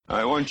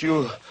I want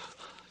you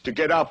to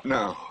get up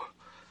now.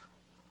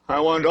 I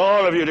want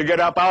all of you to get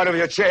up out of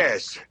your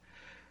chairs.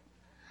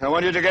 I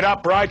want you to get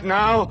up right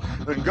now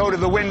and go to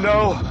the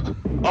window,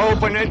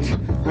 open it,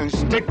 and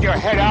stick your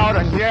head out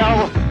and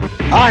yell,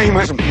 I'm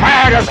as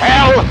mad as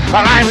hell, and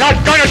I'm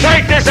not going to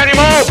take this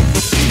anymore!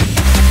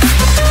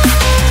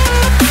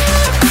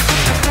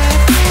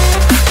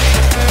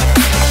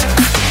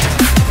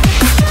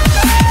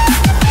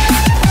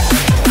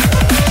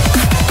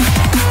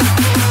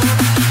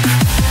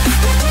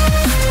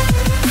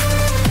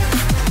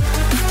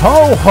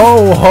 Ho,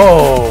 ho,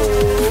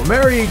 ho.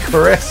 Merry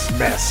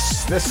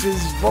Christmas. This is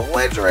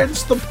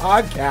Belligerence, the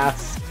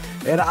podcast,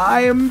 and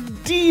I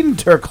am Dean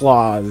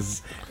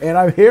Turclaws, and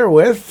I'm here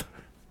with...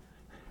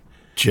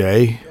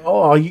 Jay.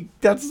 Oh,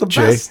 that's the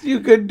best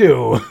you could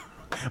do.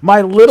 My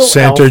little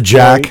Santa elf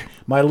Jack. Boy,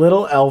 my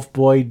little elf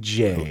boy,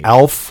 Jay.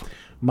 Elf.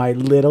 My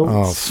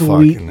little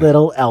sweet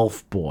little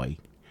elf boy.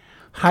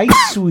 Hi,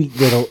 sweet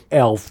little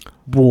elf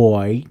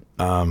boy.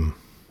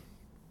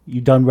 You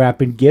done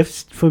wrapping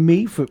gifts for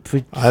me for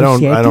I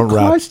don't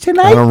wrap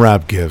tonight? I don't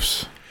wrap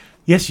gifts.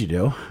 Yes, you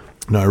do.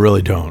 No, I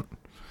really don't.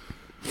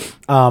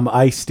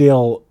 I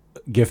steal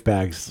gift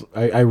bags.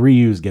 I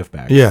reuse gift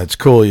bags. Yeah, it's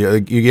cool. You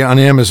get on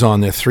Amazon.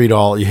 They're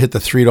 $3. You hit the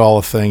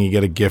 $3 thing, you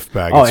get a gift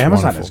bag. Oh, it's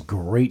Amazon wonderful. is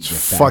great. It's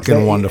gift bags.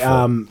 fucking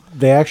wonderful.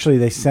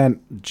 They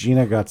sent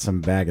Gina got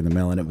some bag in the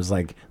mail, and it was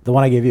like the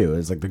one I gave you. It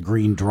was like the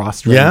green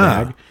drawstring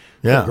bag.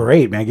 Yeah, They're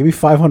great, man. Give me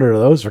 500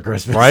 of those for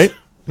Christmas. Right?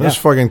 That's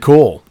fucking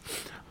cool.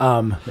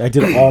 I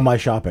did all my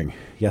shopping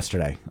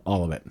yesterday.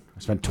 All of it. I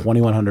spent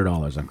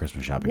 $2,100 on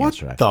Christmas shopping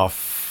yesterday. What the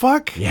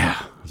fuck? Yeah.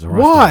 It was a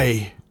rough Why?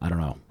 day. I don't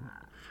know.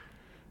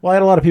 Well, I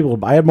had a lot of people.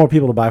 I had more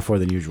people to buy for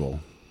than usual.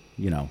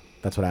 You know,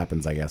 that's what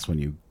happens, I guess, when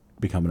you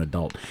become an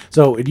adult.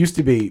 So it used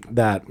to be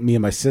that me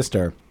and my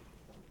sister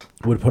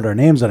would put our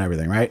names on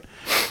everything, right?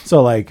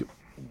 So like,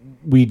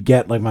 we'd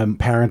get like my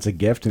parents a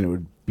gift, and it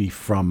would be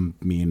from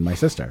me and my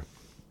sister.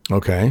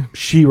 Okay.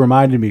 She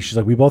reminded me. She's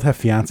like, "We both have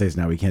fiancés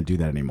now. We can't do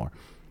that anymore."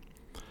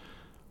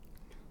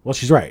 Well,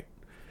 she's right.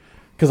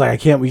 Because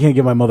like, we can't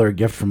give my mother a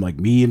gift from like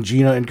me and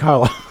Gina and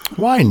Carla.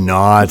 Why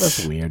not?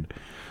 That's weird.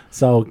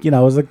 So, you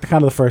know, it was like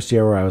kind of the first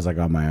year where I was like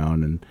on my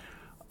own and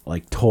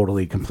like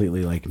totally,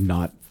 completely like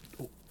not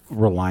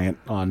reliant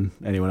on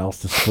anyone else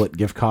to split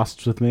gift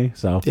costs with me.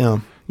 So, Yeah.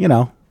 you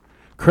know,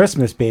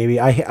 Christmas, baby.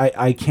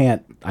 I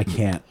can't.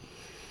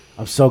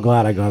 I'm so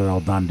glad I got it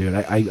all done, dude.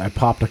 I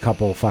popped a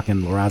couple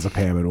fucking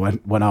lorazepam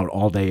and went out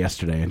all day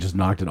yesterday and just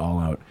knocked it all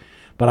out.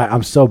 But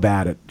I'm so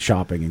bad at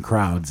shopping in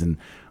crowds, and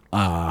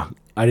I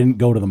didn't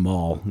go to the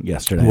mall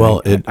yesterday.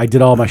 Well, I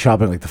did all my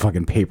shopping like the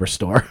fucking paper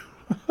store.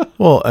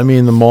 Well, I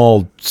mean, the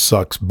mall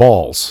sucks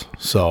balls,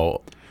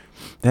 so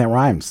That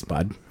rhymes,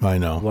 bud. I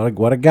know.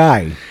 What a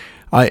guy.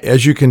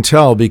 As you can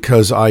tell,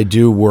 because I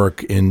do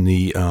work in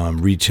the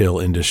retail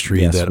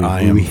industry, Yes,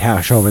 we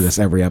hash over this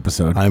every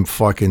episode. I'm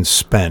fucking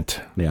spent.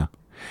 Yeah.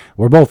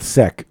 We're both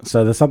sick,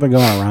 so there's something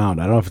going around.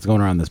 I don't know if it's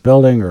going around this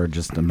building or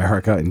just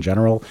America in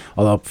general,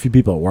 although a few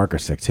people at work are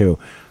sick too.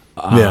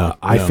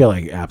 I feel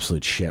like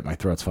absolute shit. My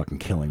throat's fucking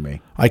killing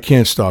me. I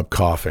can't stop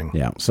coughing.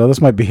 Yeah, so this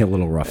might be a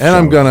little rough. And show.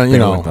 I'm gonna,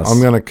 Bear with us.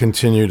 I'm gonna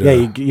continue to. Yeah,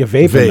 you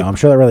vape. Now. I'm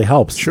sure that really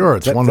helps. Sure,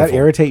 it's wonderful. Does that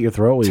irritate your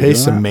throat? While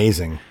Tastes you're doing that?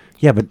 amazing.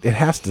 Yeah, but that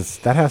has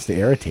to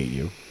irritate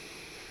you.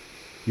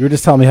 You were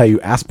just telling me how you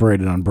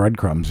aspirated on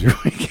breadcrumbs.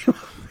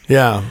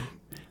 Yeah.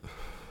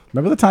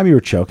 Remember the time you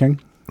were choking?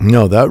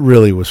 No, that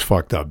really was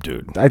fucked up,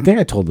 dude. I think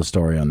I told the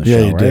story on the Yeah,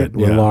 show, you right? did,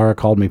 Where yeah. Laura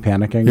called me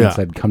panicking and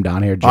said, "Come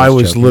down here." I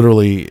was choking."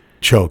 literally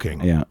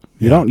choking. Yeah.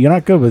 You're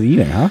not good with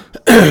eating, huh?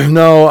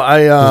 No,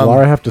 Does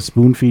Laura have to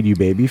spoon feed you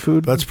baby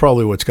food? That's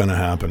probably what's going to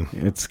happen.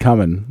 It's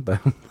coming.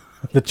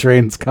 The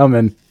train's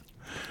coming.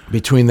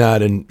 Between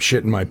that and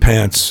shitting my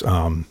pants,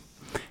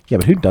 Yeah,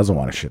 but who doesn't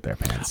want to shit their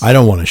pants? I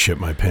don't want to shit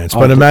my pants.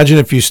 But imagine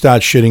if you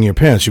start shitting your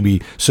pants,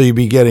 you'd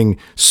be getting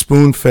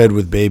spoon fed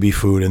with baby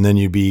food, and then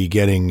you'd be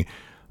getting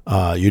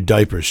your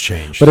diapers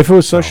changed. But if it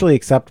was socially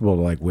acceptable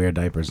to like wear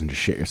diapers and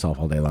just shit yourself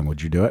all day long,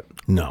 would you do it?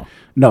 No.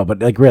 No, but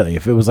like really,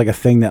 if it was like a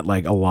thing that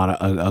like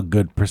a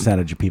good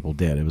percentage of people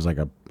did, it was like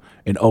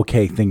an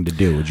okay thing to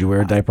do. Would you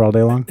wear a diaper all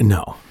day long?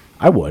 No.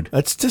 I would.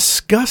 That's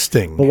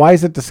disgusting. But why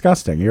is it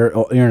disgusting? You're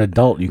an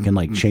adult. You can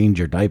like change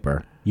your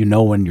diaper. You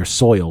know when you're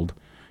soiled.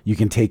 You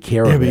can take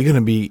care Yeah, of but it. you're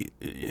going to be...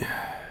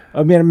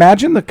 I mean,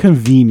 imagine the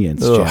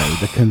convenience, Jerry.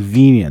 The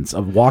convenience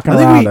of walking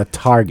around a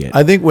Target.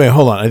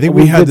 hold on. I think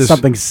we we had did this...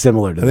 something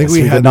similar to I think this.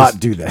 we did had not this-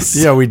 do this.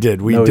 Yeah, we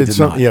did. We No, we did did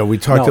some. not. Yeah, we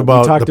talked No,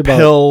 about we talked the about-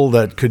 pill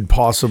that could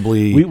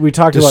possibly We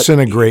talked about-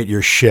 disintegrate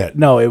your shit.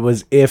 No, it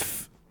was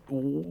if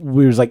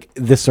we was like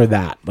this or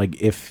that. Like,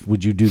 if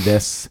would you do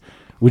this?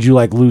 Would you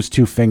like lose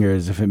 2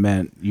 fingers if it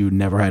meant you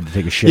never had to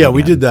take a shit? Yeah,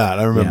 we again? did that.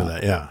 I remember Yeah.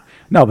 that. Yeah.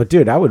 No, but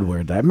dude, I would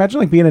wear that.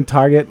 Imagine like being in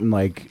Target and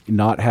like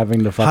not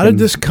having to fucking. How did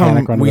this come?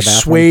 panic run to We the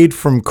bathroom. swayed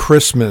from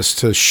Christmas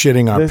to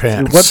shitting our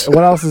pants.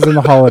 What else is in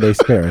the holiday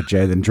spirit,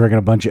 Jay, than drinking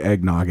a bunch of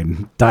eggnog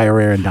and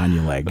diarrhea and down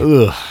your leg?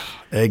 Ugh,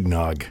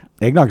 eggnog.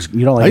 Eggnog's,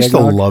 you don't like I used to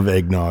eggnog? love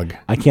eggnog.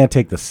 I can't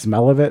take the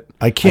smell of it.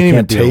 I can't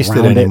even be taste it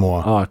around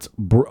anymore. Oh,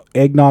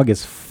 eggnog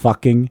is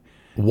fucking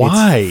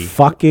Why? It's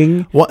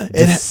fucking What?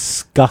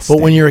 disgusting.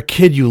 But when you're a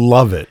kid, you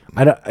love it.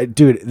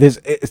 Dude,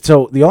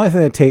 so the only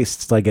thing that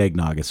tastes like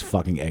eggnog is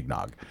fucking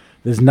eggnog.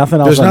 There's nothing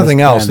else. There's on nothing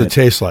this else that planet.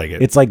 tastes like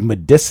it. It's like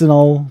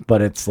medicinal,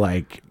 but it's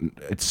like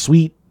it's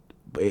sweet.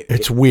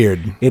 It's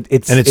weird.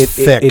 It's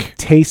thick. It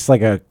tastes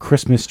like a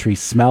Christmas tree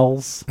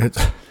smells.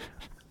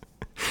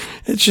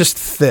 It's just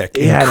thick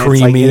and And creamy.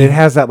 it's like, and it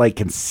has that like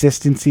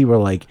consistency where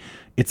like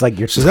it's like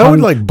your. So is that what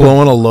like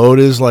blowing a load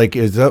is like?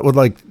 Is that what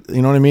like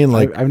you know what I mean?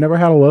 Like I've never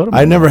had a load of.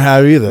 I never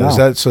have either. No. Is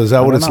that so? Is that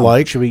I what don't it's know.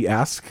 like? Should we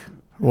ask?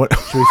 What?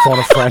 Should we phone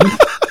a friend?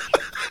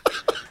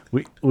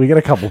 we get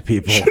a couple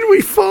people. Should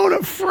we phone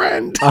a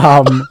friend?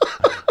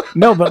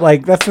 No, but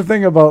like that's the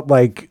thing about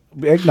like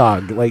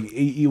eggnog. Like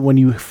when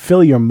you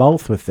fill your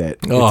mouth with it,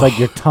 it's like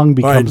your tongue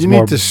becomes you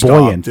more need to stop,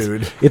 buoyant.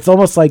 dude. It's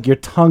almost like your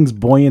tongue's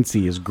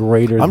buoyancy is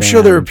greater. I'm than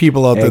sure there are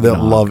people out there that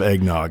eggnog. love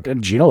eggnog.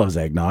 And Gina loves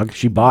eggnog.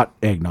 She bought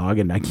eggnog,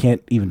 and I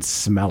can't even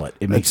smell it.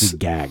 It makes me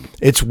gag.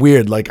 It's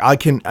weird. Like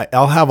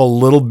I'll have a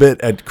little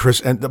bit at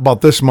and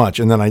about this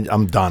much, and then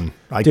I'm done.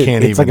 I Dude,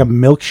 can't it's even. like a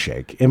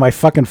milkshake. And my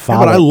fucking Yeah,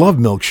 father. but I love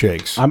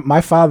milkshakes. my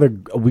father.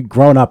 We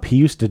growing up, he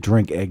used to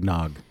drink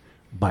eggnog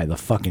by the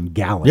fucking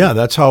gallon. Yeah,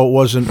 that's how it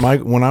was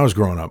when I was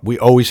growing up. We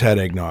always had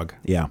eggnog.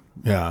 Yeah.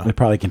 Yeah. It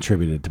probably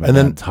contributed to my And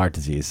then- dad's heart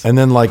disease. And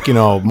then like,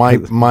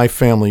 my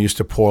family used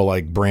to pour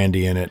like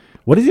brandy in it.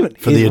 What is even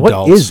for the what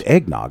adults. is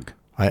eggnog?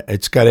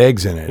 It's got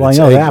eggs in it. Well, I It's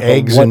know that, but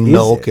eggs what and is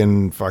milk it?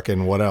 and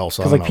fucking what else?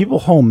 I Because don't like know. people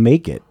home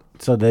make it,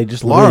 so they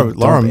just Laura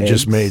literally dump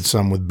just eggs. made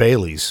some with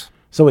Bailey's.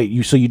 So wait,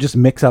 you just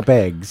mix up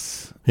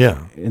eggs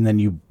Yeah. and then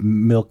you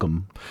milk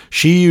them.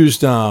 She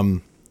used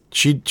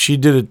she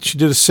did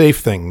a safe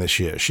thing this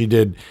year. She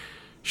did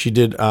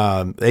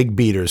egg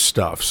beaters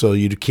stuff. So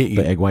you can't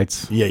The egg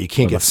whites. yeah, you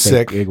can't Or the get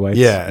fake sick. egg whites?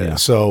 Yeah. Yeah.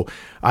 So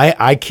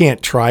I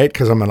can't try it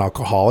because I'm an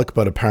alcoholic,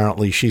 but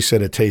apparently she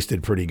said it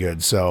tasted pretty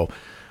good. So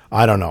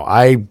I don't know.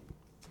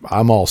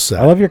 I'm all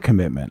set. I love your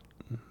commitment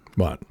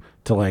But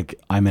to like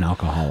I'm an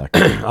alcoholic.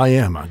 I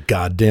am a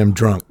goddamn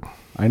drunk.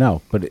 I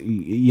know, but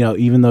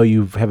even though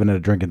you haven't had a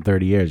drink in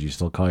 30 years, you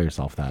still call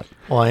yourself that.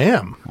 Well, I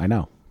am. I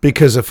know.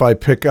 Because if I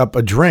pick up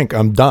a drink,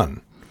 I'm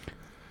done.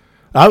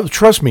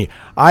 Trust me,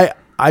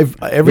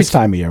 every This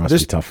time of year must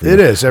be tough for you. It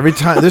is every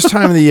time. This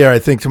time of the year, I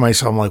think to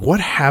myself, I'm like, what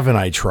haven't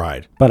I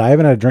tried? But I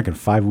haven't had a drink in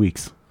 5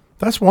 weeks.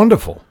 That's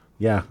wonderful.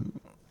 Yeah.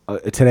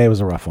 Today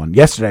was a rough one.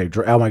 Yesterday,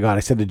 oh my God,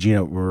 I said to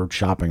Gina, we were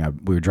shopping,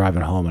 we were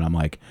driving home, and I'm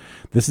like,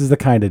 this is the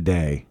kind of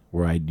day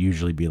where I'd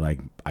usually be like,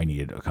 I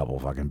needed a couple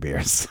fucking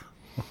beers.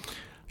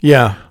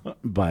 Yeah.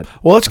 But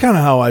Well, that's kind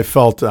of how I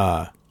felt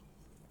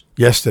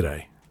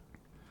yesterday.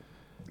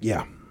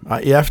 yeah.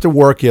 After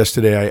work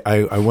yesterday,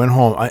 I went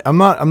home.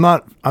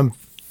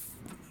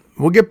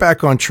 We'll get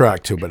back on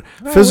track too, but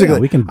physically,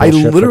 we can I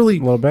bullshit for literally,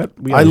 a little bit.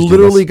 We I always do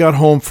literally this. got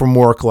home from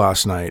work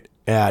last night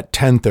at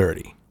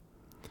 10:30,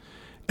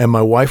 and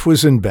my wife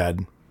was in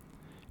bed,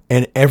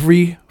 and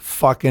every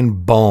fucking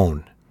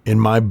bone in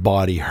my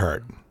body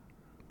hurt,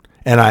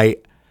 and I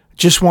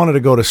just wanted to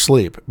go to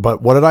sleep.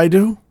 But what did I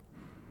do?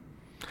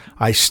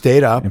 I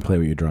stayed up. And play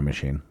with your drum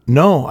machine.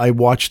 No, I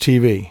watched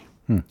TV.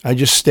 I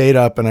just stayed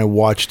up and I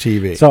watched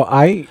TV. So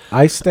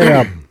I stay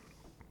up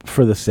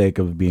for the sake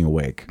of being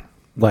awake,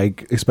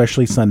 like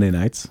especially Sunday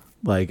nights.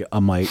 Like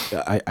I'm like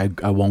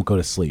I won't go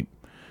to sleep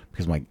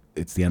because I'm like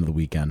it's the end of the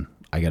weekend.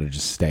 I got to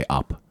just stay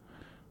up.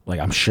 Like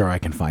I'm sure I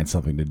can find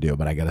something to do,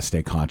 but I got to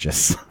stay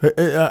conscious.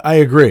 I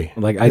agree.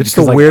 Like it's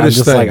 'cause, the like, weirdest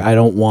I'm just, thing. Like I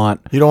don't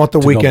want You don't want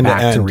the to weekend go to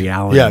back end. to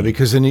reality. Yeah,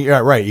 because then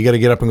right, you got to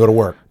get up and go to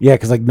work. Yeah,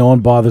 because like no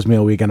one bothers me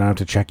all weekend. I don't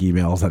have to check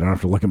emails. I don't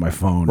have to look at my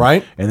phone.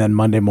 Right. And then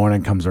Monday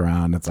morning comes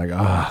around. It's like,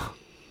 ah.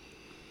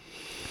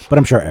 But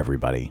I'm sure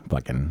everybody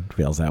fucking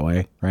feels that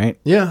way, right?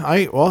 Yeah,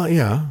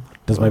 yeah.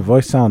 Does my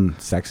voice sound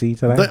sexy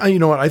today? You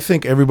know what? I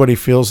think everybody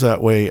feels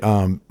that way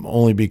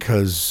only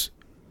because,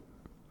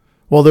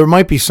 well, there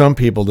might be some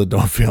people that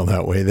don't feel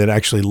that way that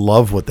actually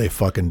love what they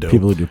fucking do.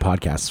 People who do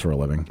podcasts for a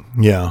living.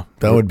 Yeah,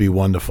 that would be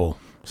wonderful.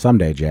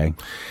 Someday, Jay.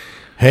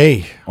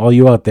 Hey, All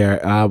you out there,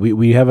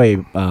 we have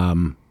a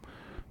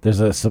there's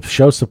a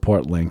show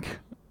support link.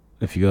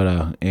 If you go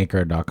to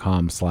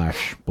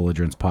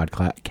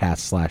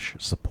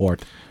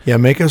anchor.com/belligerentspodcast/support, yeah,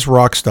 make us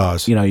rock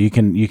stars. you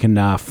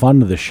can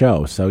fund the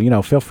show.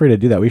 So feel free to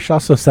do that. We should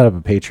also set up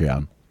a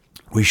Patreon.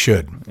 We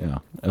should.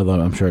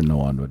 Although I'm sure no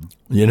one would.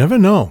 You never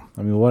know.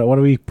 I mean, what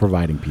are we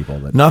providing people?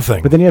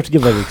 Nothing. But then you have to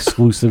give like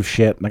exclusive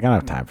shit. Like I don't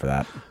have time for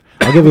that.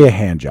 I'll give you a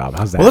hand job.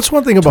 How's that? Well, that's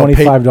one thing about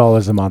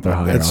 $25 a month or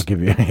higher. That's- I'll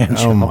give you a hand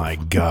job. Oh my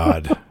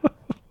God.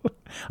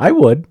 I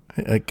would.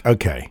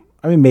 Okay.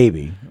 I mean,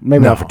 maybe No,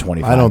 not for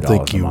 $25. I don't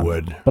think a you month.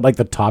 would. But like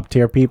the top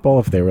tier people,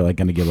 if they were like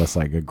going to give us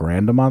like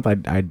 $1,000 a month,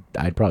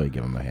 I'd probably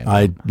give them a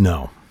hand.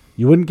 No.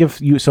 You wouldn't give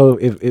you. So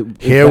if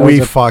Here that was we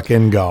a-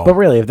 fucking go. But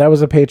really, if that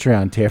was a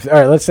Patreon tier, all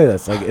right, let's say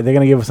this: like if they're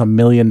going to give us $1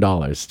 million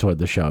toward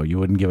the show, you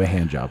wouldn't give a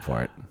hand job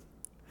for it.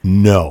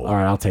 No. All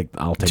right, I'll take.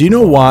 Do you the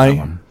know vote on that why?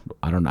 one.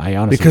 I don't know. I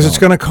honestly Because it's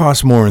don't. going to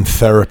cost more in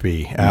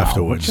therapy No,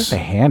 afterwards. it's just a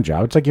hand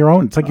job. It's like your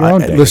own. It's like your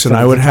own day. Listen,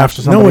 Except I would it's have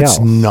attached to. No, somebody it's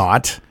else.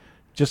 not.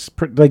 just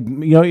like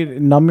you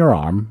numb your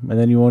arm, and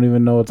then you won't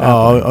even know what's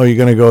happening. Oh, you're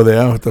gonna go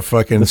there with the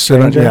fucking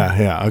stranger?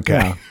 Yeah, okay.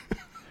 Yeah.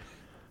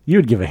 You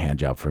would give a hand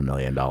job for $1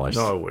 million. No,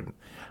 I wouldn't.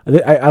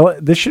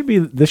 This should be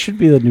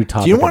the new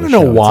topic. Do you want to to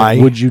know why?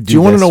 Like, would you? Do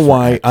you want to know this for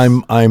why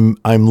X?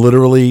 I'm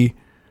literally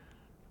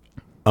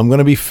I'm going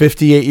to be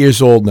 58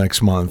 years old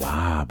next month.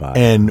 Wow, buddy.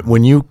 And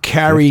when you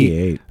carry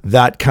 58.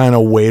 that kind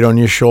of weight on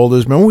your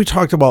shoulders, remember we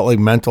talked about like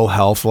mental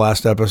health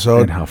last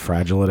episode? And how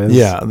fragile it is.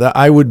 Yeah, that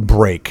I would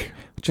break.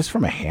 Just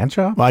from a hand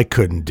job? I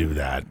couldn't do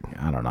that.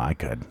 I don't know. I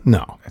could.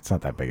 No. It's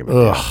not that big of a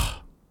deal.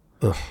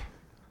 Ugh.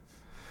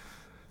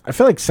 I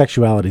feel like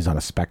sexuality's on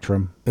a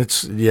spectrum,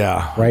 It's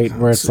yeah. right?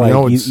 Where it's You like,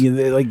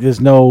 know, like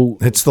there's no.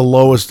 it's the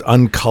lowest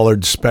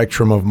uncolored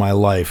spectrum of my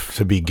life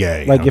to be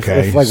gay. Like, if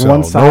okay? like So,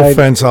 one no side-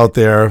 offense out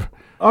there.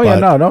 Oh yeah,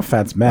 but no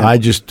offense, man. I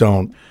just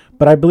don't.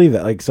 But I believe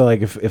that. Like, so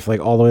like if like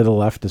all the way to the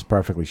left is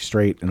perfectly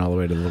straight and all the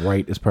way to the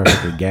right is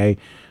perfectly gay,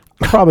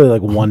 I'm probably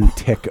like one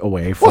tick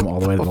away from all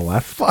the way to the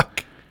left.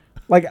 Fuck.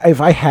 Like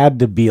if I had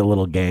to be a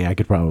little gay, I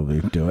could probably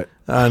do it.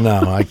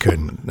 No, I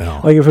couldn't.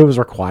 No. Like if it was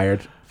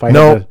required. If I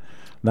No. had to,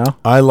 no.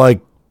 I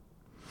like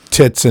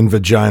tits and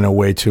vagina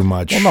way too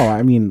much. Well, no.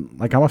 I mean,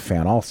 like I'm a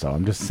fan. Also,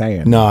 I'm just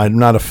saying. No, I'm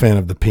not a fan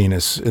of the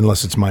penis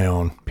unless it's my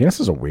own.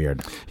 Penises are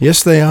weird.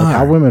 Yes, they are.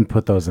 How women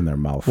put those in their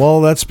mouth.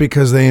 Well, that's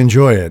because they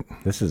enjoy it.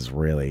 This is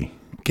really.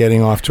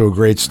 Getting off to a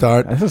great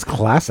start. This is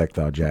classic,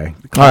 though, Jay.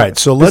 All right,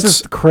 so This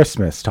let's. is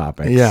Christmas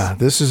topics. Yeah,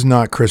 this is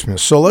not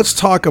Christmas. So let's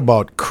talk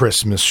about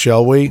Christmas,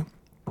 shall we?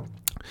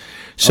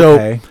 So,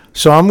 Okay.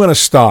 so I'm going to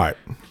start.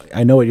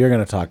 I know what you're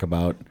going to talk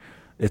about.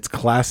 It's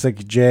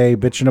classic Jay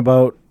bitching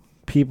about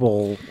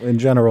people in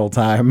general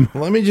time.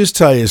 Let me just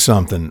tell you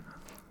something.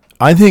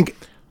 I think,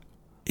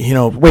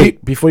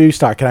 Wait, before you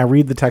start, can I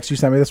read the text you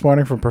sent me this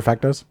morning from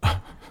Perfectos?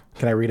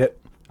 Can I read it?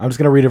 I'm just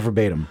going to read it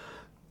verbatim.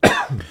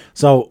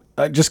 So,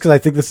 just because I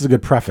think this is a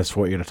good preface for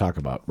what you're going to talk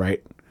about,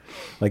 right?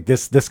 Like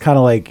this kind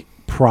of like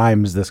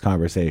primes this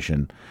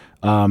conversation.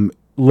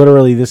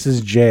 Literally, this is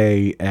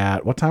Jay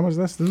at what time was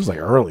this? This was like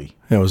early.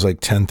 It was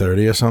like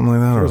 10:30 or something like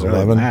that, or It was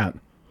early 11. than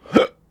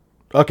that.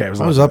 Okay, it was.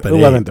 I was up at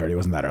 11:30. It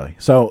wasn't that early.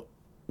 So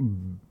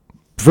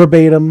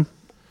verbatim,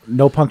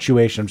 no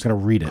punctuation. I'm just gonna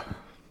read it.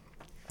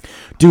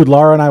 Dude,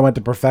 Laura and I went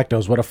to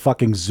Perfectos. What a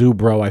fucking zoo,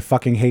 bro. I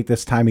fucking hate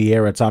this time of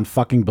year. It's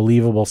fucking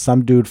believable.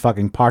 Some dude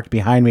fucking parked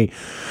behind me,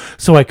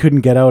 so I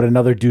couldn't get out.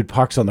 Another dude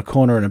parks on the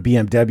corner in a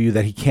BMW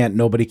that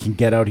nobody can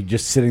get out. He's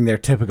just sitting there,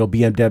 typical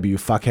BMW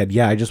fuckhead.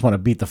 Yeah, I just want to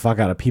beat the fuck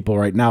out of people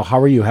right now. How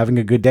are you? Having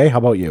a good day? How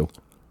about you?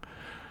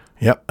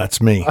 Yep,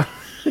 that's me.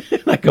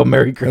 I go,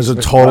 Merry It was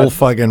Christmas. a total bud.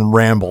 fucking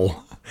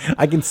ramble.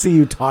 I can see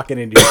you talking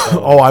into your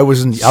phone. Oh, I was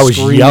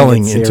Screaming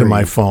yelling at into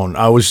my Siri.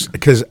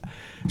 phone.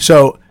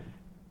 So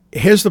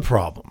here's the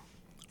problem.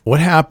 What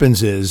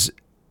happens is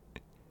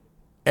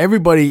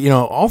everybody,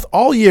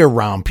 all year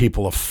round,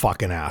 people are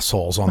fucking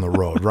assholes on the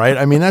road, right?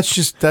 I mean,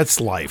 that's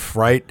life,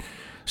 right?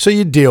 So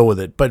you deal with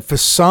it. But for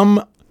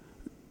some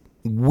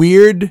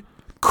weird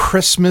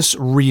Christmas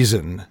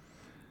reason,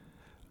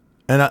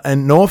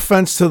 and no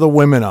offense to the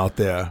women out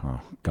there,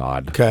 Oh,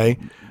 God. okay,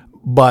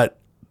 but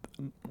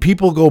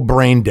people go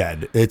brain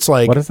dead. It's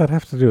like, What does that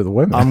have to do with the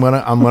women?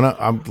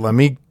 let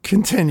me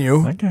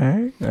continue.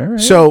 Okay. All right.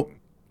 So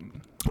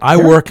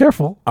I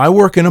Careful. I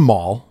work in a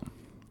mall,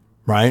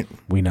 right?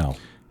 We know.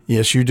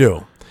 Yes, you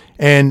do.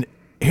 And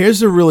here's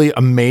the really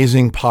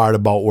amazing part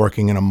about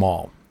working in a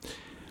mall.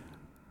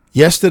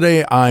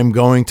 Yesterday, I'm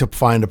going to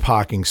find a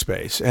parking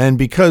space. And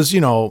because,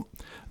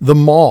 the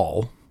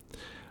mall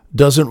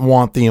doesn't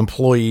want the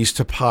employees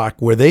to park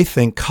where they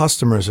think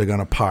customers are going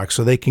to park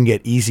so they can get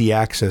easy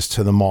access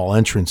to the mall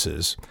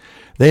entrances,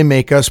 they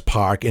make us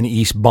park in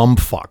East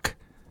Bumfuck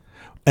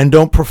and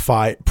don't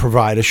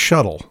provide a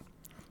shuttle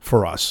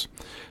for us.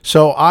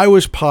 So I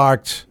was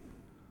parked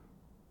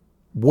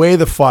way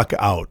the fuck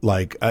out.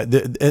 Like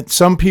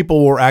some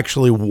people were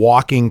actually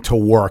walking to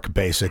work,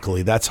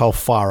 basically. That's how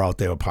far out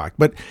they were parked.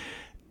 But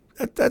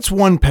that's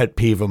one pet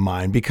peeve of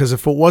mine, because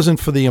if it wasn't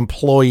for the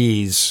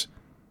employees,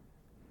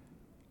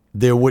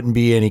 there wouldn't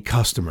be any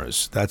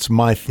customers. That's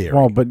my theory.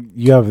 Well, but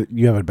you have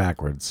it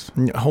backwards.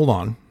 Hold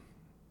on.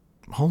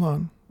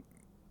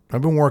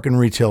 I've been working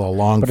retail a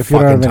long But if you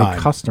fucking don't have time.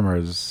 any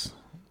customers,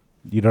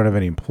 you don't have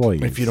any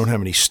employees. If you don't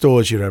have any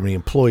stores, you don't have any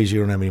employees. You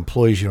don't have any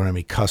employees. You don't have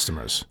any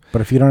customers.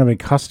 But if you don't have any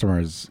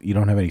customers, you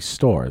don't have any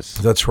stores.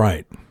 That's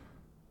right.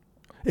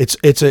 It's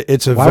a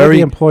Why would very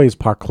the employees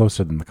park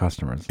closer than the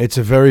customers? it's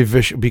a very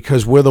vicious,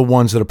 because we're the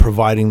ones that are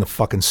providing the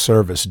fucking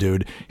service,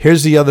 dude.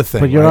 Here's the other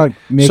thing. But you're right?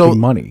 not making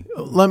money.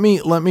 Let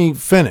me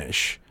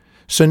finish.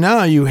 So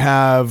now you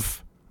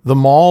have the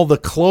mall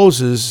that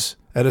closes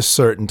at a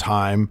certain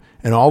time,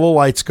 and all the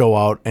lights go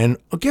out, and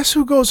guess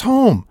who goes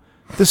home?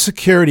 The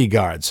security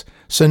guards.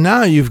 So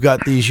now you've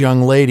got these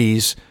young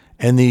ladies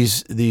and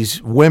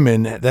these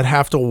women that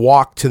have to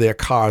walk to their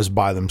cars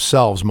by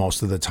themselves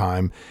most of the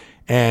time.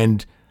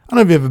 And I don't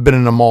know if you've ever been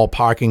in a mall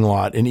parking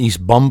lot in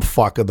East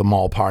Bumfuck of the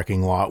mall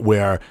parking lot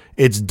where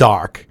it's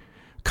dark.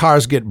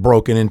 Cars get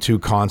broken into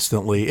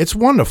constantly. It's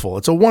wonderful.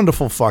 It's a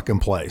wonderful fucking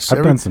place.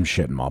 I've done some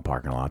shit in mall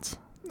parking lots.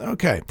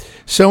 Okay.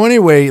 So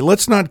anyway,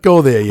 let's not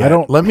go there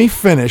yet. Let me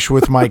finish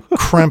with my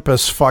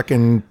Krampus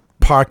fucking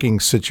parking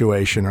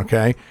situation,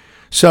 okay?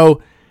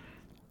 So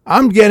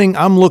I'm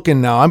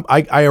looking now.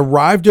 I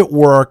arrived at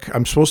work.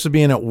 I'm supposed to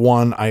be in at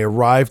 1. I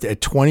arrived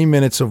at 20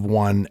 minutes of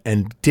 1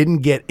 and didn't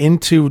get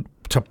to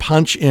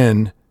punch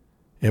in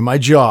my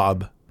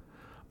job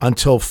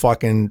until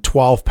fucking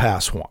 12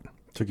 past 1.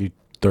 Took you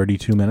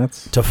 32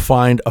 minutes to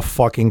find a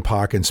fucking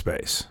parking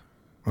space.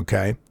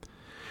 Okay.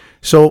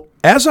 So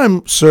as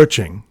I'm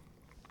searching,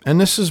 and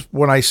this is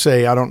when I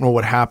say I don't know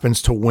what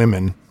happens to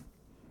women,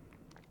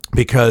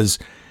 because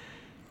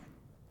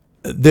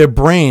their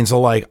brains are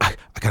like, I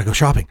gotta go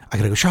shopping. I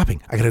gotta go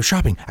shopping. I gotta go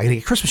shopping. I gotta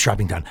get Christmas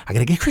shopping done. I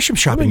gotta get Christmas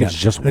shopping done. It's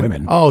just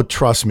women. Oh,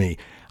 trust me.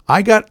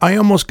 I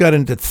almost got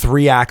into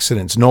 3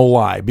 accidents, no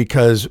lie,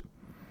 because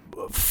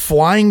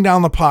flying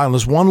down the pile,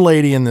 there's one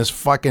lady in this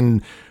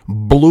fucking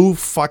blue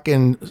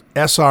fucking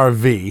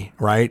SRV,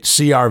 right?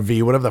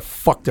 CRV, whatever the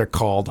fuck they're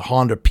called,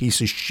 Honda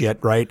piece of shit,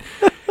 right?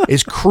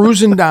 Is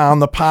cruising down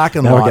the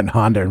parking lot. We're getting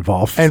Honda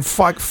involved. And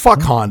fuck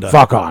Honda.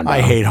 Fuck Honda.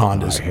 I hate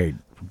Hondas. I hate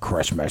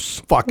Christmas.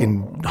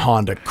 Fucking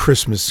Honda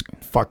Christmas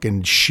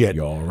fucking shit.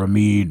 You're a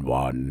mean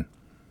one.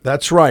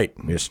 That's right.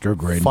 Mr.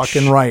 Grinch.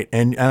 Fucking right.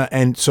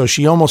 And so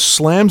she almost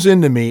slams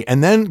into me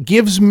and then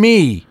gives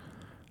me,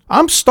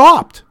 I'm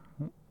stopped.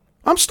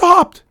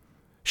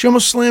 She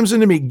almost slams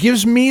into me,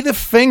 gives me the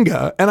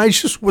finger, and I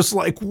just was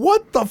like,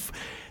 what the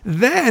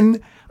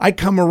Then I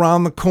come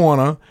around the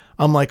corner.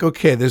 I'm like,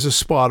 okay, there's a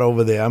spot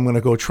over there. I'm going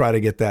to go try to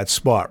get that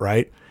spot,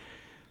 right?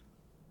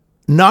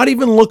 Not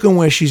even looking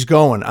where she's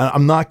going.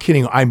 I'm not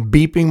kidding. I'm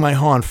beeping my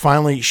horn.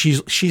 Finally,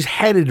 she's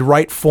headed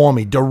right for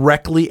me,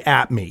 directly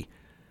at me.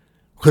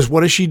 Because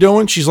what is she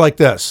doing? She's like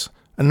this.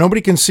 And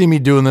nobody can see me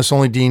doing this,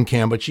 only Dean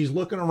can, but she's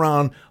looking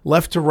around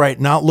left to right,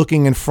 not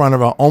looking in front of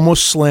her,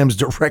 almost slams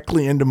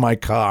directly into my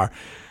car.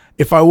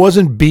 If I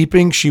wasn't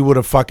beeping, she would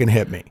have fucking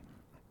hit me.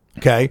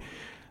 Okay?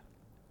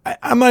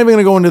 I'm not even going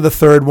to go into the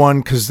third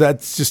one because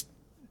that's just,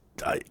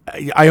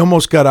 I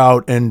almost got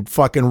out and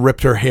fucking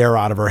ripped her hair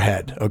out of her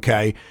head.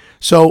 Okay?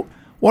 So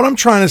what I'm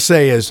trying to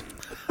say is,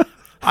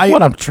 I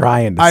don't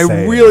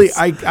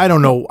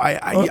know.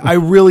 I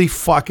really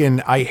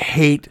fucking, I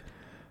hate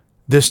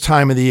this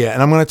time of the year.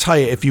 And I'm going to tell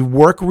you, if you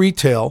work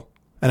retail,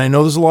 and I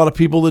know there's a lot of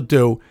people that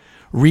do,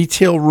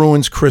 retail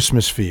ruins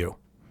Christmas for you.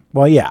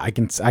 Well, yeah, I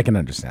can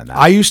understand that.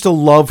 I used to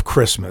love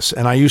Christmas,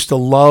 and I used to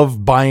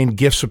love buying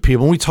gifts for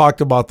people. And we talked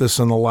about this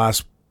in the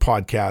last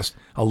podcast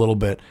a little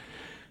bit.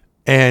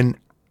 And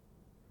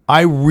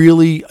I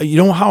really, you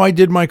know how I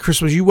did my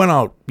Christmas? You went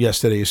out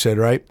yesterday, you said,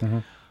 right?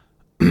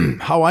 Mm-hmm.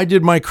 How I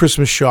did my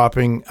Christmas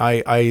shopping,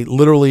 I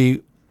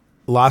literally...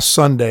 Last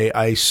Sunday,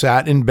 I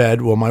sat in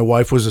bed while my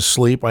wife was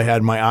asleep. I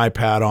had my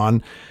iPad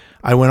on.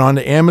 I went on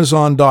to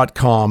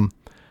Amazon.com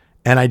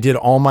and I did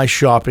all my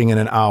shopping in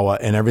an hour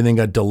and everything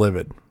got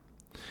delivered.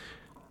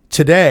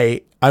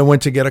 Today, I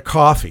went to get a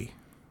coffee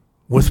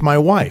with my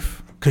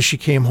wife because she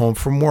came home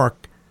from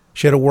work.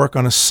 She had to work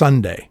on a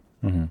Sunday,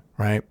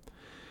 right?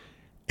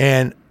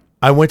 And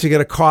I went to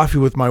get a coffee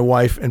with my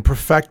wife, and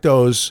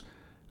Perfecto's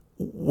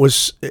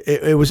was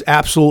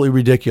absolutely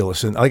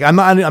ridiculous. And like I'm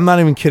not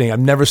even kidding. I've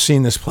never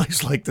seen this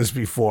place like this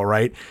before,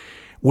 right?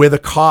 Where the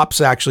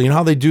cops actually, you know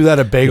how they do that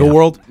at Bagel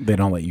World? They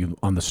don't let you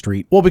on the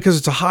street. Well, because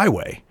it's a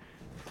highway,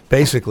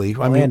 basically.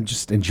 I mean,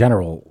 just in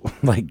general,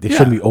 like there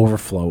shouldn't be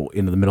overflow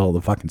into the middle of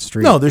the fucking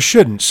street. No, there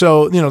shouldn't.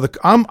 So, you know,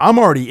 I'm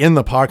already in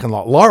the parking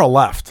lot. Laura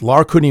left.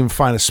 Laura couldn't even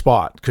find a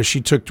spot because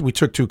we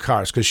took 2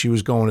 cars because she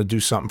was going to do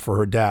something for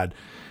her dad.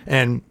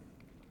 And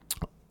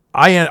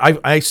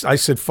I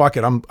said, fuck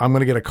it, I'm going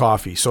to get a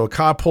coffee. So a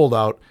car pulled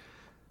out.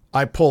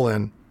 I pull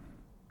in.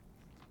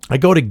 I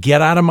go to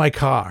get out of my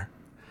car.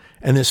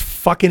 And this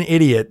fucking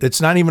idiot that's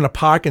not even a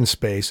parking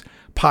space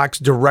parks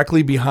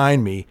directly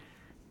behind me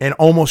and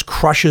almost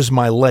crushes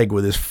my leg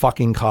with his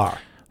fucking car.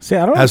 See,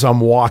 I don't as I'm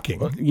walking.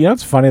 You know,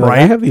 it's funny. Like, right?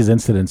 I have these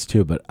incidents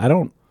too, but I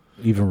don't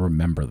even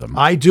remember them.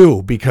 I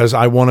do because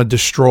I want to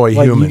destroy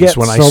humans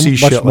when I see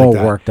shit like that. You get so much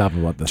more worked up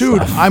about this Dude,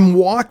 stuff. I'm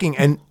walking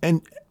and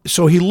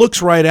so he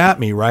looks right at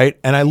me, right?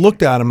 And I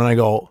looked at him and I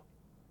go,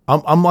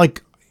 I'm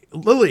like,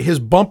 literally his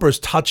bumper's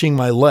touching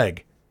my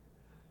leg.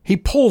 He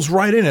pulls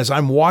right in as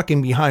I'm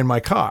walking behind my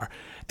car.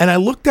 And I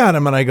looked at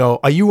him and I go,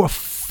 are you a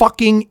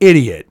fucking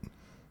idiot?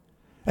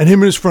 And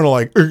him and his friend are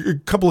like, a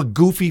couple of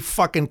goofy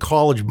fucking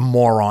college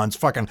morons,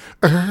 fucking,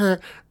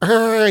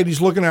 and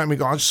he's looking at me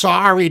going,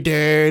 sorry,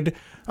 dude.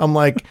 I'm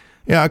like,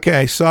 yeah,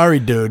 okay, sorry,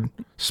 dude.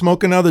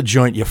 Smoke another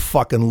joint, you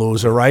fucking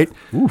loser, right?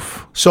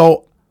 Oof.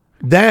 So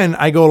then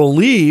I go to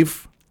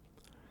leave.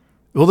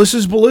 Well, this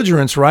is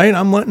belligerence, right?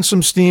 I'm letting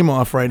some steam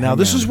off right now.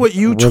 This is what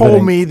you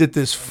told me that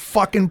this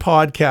fucking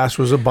podcast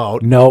was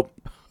about. Nope,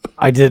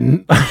 I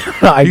didn't.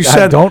 You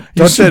said, don't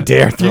you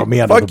dare throw me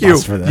under the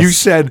bus for this.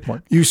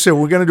 You said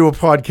we're going to do a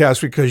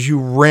podcast because you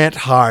rant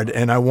hard,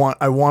 and I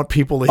want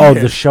people to hear. Oh,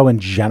 the show in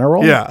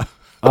general? Yeah.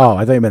 Oh,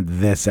 I thought you meant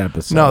this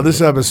episode. No, this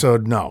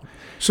episode, no.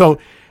 So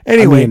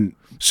anyway,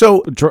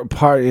 So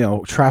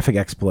traffic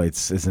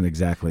exploits isn't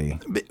exactly.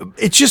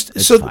 it's just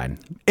It's so fine.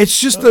 it's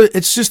just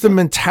the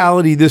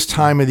mentality this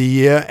time of the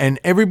year, and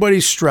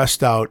everybody's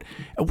stressed out.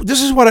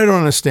 This is what I don't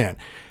understand.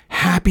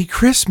 Happy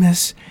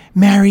Christmas,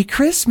 Merry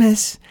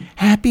Christmas,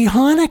 Happy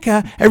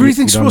Hanukkah.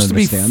 Everything's you don't supposed to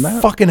be understand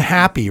that? fucking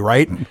happy,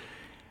 right?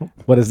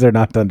 What is there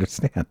not to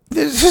understand?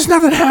 There's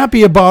nothing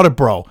happy about it,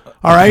 bro.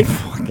 All right.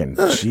 Fucking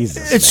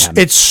Jesus, man.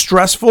 It's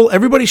stressful.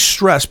 Everybody's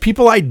stressed.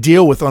 People I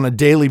deal with on a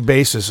daily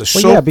basis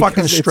are Well, so because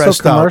fucking it's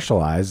stressed so out.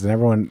 commercialized, and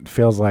everyone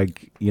feels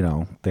like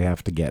they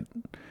have to get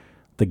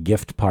the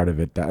gift part of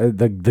it.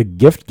 The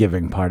gift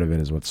giving part of it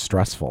is what's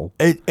stressful.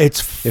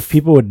 It's If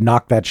people would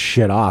knock that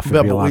shit off, it'd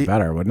But be a lot we-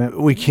 better, wouldn't it?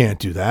 we can't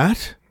do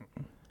that.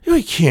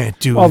 We can't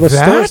do Well, the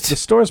that.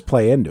 stores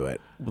play into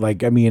it.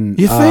 Like, I mean,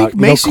 You think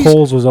Macy's-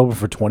 Kohl's was open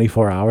for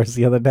 24 hours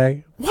the other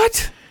day?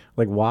 What?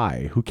 Like,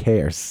 why? Who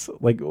cares?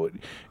 Like,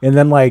 and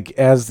then like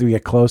as we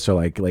get closer,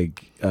 like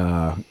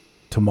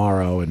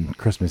tomorrow and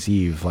Christmas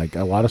Eve, like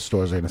a lot of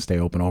stores are going to stay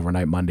open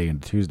overnight, Monday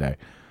and Tuesday.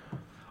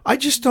 I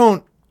just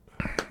don't.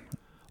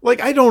 Like,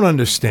 I don't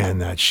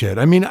understand that shit.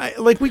 I mean,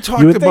 we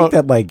talked You would about. think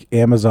that like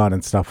Amazon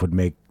and stuff would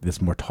make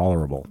this more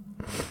tolerable.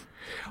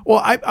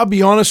 Well, I'll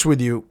be honest with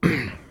you.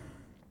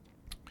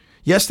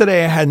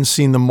 Yesterday, I hadn't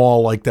seen the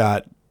mall like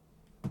that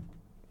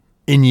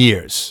in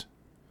years.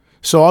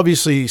 So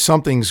obviously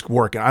something's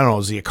working. I don't know.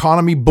 Is the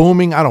economy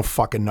booming? I don't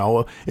fucking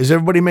know. Is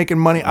everybody making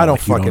money? I don't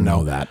like you fucking don't know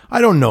know that. I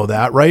don't know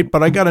that, right?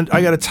 But I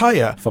gotta tell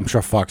you, I'm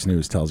sure Fox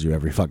News tells you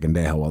every fucking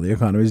day how well the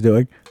economy's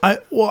doing. I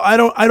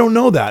don't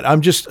know that.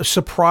 I'm just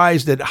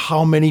surprised at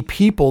how many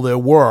people there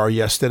were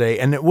yesterday,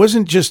 and it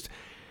wasn't just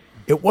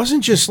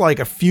like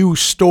a few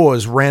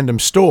stores, random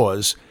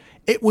stores.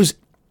 It was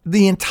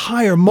the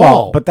entire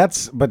mall. Well,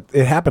 but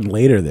it happened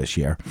later this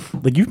year.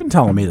 Like you've been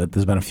telling me that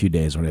there's been a few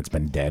days when it's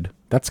been dead.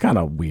 That's kind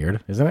of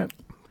weird, isn't it?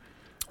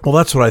 Well,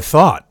 that's what I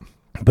thought.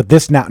 But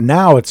this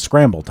now it's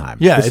scramble time.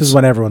 Yeah, this is it's-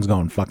 when everyone's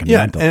going fucking Yeah,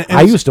 mental. and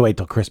I it's- used to wait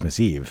till Christmas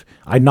Eve.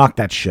 I knocked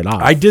that shit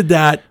off. I did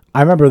that I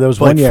remember there was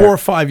like one year, 4 or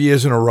 5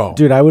 years in a row.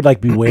 dude. I would like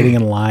be waiting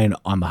in line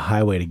on the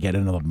highway to get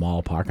into the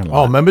mall parking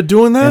lot. Oh, remember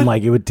doing that? And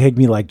like it would take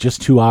me like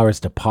just 2 hours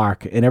to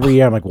park. And every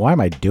year I'm like, why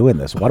am I doing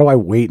this? Why do I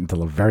wait until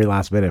the very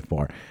last minute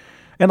for?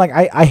 And like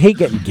I hate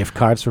getting gift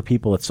cards for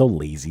people. It's so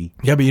lazy.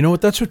 Yeah, but you know what?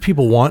 That's what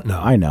people want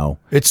now. I know.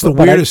 It's the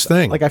But weirdest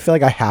thing. Like I feel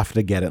like I have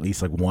to get at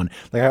least like one.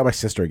 Like I got my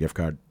sister a gift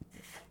card.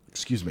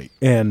 Excuse me.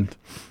 And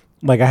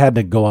like I had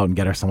to go out and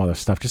get her some other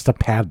stuff just to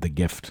pad the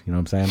gift. You know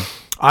what I'm saying?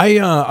 I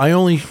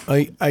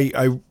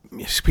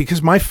because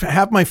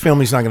half my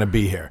family's not going to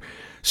be here,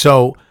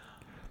 so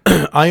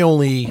I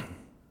only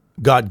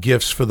got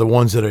gifts for the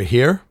ones that are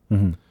here.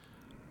 Mm-hmm.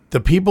 The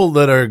people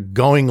that are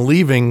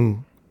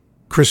leaving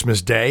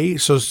Christmas Day,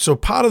 so some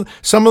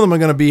of them are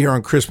going to be here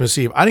on Christmas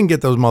Eve. I didn't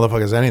get those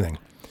motherfuckers anything.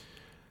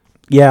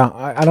 Yeah,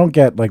 I don't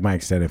get like my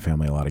extended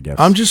family a lot of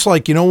gifts. I'm just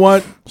like, you know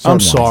what? I'm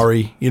ones.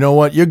 sorry. You know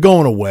what? You're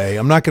going away.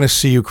 I'm not going to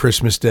see you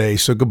Christmas Day,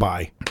 so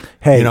goodbye.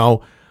 Hey. You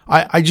know,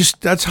 I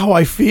just, that's how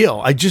I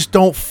feel. I just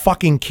don't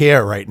fucking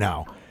care right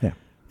now. Yeah.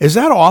 Is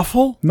that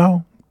awful?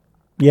 No.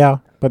 Yeah,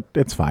 but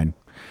it's fine.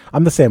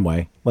 I'm the same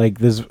way. Like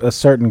there's a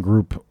certain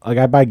group, like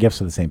I buy gifts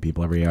for the same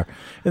people every year.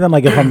 And then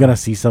like if I'm going to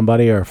see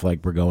somebody or if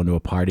like we're going to a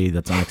party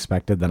that's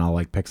unexpected, then I'll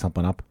like pick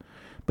something up.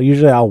 But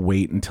usually I'll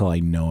wait until I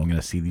know I'm going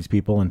to see these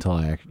people until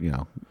I,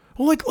 Well,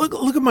 like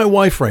look at my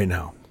wife right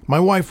now. My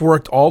wife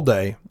worked all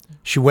day.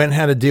 She went and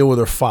had to deal with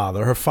her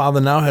father. Her father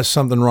now has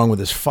something wrong with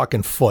his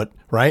fucking foot,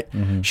 right?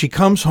 Mm-hmm. She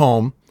comes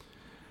home.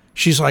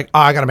 She's like, oh,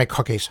 I got to make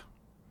cookies.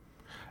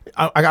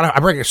 I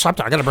bring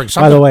something. I got to bring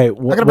something. By the way,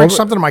 I got to bring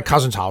something to my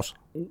cousin's house.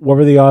 what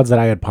were the odds that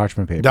I had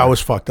parchment paper? That was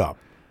fucked up.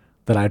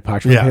 That I had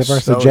parchment Yes, paper?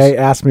 So that Jay was-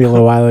 asked me a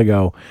little while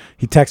ago.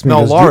 He texted me. No,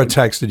 he goes, Laura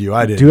texted you.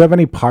 I did. do you have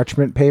any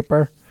parchment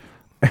paper?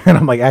 And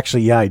I'm like,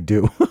 actually, yeah, I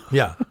do.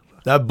 Yeah,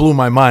 that blew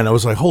my mind. I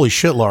was like, holy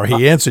shit, Laura.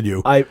 He answered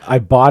you. I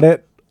bought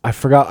it. I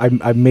forgot.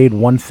 I made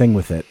one thing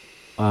with it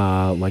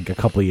like a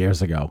couple of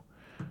years ago.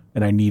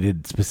 And I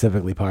needed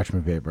specifically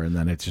parchment paper. And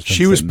then it's just been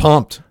She was sitting-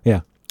 pumped.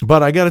 Yeah.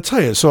 But I got to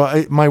tell you,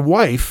 so my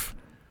wife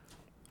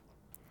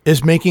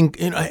is making.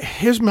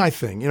 Here's my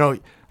thing.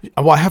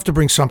 Well, I have to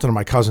bring something to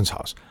my cousin's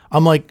house.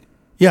 I'm like,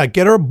 yeah,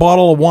 get her a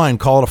bottle of wine.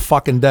 Call it a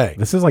fucking day.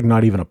 This is like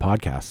not even a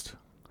podcast.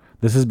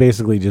 This is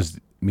basically just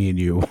me and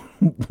you,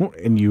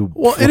 and you.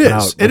 Well, it flipping is.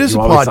 out It like is a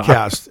you always are.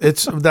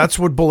 podcast. That's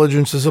what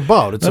belligerence is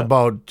about. It's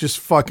about just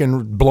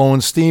fucking blowing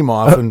steam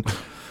off, and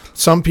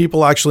some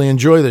people actually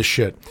enjoy this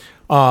shit.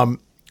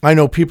 I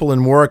know people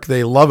in work,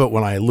 they love it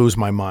when I lose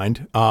my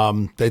mind.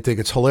 They think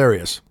it's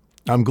hilarious.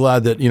 I'm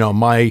glad that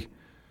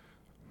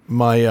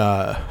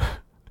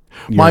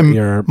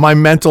You're- my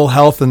mental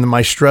health and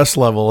my stress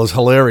level is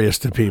hilarious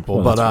to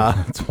people. Well,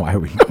 that's why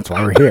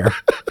we're here.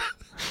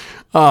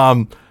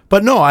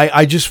 But no,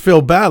 I just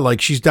feel bad.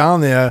 Like she's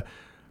down there,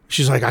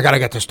 she's like, I gotta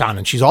get this done,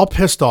 and she's all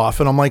pissed off,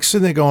 and I'm like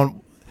sitting there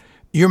going,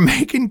 you're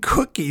making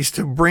cookies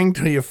to bring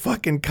to your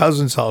fucking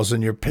cousin's house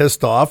and you're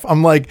pissed off.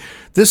 I'm like,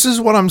 this is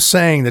what I'm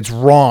saying that's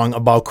wrong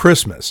about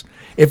Christmas.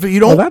 If you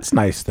don't, Well, that's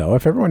nice though.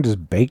 If everyone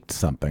just baked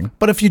something.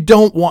 but if you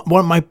don't want,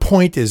 what my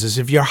point is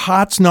if your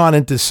heart's not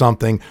into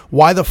something,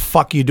 why the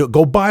fuck you do it?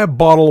 Go buy a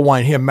bottle of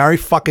wine here. Merry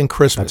fucking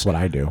Christmas. That's what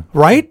I do.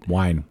 Right?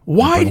 Wine.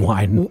 Why? Bring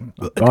wine.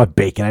 Oh,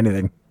 bacon,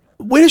 anything.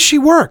 Where does she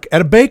work?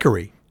 At a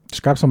bakery.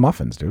 Just grab some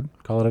muffins, dude.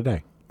 Call it a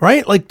day.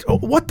 Right? Like,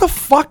 what the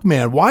fuck,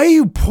 man? Why are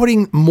you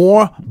putting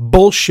more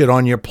bullshit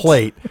on your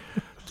plate?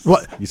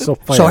 What? You're so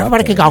So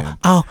everybody can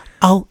go,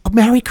 oh,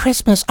 Merry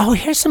Christmas. Oh,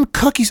 here's some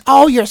cookies.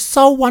 Oh, you're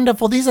so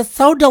wonderful. These are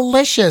so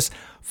delicious.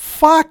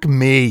 Fuck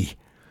me.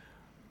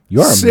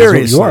 You're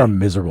Seriously. you're a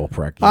miserable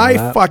prick. You know I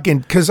that? fucking,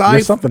 because You're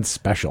I, something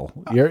special.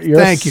 You're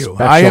Thank you.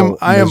 Special,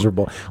 I am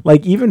miserable.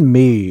 Like even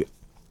me,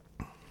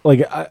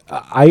 like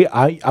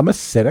I'm a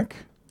cynic.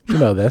 You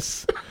know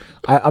this.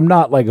 I'm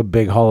not like a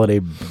big holiday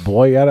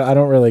boy. I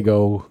don't really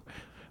go.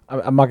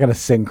 I'm not gonna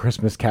sing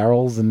Christmas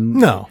carols and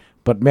No.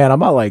 But man, I'm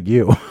not like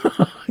you.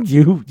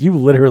 you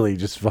literally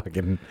just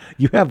fucking.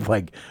 You have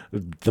like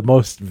the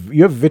most.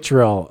 You have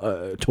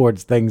vitriol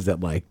towards things that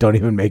like don't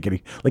even make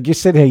any. Like you're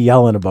sitting here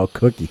yelling about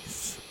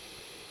cookies.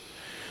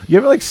 You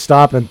ever like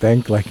stop and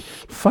think like,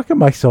 "Fuck,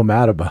 am I so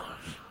mad about?"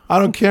 I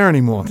don't care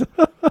anymore.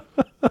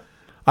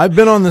 I've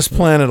been on this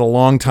planet a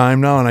long time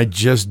now, and I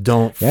just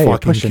don't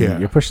fucking care.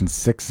 You're pushing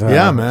six.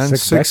 Yeah, man.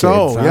 6-0. decades,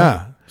 huh?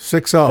 Yeah.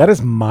 6-0. That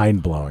is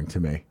mind blowing to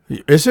me.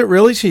 Is it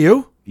really to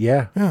you?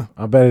 Yeah. Yeah.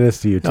 I bet it is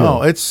to you too.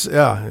 No, it's,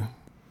 yeah.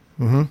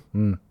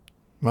 Mm-hmm.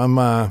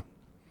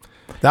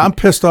 I'm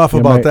pissed off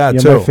about that,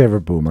 you're too. my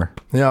favorite boomer.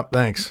 Yeah,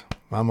 thanks.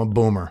 I'm a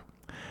boomer.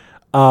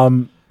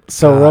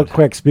 So real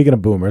quick, speaking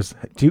of boomers,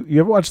 do you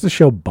ever watch the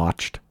show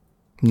Botched?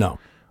 No.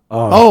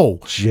 Oh,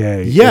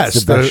 Jay. Yes.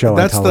 It's the best show on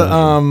That's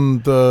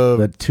television. the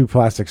The two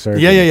plastic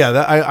surgeons.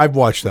 yeah. I've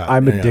watched that.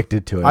 I'm Yeah.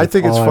 addicted to it. I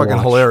think That's it's all I fucking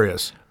watch.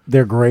 hilarious.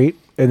 They're great.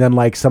 And then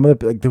like some of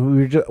the like we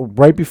were just,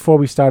 right before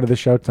we started the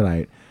show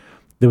tonight,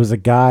 there was a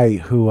guy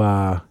who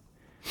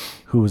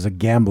was a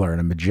gambler and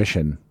a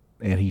magician,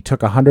 and he took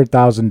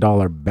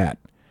 $100,000 bet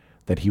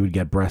that he would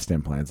get breast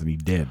implants, and he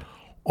did.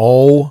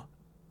 Oh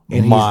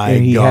And my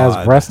he God.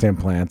 has breast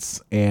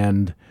implants,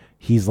 and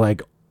he's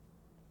like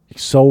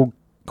so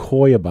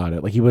coy about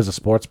it. Like he was a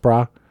sports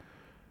bra,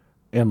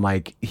 and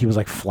like he was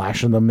like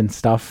flashing them and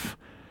stuff.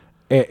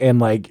 And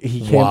like he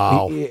can't.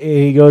 Wow.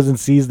 He goes and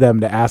sees them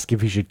to ask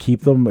if he should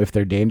keep them if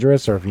they're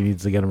dangerous or if he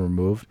needs to get them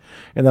removed.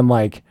 And then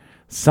like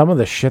some of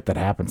the shit that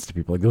happens to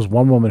people. Like there's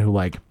one woman who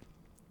like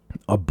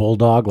a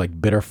bulldog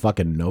like bit her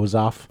fucking nose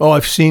off. Oh,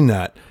 I've seen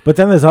that. But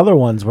then there's other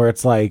ones where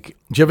it's like,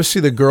 Did you ever see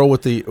the girl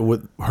with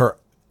her?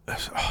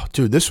 Oh,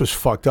 dude, this was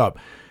fucked up.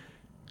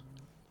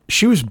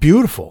 She was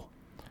beautiful,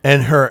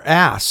 and her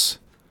ass.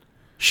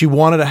 She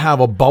wanted to have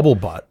a bubble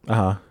butt,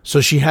 so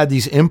she had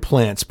these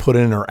implants put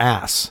in her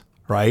ass,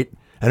 right?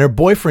 And her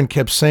boyfriend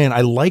kept saying, "I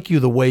like you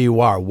the way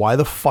you are. Why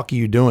the fuck are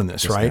you doing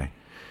this, right?" guy.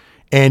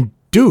 And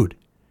dude,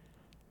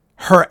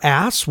 her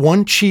ass,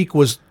 one cheek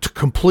was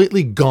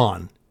completely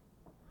gone,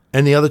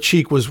 and the other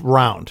cheek was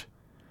round.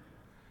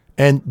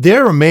 And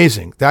they're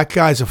amazing. That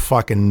guy's a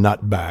fucking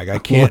nutbag. I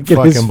can't Look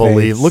at his fucking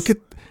believe. face. Look at.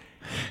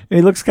 and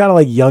he looks kind of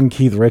like young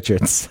Keith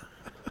Richards.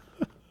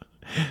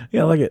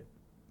 Yeah, look at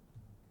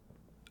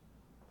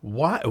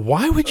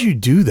Why would you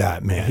do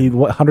that, man? he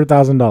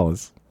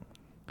 $100,000.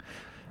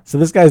 So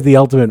this guy's the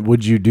ultimate.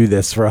 Would you do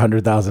this for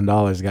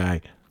 $100,000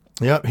 guy?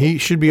 Yep, he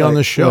should be on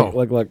the show.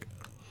 Look.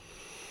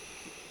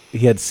 He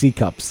had C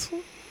cups.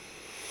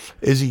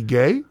 Is he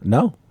gay?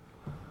 No,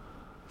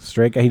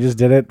 straight guy. He just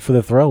did it for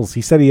the thrills.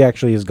 He said he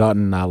actually has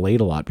gotten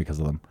laid a lot because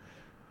of them,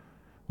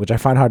 which I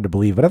find hard to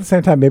believe. But at the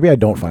same time, maybe I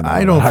don't find that.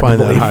 I don't find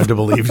that hard to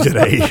believe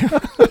today.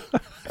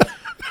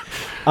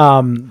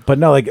 But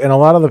no, like, and a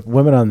lot of the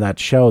women on that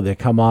show, they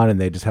come on and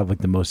they just have like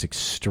the most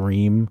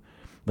extreme.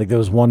 Like there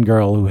was one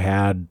girl who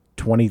had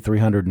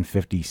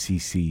 2,350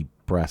 cc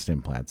breast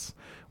implants,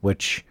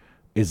 which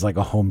is like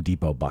a Home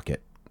Depot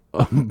bucket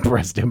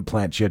breast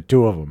implant. She had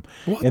two of them,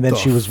 and then the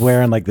she was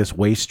wearing like this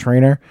waist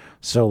trainer,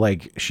 so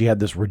like she had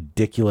this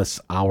ridiculous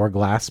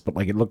hourglass, but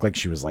like it looked like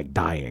she was like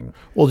dying.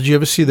 Well, did you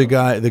ever see the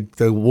guy,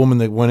 the woman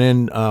that went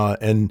in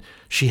and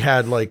she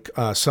had like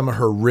some of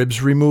her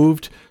ribs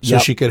removed so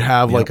Yep. she could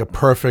have like a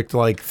perfect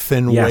like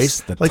thin Yes,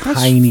 waist? the Like that's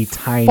tiny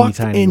fucking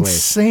waist.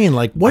 insane.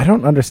 Like what? I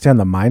don't understand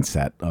the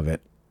mindset of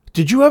it.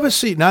 Did you ever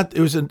see? Not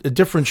it was a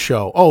different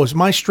show. Oh, it was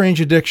My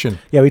Strange Addiction.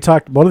 Yeah, we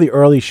talked one of the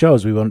early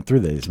shows. We went through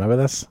these.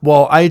 Remember this?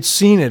 Well, I had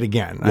seen it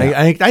again.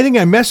 I think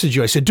I messaged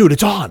you. I said, "Dude,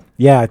 it's on."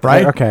 Yeah.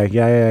 Right? Okay.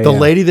 Yeah. The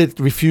lady that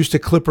refused to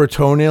clip her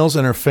toenails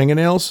and her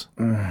fingernails.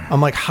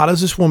 I'm like, how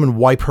does this woman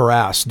wipe her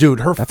ass,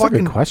 dude? Her That's a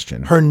fucking good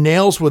question. Her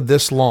nails were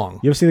this long.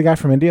 You ever see the guy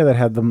from India that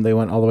had them? They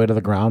went all the way to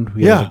the ground.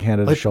 He had like, hand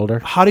at his shoulder.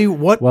 How do you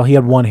what? Well, he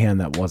had one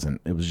hand that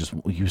wasn't. It was just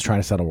he was trying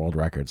to set a world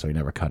record, so he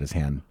never cut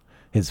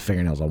his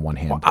fingernails on one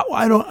hand.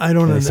 I don't.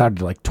 And they started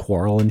to like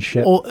twirl and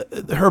shit. Well,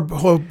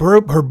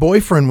 her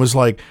boyfriend was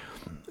like,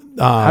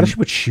 How does she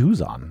put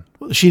shoes on?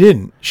 She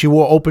didn't. She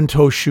wore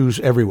open-toe shoes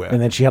everywhere.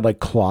 And then she had like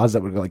claws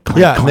that would go like clank,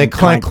 Yeah, and they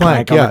clank.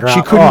 on the Yeah,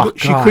 ground.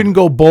 she God. couldn't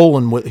go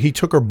bowling. He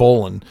took her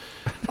bowling.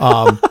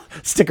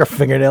 Stick her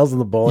fingernails in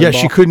the bowling Yeah,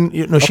 ball. she couldn't.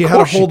 You know, she had to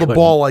course she hold the couldn't.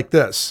 ball like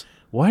this.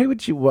 Why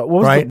would you? What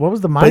was Right? what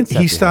was the mindset? But he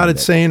behind started it?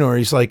 saying, or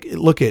he's like,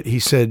 look at. He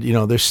said, you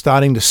know, they're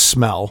starting to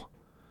smell.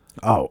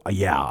 "Oh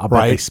yeah, I bet they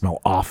Right?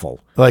 smell awful."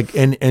 Like,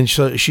 and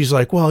so she's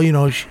like, well, you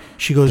know,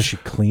 she goes, Does she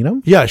clean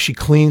them? yeah, she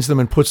cleans them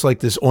and puts like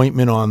this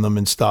ointment on them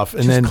and stuff,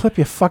 and Just then clip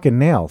your fucking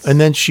nails. and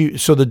then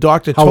so the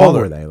doctor how told long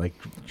her were they? Like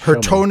her show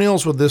me.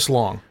 toenails were this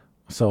long,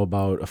 So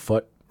about a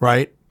foot.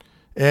 right?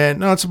 And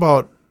no, it's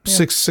about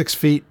 6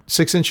 feet,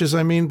 6 inches.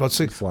 I mean, about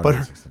six. longer But than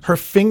her, 6 inches. her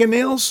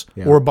fingernails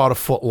Yeah. were about a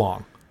foot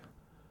long.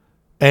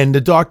 And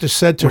the doctor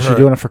said to Was her, she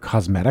doing it for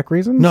cosmetic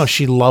reasons? no,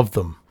 she loved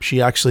them.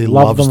 She actually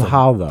Loved loves them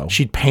how, though?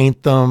 She'd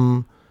paint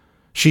them.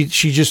 She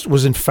just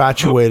was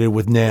infatuated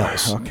with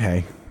nails.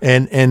 Okay.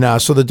 And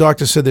so the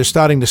doctor said they're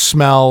starting to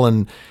smell,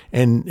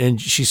 and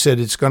she said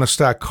it's going to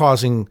start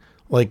causing,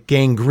 like,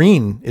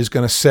 gangrene is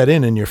going to set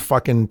in your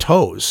fucking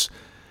toes.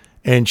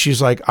 And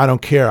she's like, I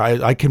don't care.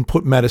 I can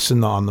put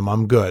medicine on them.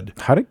 I'm good.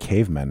 How did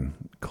cavemen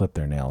clip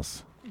their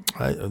nails?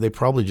 They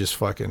probably just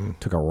fucking,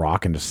 Took a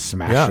rock and just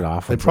smashed it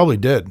off. they probably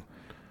did.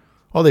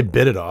 Oh, they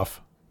bit it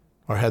off,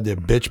 or had their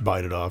bitch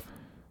bite it off.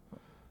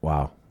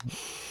 Wow.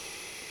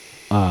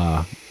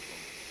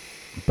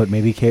 But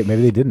maybe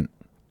they didn't.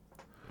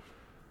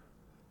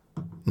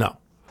 No,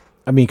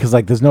 I mean, because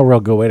like, there's no real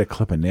good way to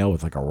clip a nail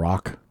with like a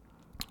rock.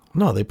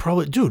 no, they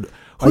probably, dude.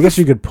 I guess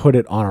you could put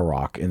it on a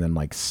rock and then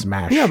like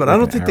smash. Yeah, but I like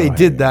don't an think they arrowhead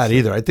did against that it.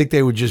 either. I think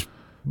they would just,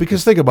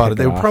 because think about it,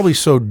 they it were off. probably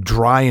so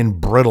dry and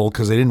brittle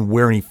because they didn't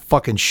wear any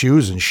fucking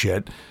shoes and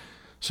shit.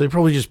 So they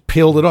probably just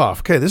peeled it off.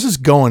 Okay, this is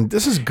great.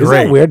 Isn't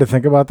that weird to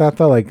think about that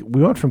though? Like,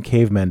 we went from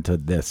cavemen to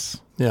this.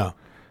 Yeah.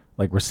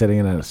 Like, we're sitting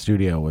in a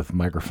studio with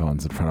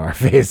microphones in front of our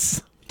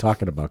face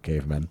talking about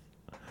cavemen.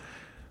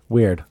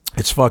 Weird.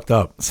 It's fucked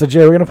up. So,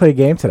 Jay, we're gonna play a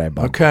game today,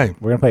 bud. Okay.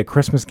 We're gonna play a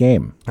Christmas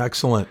game.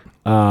 Excellent.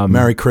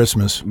 Merry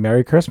Christmas.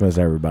 Merry Christmas,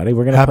 everybody.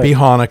 We're gonna Happy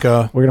play,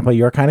 Hanukkah. We're gonna play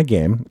your kind of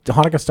game.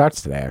 Hanukkah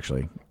starts today,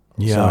 actually.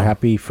 Yeah. So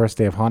happy first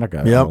day of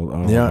Hanukkah. Yep.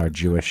 All Yeah. our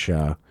Jewish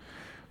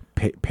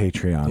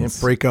Patreons. Yeah,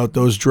 break out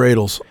those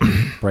dreidels.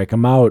 Break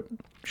them out.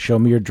 Show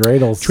me your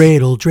dreidels.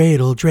 Dreidel,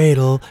 dreidel,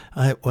 dreidel.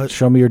 What?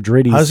 Show me your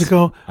driddies. How's it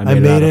go? I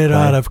made it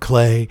out of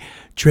clay.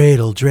 clay.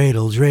 Dreidel,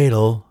 dreidel,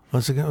 dreidel.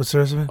 What's it go? What's the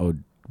rest of it? Oh,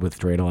 with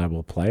dreidel I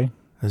will play.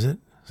 Is it?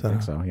 Is that I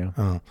think so.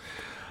 Yeah.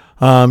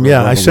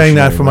 Yeah, I sang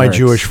that Revolutionary for my lyrics.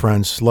 Jewish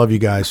friends. Love you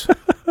guys.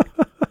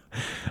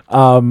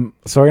 So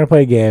we're gonna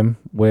play a game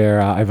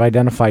where I've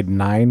identified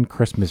 9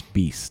 Christmas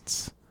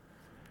beasts.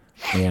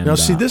 And Now,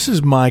 see, this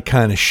is my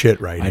kind of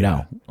shit right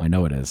here. I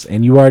know it is,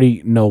 and you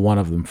already know one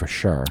of them for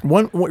sure.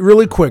 One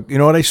really quick. You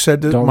know what I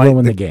said to Don't my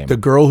ruin the game. the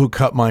girl who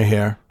cut my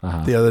hair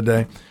the other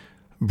day,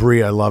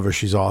 Bree. I love her.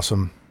 She's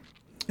awesome.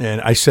 And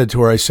I said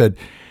to her, I said,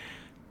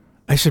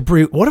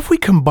 Bree, what if we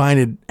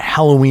combined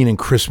Halloween and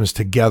Christmas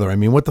together? I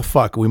mean, what the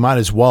fuck? We might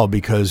as well,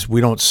 because we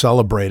don't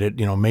celebrate it.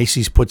 You know,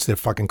 Macy's puts their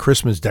fucking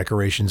Christmas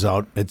decorations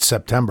out. It's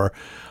September.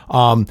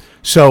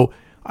 So,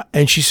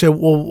 and she said,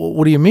 well,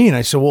 what do you mean?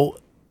 I said, well,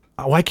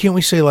 why can't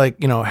we say, like,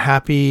 you know,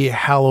 Happy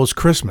Hallows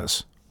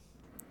Christmas?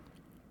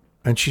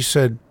 And she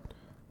said,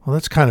 well,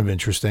 that's kind of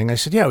interesting. I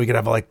said, yeah, we could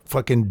have like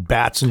fucking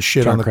bats and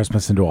shit Turn on the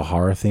Christmas into a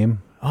horror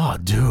theme. Oh,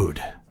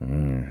 dude.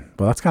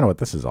 Well, that's kind of what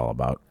this is all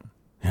about.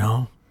 You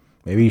know,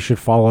 Maybe you should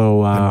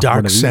follow one dark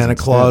of these Santa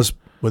instead. Claus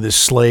with his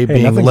sleigh Hey,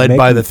 being nothing's led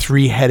by making- the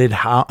three-headed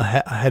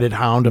headed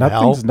hound of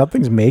hell.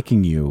 Nothing's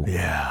making you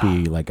Yeah.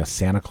 be like a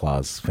Santa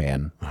Claus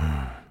fan.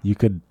 You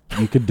could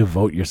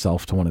devote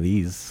yourself to one of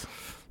these.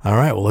 All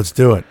right, well, let's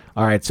do it.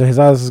 All right, so here's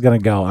how this is going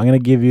to go. I'm going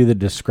to give you the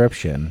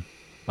description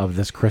of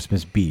this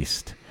Christmas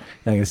beast.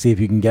 And I'm going to see if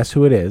you can guess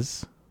who it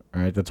is.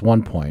 All right, that's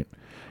 1 point.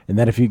 And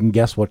then if you can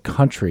guess what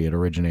country it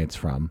originates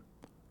from,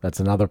 that's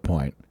another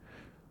point.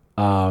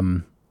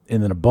 And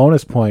then a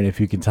bonus point if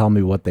you can tell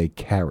me what they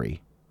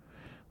carry,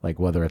 like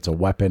whether it's a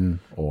weapon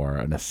or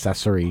an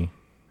accessory.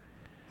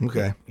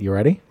 Okay. You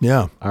ready?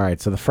 Yeah. All right,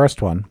 so the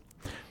first one.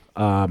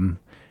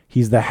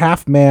 He's the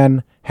half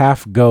man,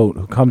 half goat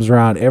who comes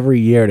around every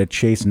year to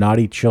chase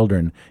naughty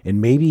children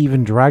and maybe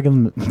even drag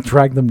them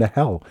to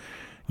hell.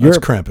 That's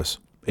Krampus.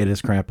 It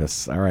is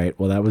Krampus. All right.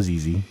 Well, that was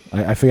easy.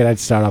 I figured I'd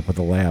start off with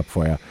a layup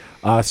for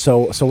you.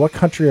 So what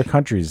country or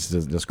countries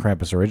does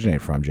Krampus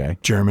originate from, Jay?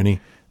 Germany.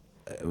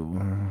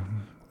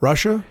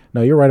 Russia?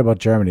 No, you're right about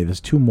Germany. There's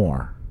 2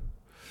 more.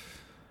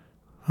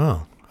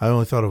 Oh, I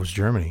only thought it was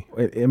Germany.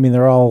 I mean,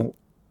 they're all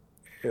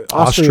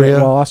Austria?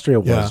 Well, Austria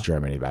was Yeah.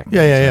 Germany back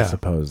Yeah, then. yeah, so yeah. I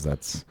suppose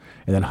that's,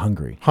 and then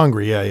Hungary.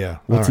 Hungary, yeah. All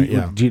What's right, he-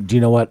 yeah. Do you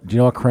know what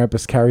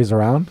Krampus carries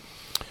around?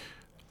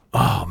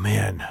 Oh,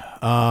 man.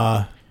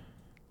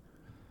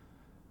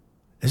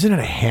 Isn't it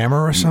a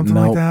hammer or something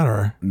No. like that?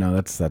 Or No,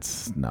 that's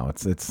no.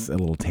 It's a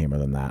little tamer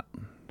than that.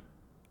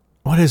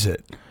 what is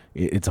it?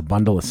 It's a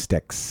bundle of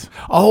sticks.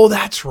 Oh,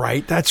 that's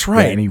right. That's Yeah,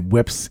 right. and he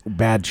whips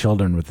bad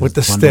children with his With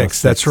the bundle of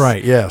sticks. That's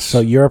right. Yes. So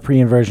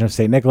European version of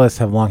St. Nicholas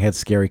have long had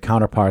scary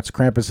counterparts.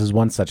 Krampus is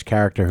one such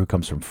character who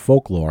comes from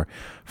folklore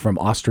from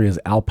Austria's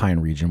Alpine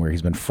region, where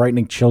he's been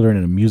frightening children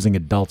and amusing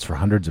adults for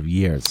hundreds of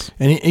years.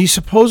 And he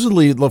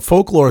supposedly, the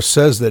folklore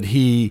says that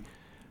he's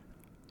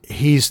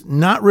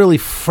not really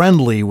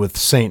friendly with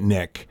Saint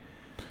Nick,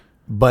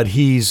 but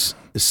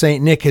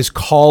Saint Nick has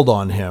called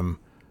on him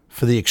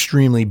for the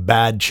extremely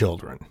bad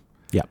children,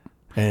 Yep.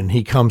 and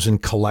he comes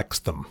and collects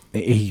them.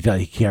 He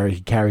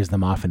carries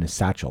them off in his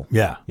satchel.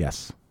 Yeah.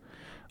 Yes.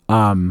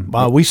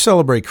 We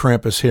celebrate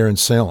Krampus here in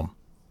Salem.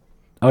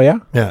 Oh yeah.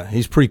 Yeah,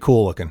 he's pretty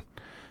cool looking.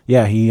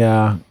 Yeah.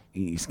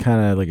 He's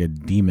kind of like a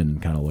demon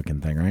kind of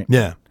looking thing, right?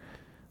 Yeah.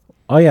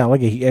 Oh yeah.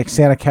 Like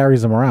Santa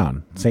carries him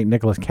around. Saint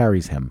Nicholas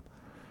carries him.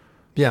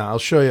 Yeah, I'll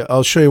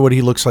show you what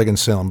he looks like in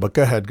Salem. But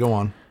go ahead, go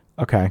on.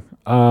 Okay.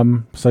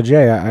 So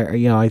Jay,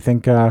 I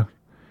think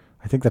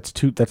that's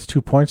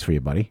 2 points for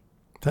you, buddy.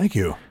 Thank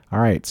you. All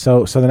right.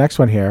 So the next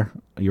one here.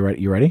 You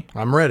ready? You ready?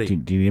 I'm ready.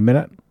 Do you need a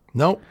minute?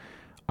 Nope.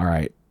 All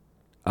right.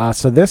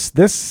 So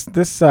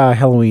this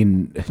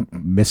Halloween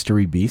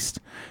mystery beast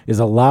is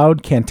a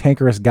loud,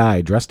 cantankerous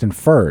guy dressed in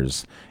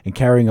furs and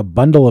carrying a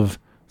bundle of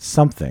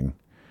something,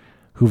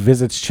 who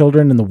visits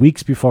children in the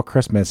weeks before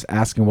Christmas,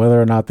 asking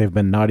whether or not they've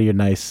been naughty or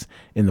nice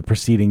in the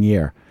preceding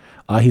year.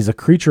 He's a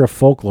creature of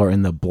folklore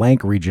in the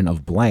blank region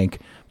of blank,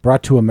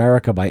 brought to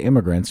America by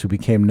immigrants who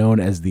became known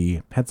as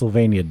the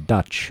Pennsylvania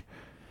Dutch.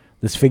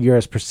 This figure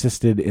has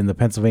persisted in the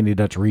Pennsylvania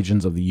Dutch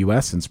regions of the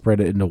U.S. and spread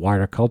it into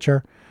wider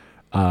culture.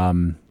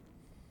 Who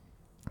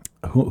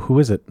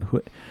is it?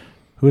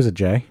 Who is it,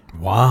 Jay?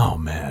 Wow,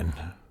 man.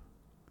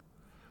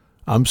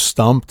 I'm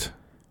stumped.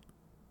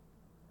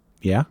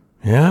 Yeah.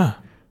 Yeah.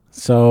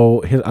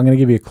 So I'm going to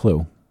give you a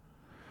clue.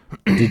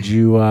 Did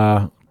you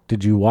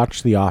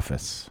watch The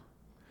Office?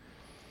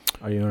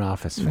 Are you an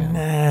Office fan?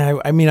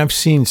 Nah, I mean, I've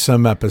seen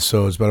some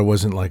episodes, but I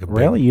wasn't like a big...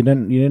 Really? You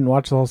didn't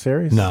watch the whole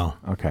series? No.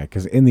 Okay,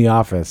 because in The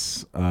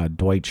Office,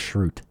 Dwight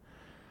Schrute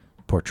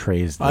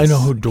portrays this I know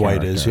who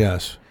Dwight is, character.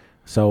 yes.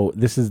 So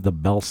this is the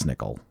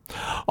Belsnickel.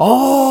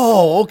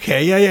 Oh,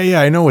 okay.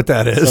 Yeah. I know what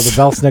that So is.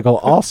 the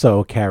Belsnickel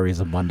also carries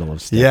a bundle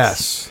of sticks.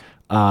 Yes.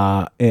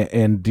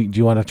 And do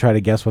you want to try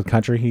to guess what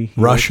country he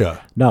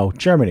Russia. No,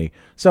 Germany.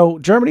 So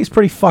Germany's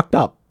pretty fucked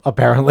up,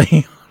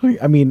 apparently.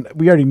 I mean,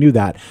 we already knew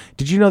that.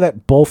 Did you know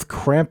that both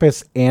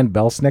Krampus and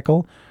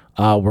Belsnickel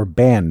were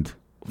banned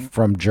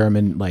from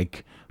German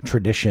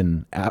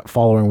tradition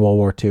following World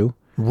War II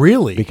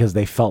Really? because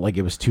they felt like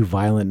it was too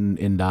violent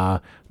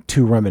and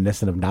too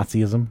reminiscent of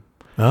Nazism?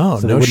 Oh,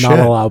 So they no would shit. not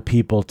allow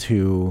people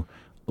to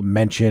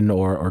mention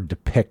or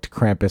depict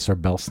Krampus or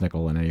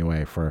Belsnickel in any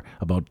way for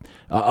about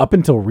up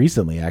until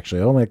recently,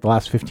 actually. Only the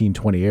last 15,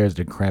 20 years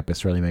did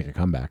Krampus really make a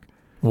comeback.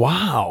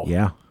 Wow.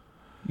 Yeah.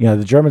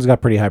 The Germans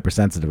got pretty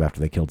hypersensitive after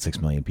they killed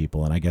 6 million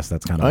people, and I guess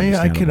that's kind of Oh, yeah,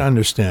 I can understandable.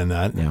 understand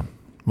that. Yeah.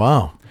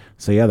 Wow.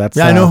 So, yeah, that's...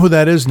 Yeah, I know who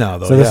that is now,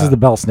 though. So this yeah. is the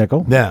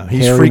Belsnickel. Yeah,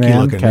 he's Hairy freaky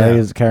man looking,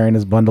 carrying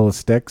his bundle of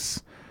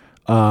sticks.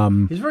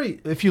 He's very...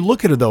 If you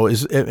look at it, though,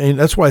 and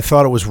that's why I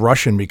thought it was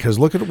Russian, because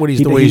look at what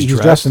the way he's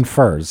dressed. dressed in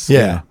furs.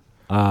 Yeah.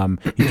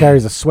 He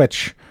carries a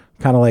switch,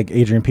 kind of like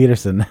Adrian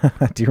Peterson.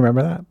 Do you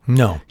remember that?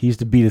 No. He used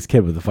to beat his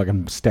kid with a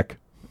fucking stick.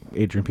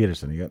 Adrian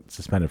Peterson. He got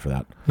suspended for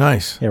that.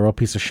 Nice. Yeah, real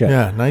piece of shit.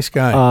 Yeah, nice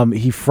guy.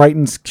 He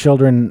frightens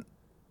children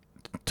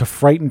to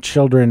frighten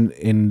children,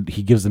 and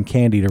he gives them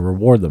candy to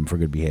reward them for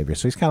good behavior.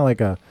 So he's kind of like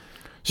a...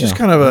 Just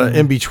kind of a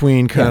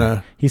in-between kind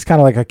of... He's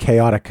kind of like a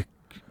chaotic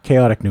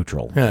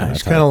neutral. Yeah,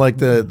 he's kind of like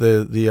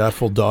the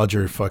Eiffel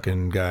Dodger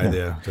fucking guy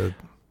there.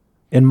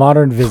 In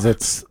modern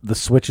visits, the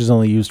switch is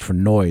only used for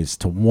noise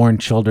to warn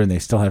children they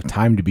still have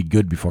time to be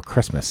good before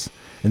Christmas.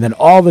 And then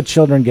all the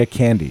children get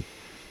candy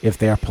if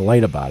they are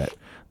polite about it.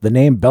 The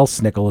name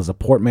Belsnickel is a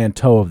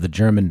portmanteau of the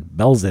German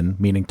Belsen,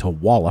 meaning to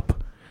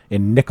wallop,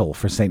 and nickel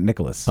for St.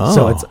 Nicholas. Oh.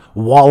 So it's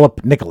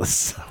Wallop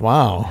Nicholas.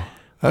 Wow.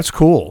 That's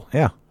cool.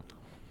 Yeah.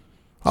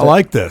 I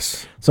like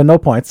this. So no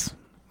points.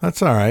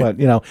 That's all right.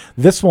 But,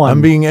 this one...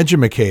 I'm being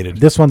educated.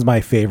 This one's my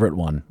favorite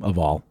one of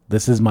all.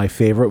 This is my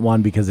favorite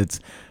one because it's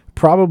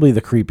probably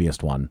the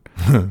creepiest one.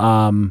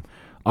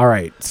 All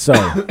right, so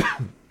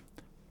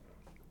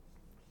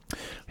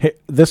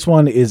this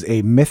one is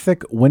a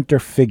mythic winter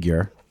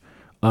figure.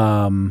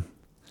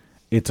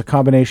 It's a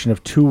combination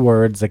of two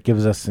words that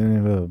gives us blah,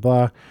 blah,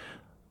 blah.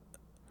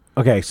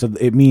 Okay, so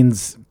it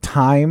means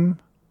time.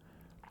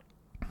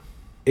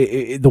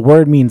 The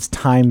word means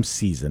time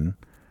season.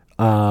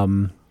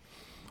 Hold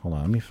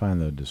on, let me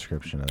find the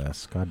description of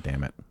this. God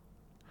damn it.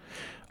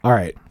 All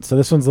right, so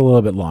this one's a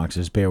little bit long, so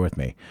just bear with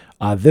me.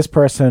 This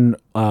person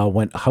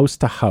went house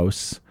to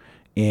house,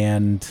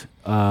 and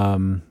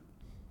the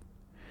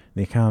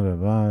account of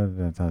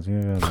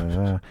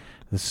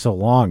this is so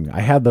long. I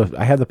had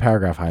the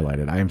paragraph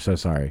highlighted. I am so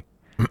sorry.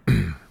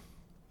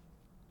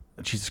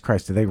 Jesus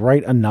Christ, did they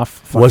write enough?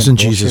 Fucking Wasn't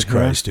bullshit Jesus here?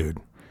 Christ, dude.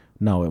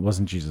 No, it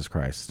wasn't Jesus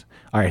Christ.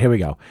 All right, here we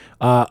go.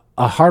 A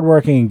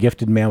hardworking and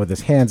gifted man with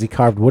his hands, he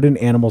carved wooden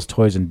animals,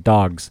 toys, and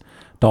dolls.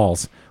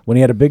 When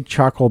he had a big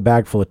charcoal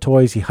bag full of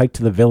toys, he hiked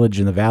to the village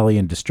in the valley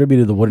and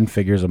distributed the wooden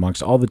figures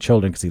amongst all the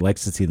children because he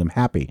likes to see them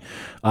happy.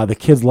 The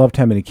kids loved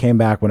him, and he came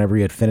back whenever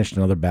he had finished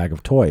another bag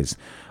of toys.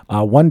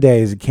 One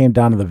day, as he came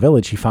down to the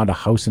village, he found a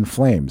house in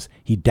flames.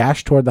 He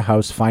dashed toward the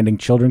house, finding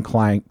children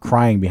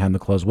crying behind the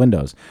closed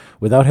windows.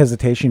 Without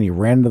hesitation, he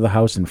ran into the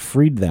house and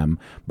freed them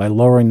by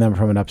lowering them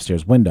from an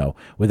upstairs window.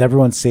 With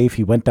everyone safe,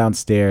 he went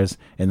downstairs,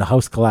 and the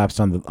house collapsed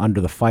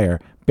under the fire,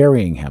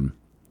 burying him.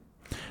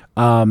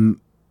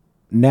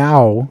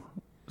 Now,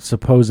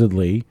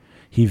 supposedly,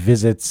 he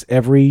visits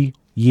every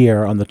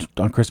year on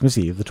Christmas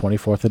Eve, the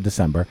 24th of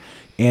December,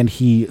 and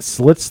he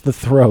slits the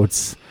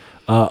throats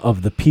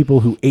of the people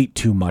who ate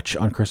too much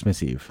on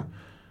Christmas Eve.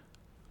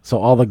 So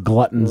all the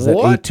gluttons that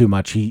ate too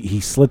much, he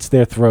slits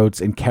their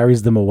throats and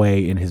carries them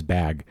away in his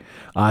bag.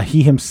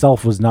 He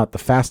himself was not the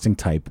fasting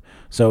type,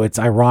 so it's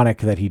ironic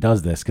that he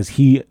does this because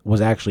he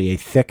was actually a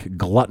thick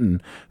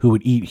glutton who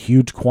would eat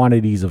huge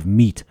quantities of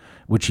meat,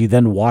 which he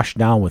then washed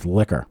down with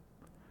liquor.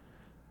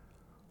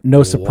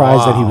 No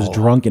surprise that he was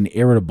drunk and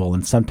irritable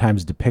and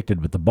sometimes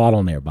depicted with the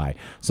bottle nearby.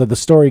 So the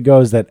story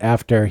goes that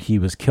after he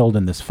was killed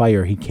in this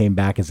fire, he came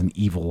back as an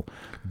evil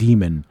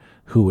demon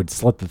who would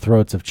slit the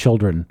throats of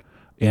children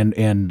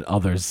and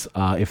others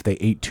if they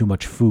ate too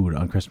much food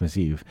on Christmas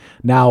Eve.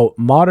 Now,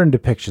 modern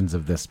depictions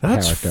of this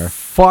character...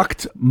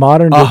 fucked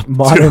Modern dude.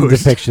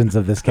 depictions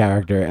of this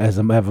character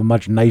have a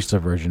much nicer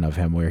version of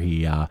him where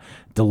he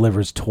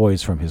delivers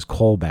toys from his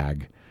coal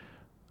bag.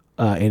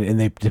 And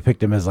they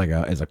depict him as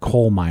a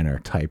coal miner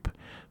type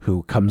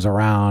who comes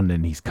around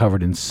and he's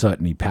covered in soot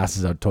and he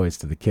passes out toys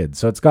to the kids.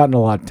 So it's gotten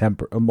a lot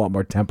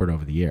more tempered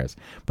over the years.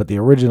 But the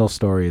original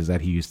story is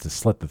that he used to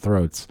slit the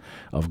throats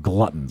of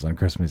gluttons on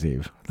Christmas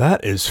Eve.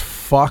 That is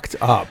fucked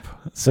up.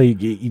 So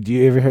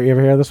you ever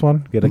hear this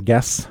one? Get a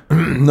guess?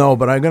 No,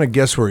 but I'm gonna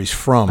guess where he's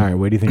from. All right,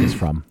 where do you think he's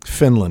from?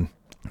 Finland.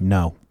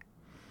 No.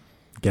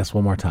 Guess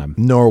one more time.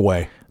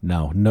 Norway.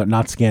 No,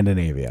 not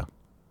Scandinavia.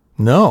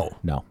 No.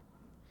 No.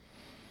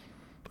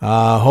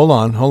 Hold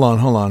on.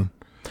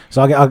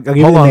 So I'll give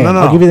you the name.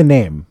 No. I'll give you the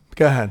name.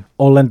 Go ahead.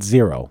 Olent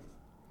Zero.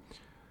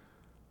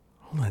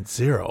 Olent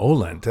Zero.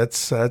 Olent.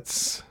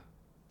 That's.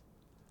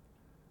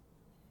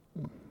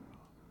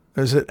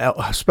 Is it?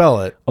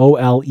 Spell it.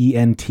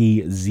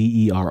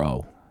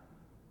 OLENTZERO.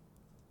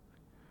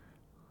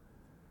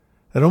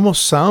 It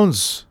almost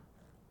sounds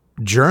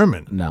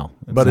German. No,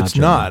 but it's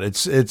German. not.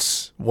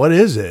 It's what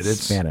is it?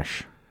 It's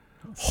Spanish.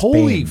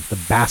 Holy Spain,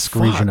 the Basque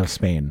region of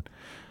Spain.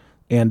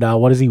 And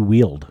what does he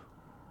wield?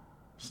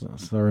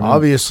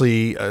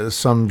 Obviously,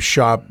 some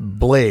sharp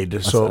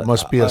blade, so it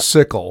must be a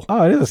sickle.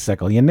 Oh, it is a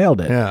sickle. You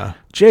nailed it. Yeah.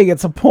 Jay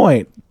gets a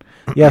point.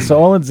 Yeah, so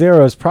Olent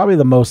Zero is probably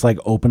the most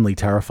openly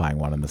terrifying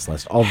one on this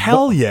list.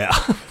 Hell yeah.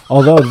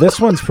 Although this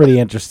one's pretty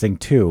interesting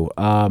too.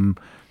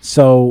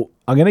 So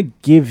I'm gonna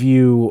give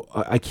you.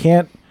 I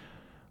can't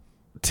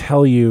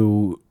tell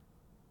you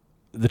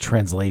the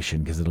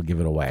translation because it'll give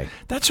it away.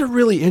 That's a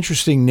really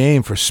interesting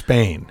name for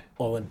Spain.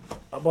 Well,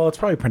 it's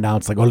probably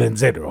pronounced like Olent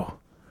Zero.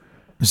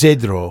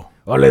 Zedro.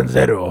 Olent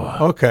Zero.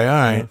 Okay, all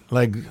right.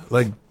 Like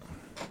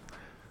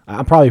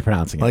I'm probably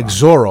pronouncing it like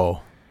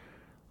wrong.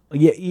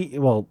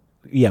 Zorro.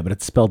 Yeah, but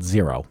it's spelled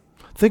zero.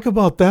 Think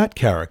about that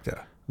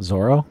character.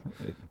 Zorro?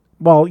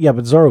 Well, yeah,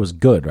 but Zorro was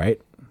good,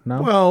 right?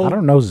 No? Well, I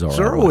don't know Zorro.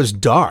 Zorro was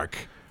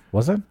dark.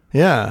 Was it?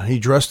 Yeah, he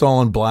dressed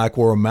all in black,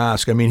 wore a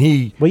mask. I mean,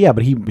 he but he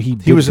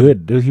was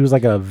good. He was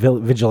like a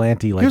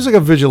vigilante. he was like a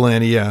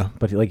vigilante, yeah.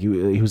 But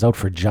he was out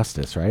for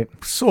justice, right?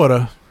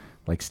 Sorta.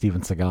 Like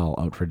Steven Seagal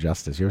out for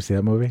justice. You ever see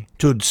that movie?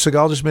 Dude,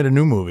 Seagal just made a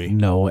new movie.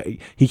 No,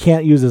 he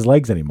can't use his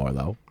legs anymore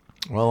though.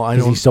 Well, I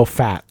Because don't. he's so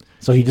fat.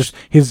 So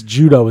his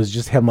judo is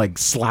just him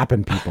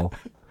slapping people.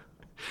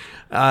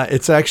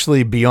 It's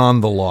actually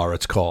Beyond the Law.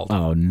 It's called.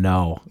 Oh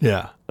no.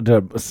 Yeah.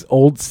 The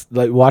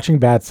watching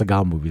bad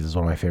Seagal movies is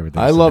one of my favorite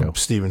things. I to love do.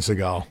 Steven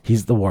Seagal.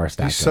 He's the worst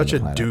actor. He's such on a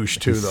the planet. douche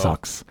too, He though.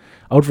 Sucks.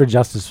 Out for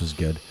Justice was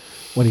good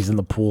when he's in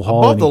the pool hall.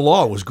 Above and the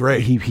Law was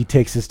great. He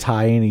takes his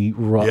tie and he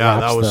wraps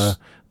that was-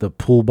 the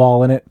pool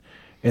ball in it,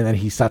 and then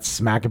he starts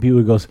smacking people.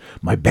 He goes,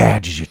 "My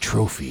badge is your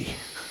trophy."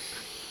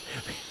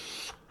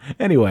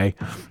 Anyway,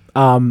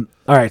 all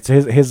right.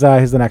 So here's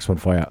the next one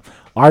for you.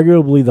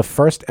 Arguably the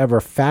first ever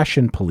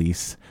fashion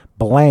police,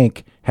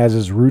 Blank has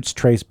his roots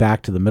traced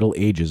back to the Middle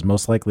Ages,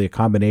 most likely a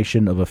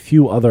combination of a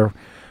few other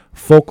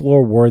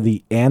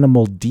folklore-worthy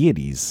animal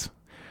deities.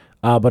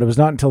 But it was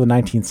not until the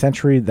 19th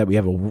century that we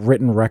have a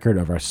written record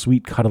of our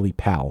sweet, cuddly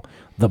pal.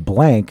 The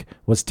Blank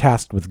was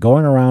tasked with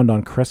going around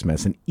on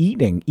Christmas and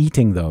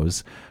eating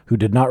those who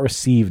did not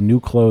receive new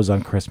clothes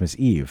on Christmas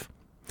Eve.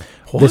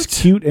 This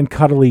cute and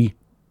cuddly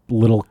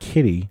little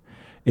kitty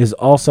is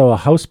also a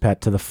house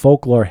pet to the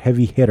folklore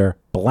heavy hitter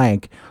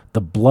Blank,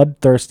 the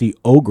bloodthirsty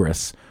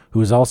ogress,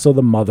 who is also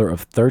the mother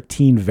of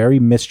 13 very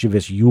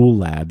mischievous Yule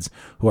lads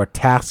who are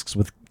tasked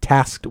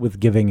with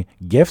giving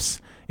gifts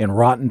and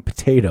rotten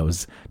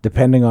potatoes,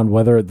 depending on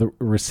whether the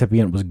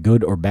recipient was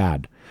good or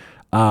bad.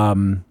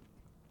 One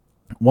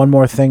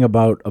more thing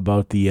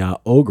about the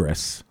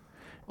ogress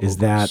is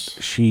that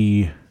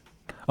she...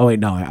 Oh, wait,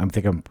 no,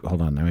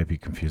 hold on. I might be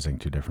confusing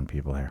two different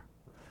people here.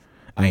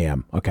 I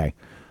am. Okay.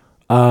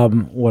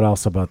 What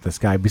else about this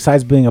guy?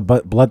 Besides being a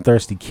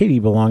bloodthirsty kitty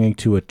belonging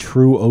to a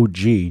true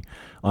OG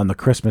on the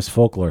Christmas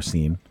folklore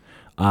scene,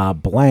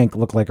 Blank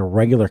looked like a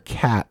regular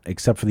cat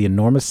except for the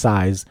enormous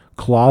size,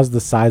 claws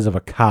the size of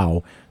a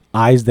cow,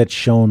 eyes that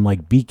shone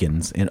like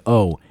beacons, and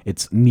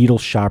its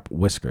needle-sharp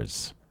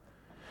whiskers.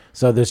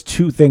 So there's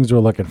two things we're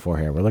looking for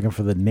here. We're looking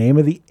for the name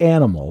of the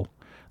animal,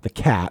 the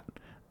cat,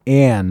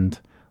 and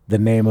the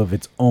name of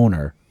its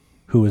owner,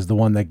 who is the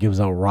one that gives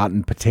out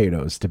rotten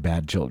potatoes to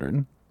bad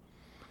children.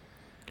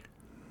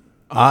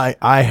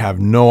 I have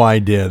no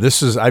idea.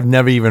 I've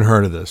never even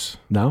heard of this.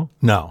 No?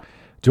 No.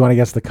 Do you want to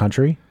guess the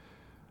country?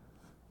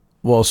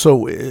 Well,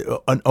 so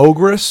an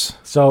ogress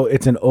So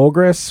it's an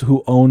ogress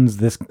who owns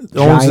this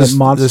giant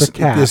monster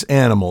cat. This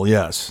animal,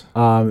 yes.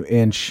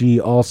 And she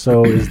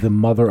also is the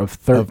mother of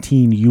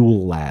 13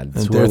 Yule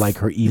lads who are like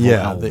her evil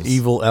elves. the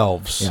evil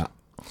elves. Yeah.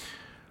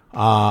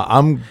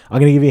 I'm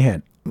going to give you a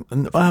hint.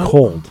 well,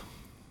 Cold.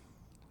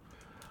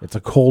 It's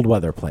a cold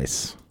weather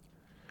place.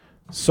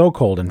 So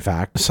cold, in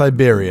fact.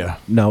 Siberia.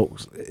 No,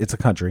 it's a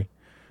country.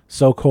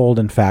 So cold,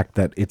 in fact,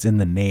 that it's in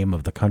the name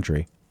of the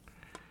country.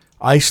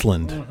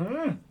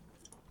 Iceland.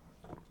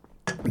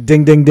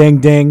 Ding, ding, ding,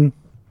 ding.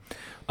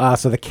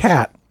 So the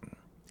cat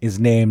is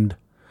named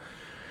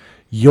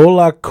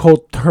Yola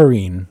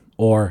Koturin,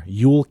 or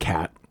Yule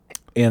Cat,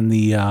 and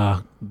the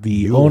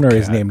owner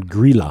is cat. named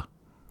Gryla.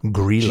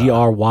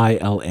 Gryla.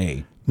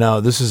 Gryla. Now,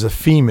 this is a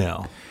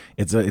female.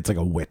 It's like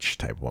a witch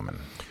type woman.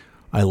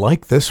 I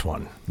like this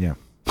one. Yeah.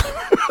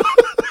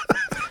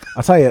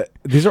 I'll tell you,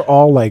 these are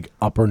all like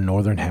upper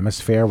northern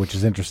hemisphere, which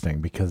is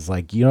interesting because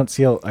like you don't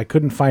see. I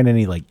couldn't find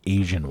any like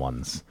Asian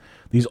ones.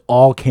 These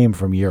all came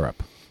from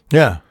Europe.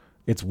 Yeah.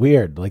 It's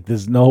weird. Like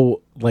there's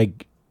no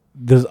like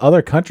there's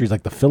other countries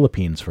like the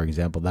Philippines, for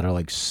example, that are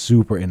like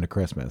super into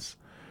Christmas.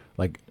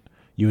 Like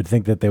you would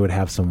think that they would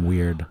have some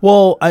weird.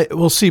 Well,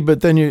 we'll see, but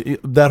then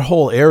that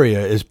whole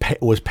area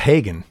was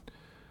pagan.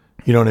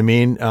 You know what I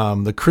mean?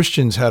 The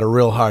Christians had a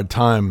real hard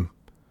time.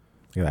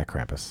 Look at that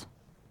Krampus.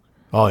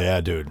 Oh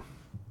yeah, dude.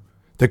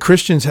 The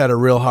Christians had a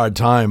real hard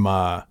time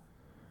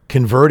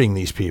converting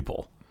these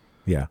people.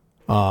 Yeah.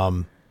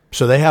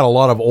 So they had a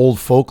lot of old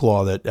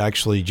folklore that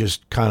actually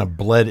just kind of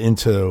bled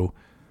into,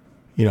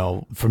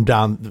 from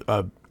down,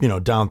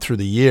 down through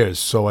the years.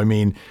 So, I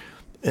mean,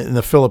 in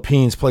the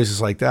Philippines, places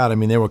like that, I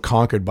mean, they were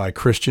conquered by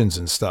Christians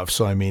and stuff.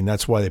 So, I mean,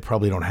 that's why they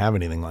probably don't have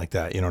anything like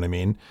that. You know what I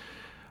mean?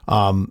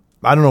 I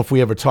don't know if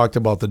we ever talked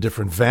about the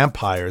different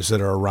vampires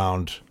that are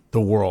around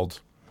the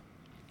world.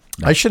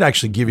 No. I should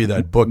actually give you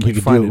that book. We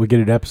could get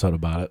an episode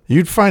about it.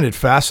 You'd find it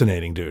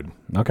fascinating, dude.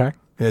 Okay.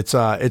 It's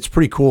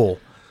pretty cool.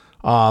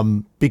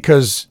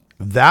 Because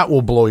that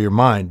will blow your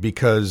mind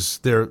because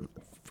they're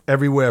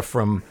everywhere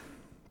from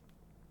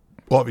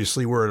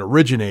obviously where it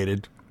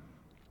originated,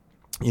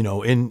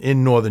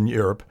 in Northern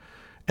Europe.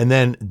 And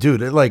then,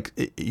 dude,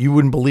 you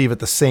wouldn't believe at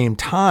the same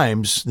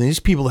times, these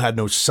people had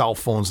no cell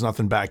phones,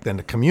 nothing back then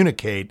to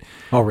communicate.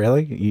 Oh,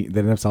 really? They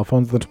didn't have cell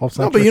phones in the 12th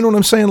century? No, but you know what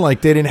I'm saying?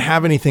 Like, they didn't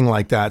have anything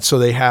like that. So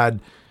they had,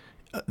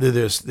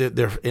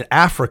 they're in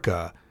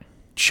Africa,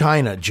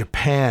 China,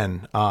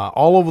 Japan,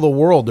 all over the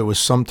world, there was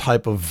some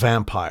type of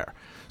vampire.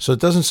 So it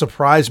doesn't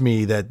surprise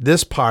me that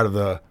this part of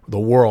the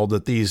world,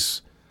 that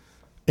these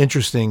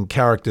interesting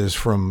characters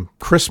from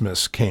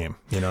Christmas came.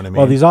 You know what I mean?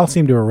 Well, these all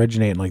seem to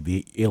originate in like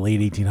the late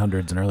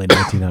 1800s and early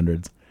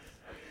 1900s.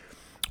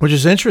 Which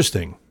is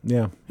interesting.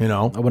 Yeah.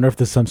 I wonder if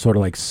there's some sort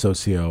of like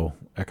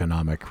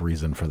socio-economic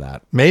reason for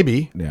that.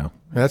 Maybe. Yeah.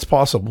 That's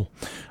possible.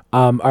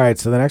 All right,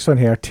 so the next one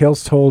here,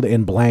 Tales Told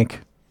in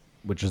Blank,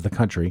 which is the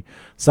country,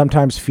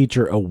 sometimes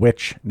feature a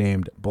witch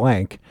named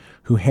Blank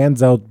who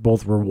hands out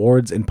both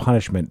rewards and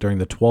punishment during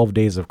the 12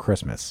 days of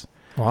Christmas.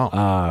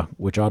 Wow.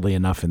 Which oddly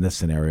enough in this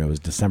scenario is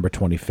December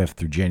 25th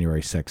through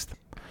January 6th.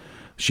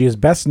 She is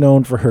best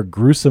known for her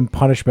gruesome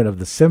punishment of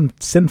the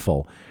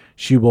sinful.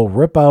 She will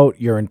rip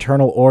out your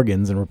internal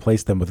organs and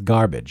replace them with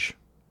garbage.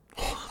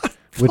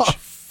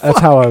 That's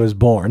how I was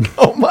born.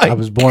 Oh my I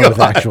was born God. with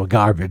actual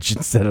garbage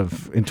instead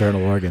of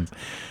internal organs.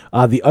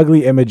 The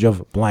ugly image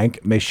of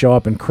Blank may show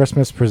up in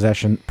Christmas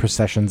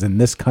processions in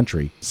this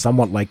country,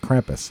 somewhat like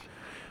Krampus.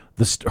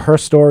 Her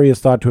story is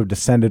thought to have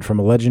descended from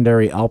a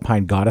legendary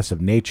alpine goddess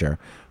of nature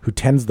who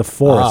tends the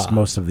forest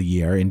most of the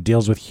year and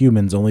deals with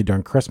humans only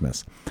during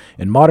Christmas.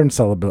 In modern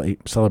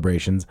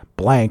celebrations,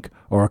 Blank,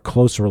 or a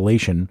close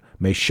relation,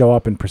 may show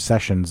up in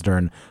processions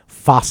during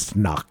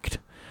Fastnacht,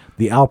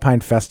 the alpine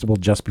festival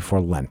just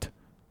before Lent.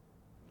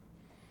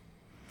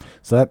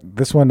 So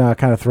this one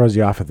kind of throws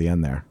you off at the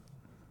end there.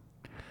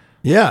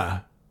 Yeah.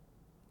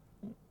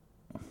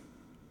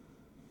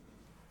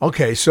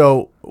 Okay,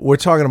 so we're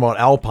talking about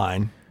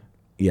alpine.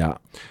 Yeah.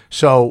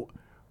 So,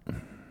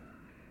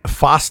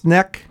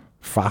 Fastnacht,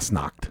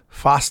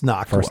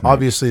 Fastnacht.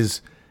 obviously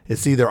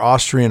it's either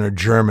Austrian or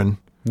German,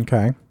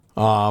 Okay.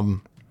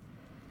 and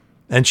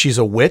she's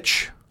a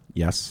witch.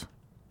 Yes.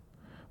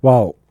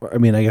 Well, I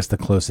mean, I guess the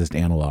closest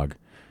analog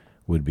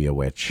would be a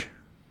witch.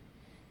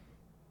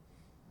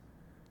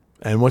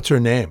 And what's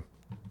her name?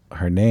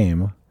 Her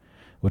name,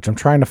 which I'm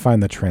trying to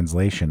find the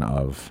translation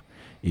of,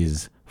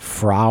 is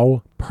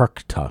Frau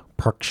Perchta.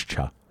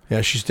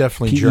 Yeah, she's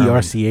definitely German.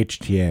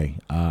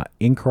 Perchta.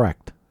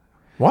 Incorrect.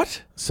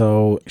 What?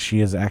 So she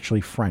is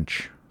actually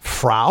French.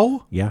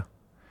 Frau? Yeah.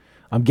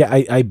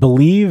 I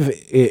believe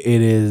it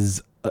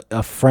is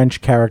a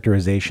French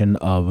characterization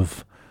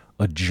of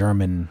a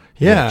German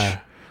Yeah. witch.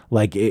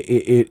 Like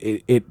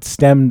it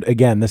stemmed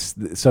again.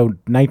 So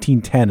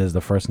 1910 is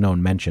the first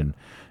known mention,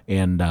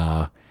 and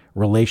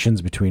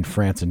relations between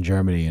France and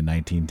Germany in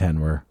 1910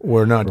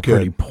 were not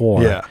pretty good.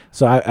 poor. Yeah.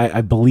 So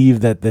I believe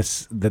that they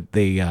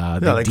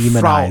Like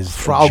demonized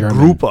Frau German.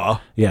 Gruppe.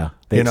 Yeah,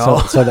 You know?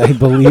 so they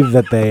believe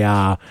that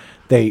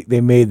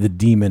they made the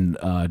demon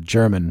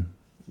German.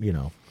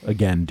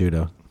 Again due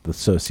to the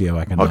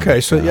socioeconomic.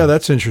 Okay, so yeah,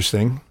 that's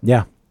interesting.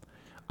 Yeah.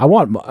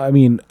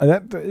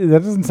 That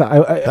doesn't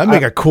sound. That'd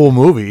make a cool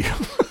movie.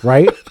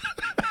 right?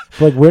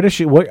 Like, where does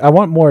she? I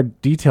want more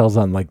details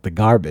on like the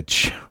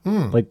garbage.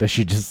 Like, does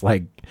she just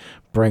like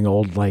bring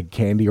old like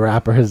candy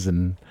wrappers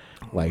and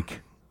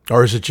like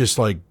Or is it just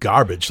like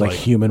garbage? like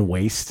human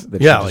waste?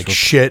 That yeah, she like just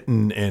shit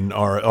and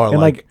or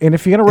like and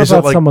if you're gonna rip is it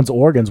out like- someone's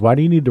organs, why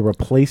do you need to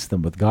replace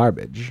them with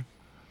garbage?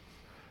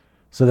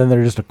 So then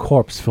they're just a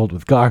corpse filled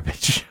with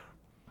garbage.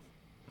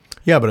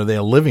 yeah, but are they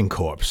a living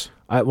corpse?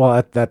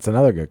 That's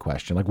another good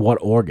question. Like, what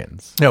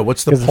organs? Yeah,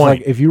 what's the 'Cause it's point?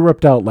 like if you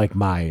ripped out like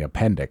my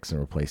appendix and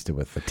replaced it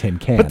with a tin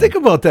can. But think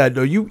about that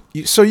though. You're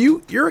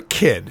a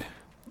kid,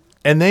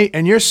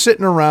 and you're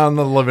sitting around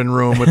the living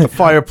room with the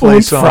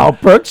fireplace Und on. Frau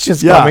Perch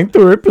is Yeah. coming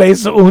to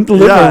replace und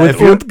liver Yeah,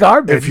 with und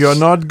garbage. if you're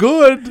not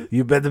good,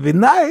 you better be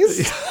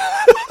nice.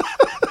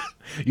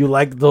 You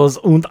like those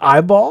und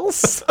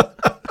eyeballs?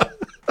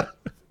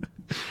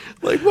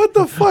 like what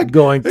the fuck?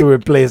 Going to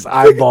replace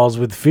eyeballs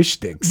with fish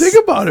sticks. Think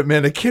about it,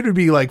 man. A kid would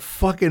be like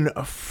fucking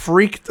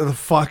freaked the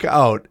fuck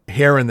out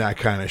hearing that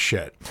kind of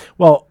shit.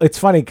 Well, it's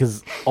funny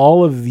because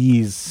all of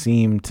these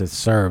seem to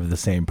serve the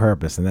same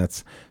purpose, and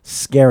that's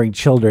scaring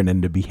children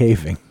into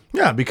behaving.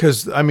 Yeah,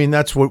 because I mean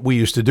that's what we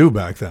used to do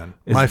back then.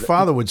 My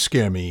father would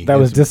scare me. That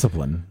was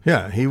discipline.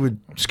 Yeah, he would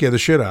scare the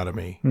shit out of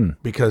me Hmm.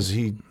 because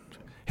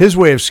his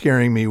way of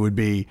scaring me would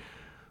be,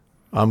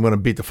 I'm going to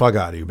beat the fuck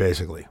out of you,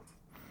 basically.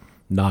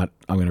 Not,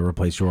 I'm going to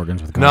replace your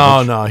organs with No,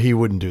 garbage. no, he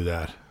wouldn't do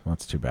that. Well,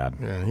 that's too bad.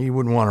 Yeah, he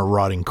wouldn't want a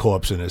rotting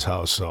corpse in his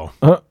house. So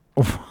Well,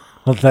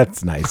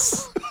 that's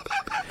nice.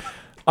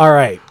 All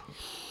right.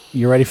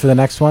 You ready for the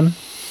next one?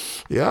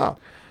 yeah,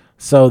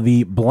 So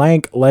the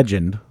blank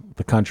legend,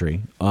 the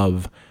country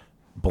of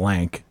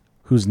blank,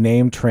 whose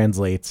name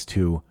translates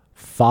to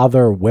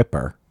Father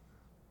Whipper,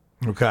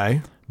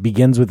 okay,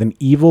 begins with an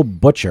evil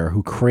butcher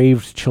who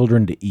craved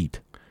children to eat.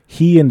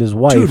 He and his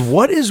wife... dude,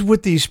 what is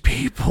with these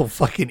people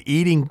fucking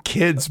eating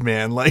kids,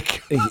 man?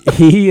 Like,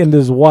 He and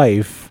his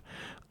wife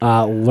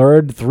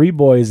lured 3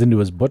 boys into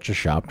his butcher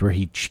shop where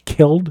he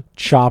killed,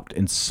 chopped,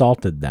 and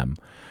salted them.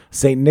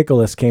 St.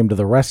 Nicholas came to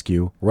the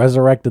rescue,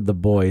 resurrected the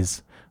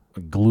boys,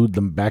 glued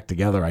them back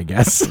together, I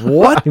guess.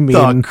 what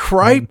the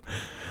cripe?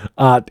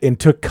 And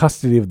took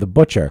custody of the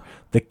butcher.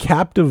 The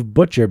captive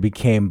butcher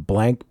became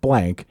blank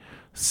blank,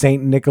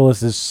 St.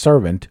 Nicholas's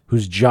servant,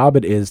 whose job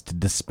it is to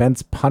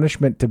dispense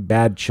punishment to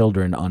bad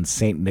children on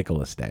St.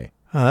 Nicholas Day.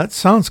 That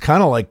sounds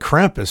kind of like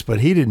Krampus, but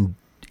he didn't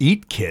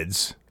eat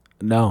kids.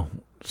 No.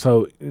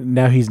 So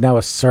now he's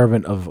a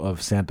servant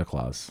of Santa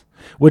Claus,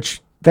 which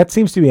that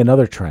seems to be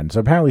another trend. So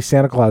apparently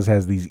Santa Claus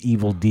has these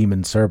evil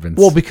demon servants.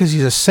 Well, because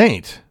he's a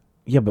saint.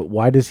 yeah, but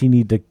why does he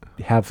need to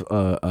have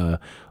a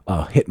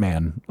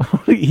hitman?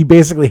 He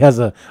basically has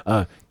a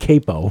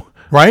capo,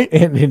 Right?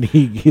 and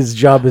his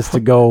job is to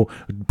go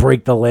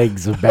break the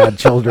legs of bad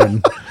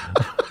children.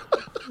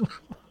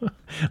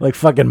 Like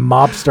fucking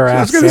mobster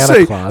ass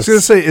Santa Claus. I was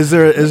gonna say, is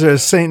there a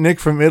Saint Nick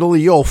from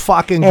Italy? Yo,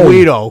 fucking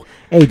Guido.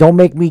 Hey, don't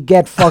make me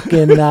get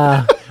fucking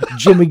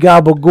Jimmy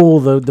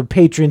Gabagool, the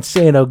patron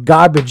saint of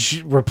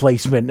garbage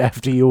replacement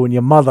after you and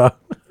your mother.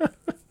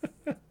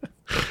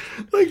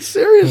 Like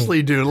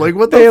seriously, dude. Like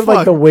what They the have fuck?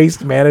 like the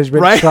waste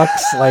management Right?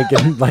 trucks, like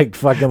and like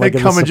fucking they like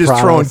in come The and just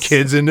throwing Sopranos.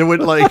 kids into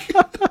it, like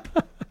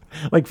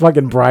like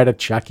fucking Bride of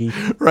Chucky.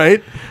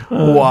 right?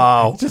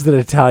 Wow. Just an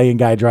Italian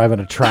guy driving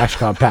a trash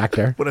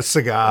compactor. What a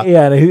cigar.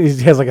 Yeah, and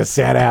he has like a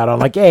Santa hat on.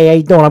 Like, hey, how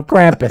you doing? I'm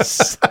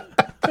Krampus.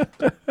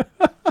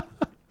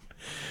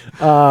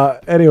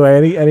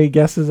 Anyway, any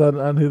guesses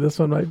on who this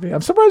one might be?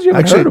 I'm surprised you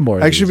haven't heard of more.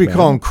 Of Actually, these, we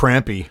call him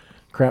Crampy.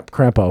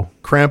 Crampo.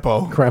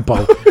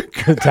 Crampo.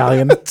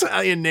 Italian.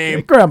 Italian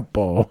name.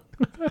 Crampo.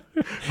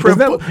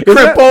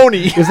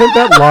 Cramponi. Isn't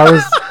that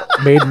Lara's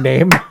maiden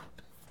name?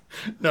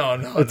 No,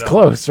 It's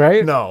close,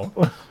 right? No.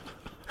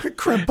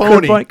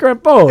 Cramponi.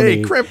 Cramponi.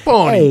 Hey,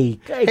 Cramponi.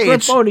 Hey,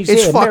 Cramponi's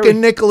it's here. fucking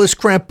Nicholas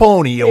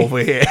Cramponi over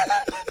here.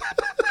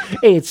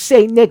 Hey, it's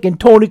Saint Nick and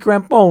Tony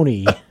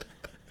Cramponi.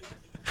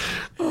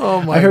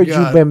 Oh my I heard God.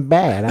 you've been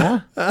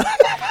bad, huh?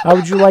 How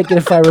would you like it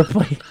if I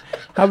replace?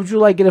 How would you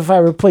like it if I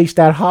replaced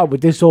that heart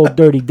with this old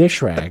dirty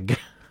dish rag?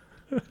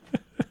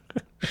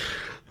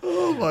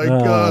 Oh my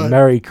God.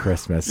 Merry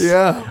Christmas.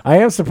 Yeah. I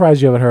am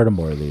surprised you haven't heard of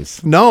more of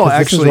these. No, 'Cause this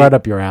actually- is right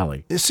up your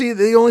alley. You see,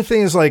 the only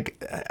thing is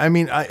like, I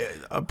mean,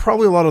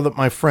 probably a lot of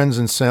my friends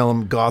in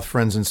Salem, goth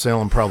friends in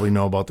Salem, probably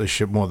know about this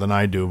shit more than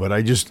I do. But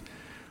I just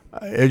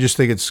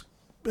think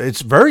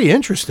it's very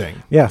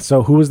interesting. Yeah.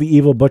 So who was the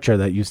evil butcher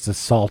that used to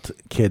salt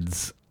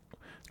kids?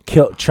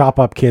 Chop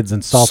up kids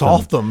and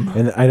salt them.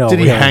 And I know. Did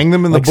he yeah, hang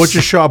them in the butcher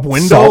s- shop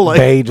window? Salt Like,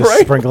 Bay, just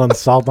right? sprinkling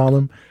salt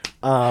on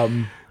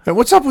them. And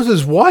what's up with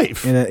his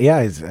wife? And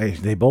yeah,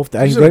 they both.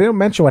 They a- didn't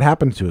mention what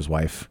happened to his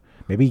wife.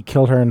 Maybe he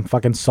killed her and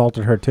fucking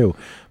salted her too.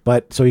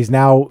 But so he's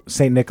now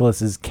Saint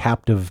Nicholas's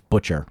captive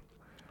butcher.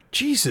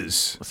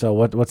 Jesus. So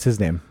what's his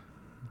name?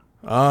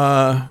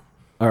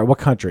 Or what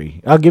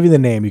country? I'll give you the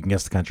name. You can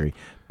guess the country.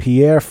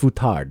 Pierre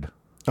Foutard.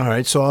 All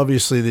right. So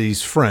obviously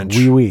he's French.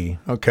 Oui, oui.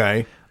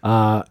 Okay.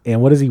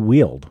 And what does he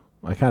wield?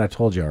 I kind of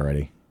told you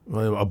already.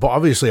 Well,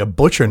 obviously a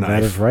butcher That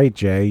knife. is right,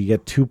 Jay. You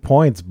get 2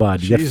 points,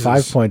 bud. You get Jesus.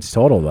 5 points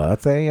total, though.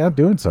 That's you're not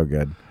doing so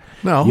good.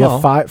 No, You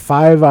well, have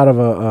five out of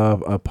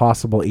a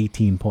possible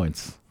 18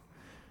 points.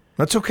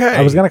 that's okay.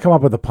 I was gonna come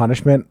up with a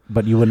punishment,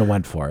 but you wouldn't have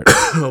went for it.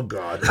 Oh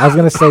God. I was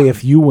gonna say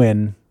if you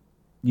win,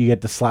 you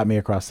get to slap me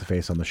across the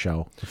face on the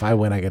show. If I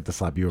win, I get to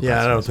slap you across Yeah,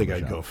 I the don't face think on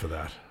the I'd show. go for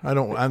that. I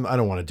don't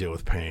want to deal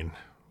with pain.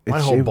 My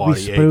It's- whole it body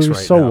was- aches but it was right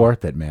so now.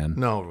 worth it, man.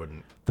 No, it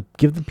wouldn't.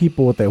 Give the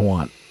people what they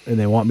want, and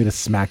they want me to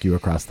smack you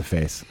across the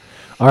face.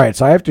 All right,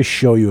 so I have to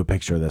show you a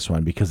picture of this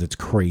one because it's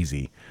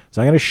crazy.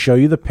 So I'm going to show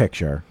you the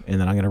picture,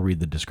 and then I'm going to read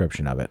the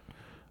description of it.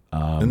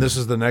 And this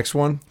is the next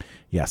one.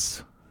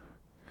 Yes.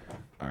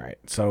 All right,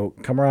 so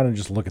come around and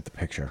just look at the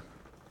picture.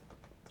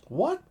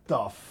 What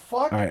the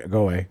fuck? All right,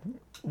 go away.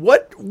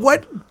 What,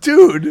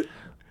 dude?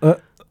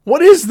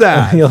 What is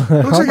that? You'll- Looks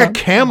like hold a on.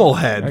 camel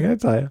I head. gotta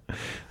tell you.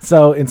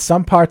 So, in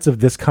some parts of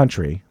this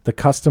country, the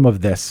custom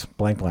of this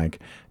blank blank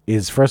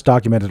is first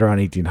documented around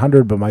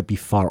 1800, but might be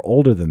far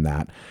older than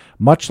that.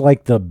 Much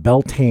like the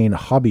Beltane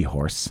hobby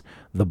horse,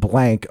 the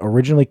blank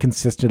originally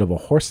consisted of a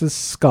horse's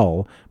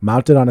skull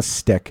mounted on a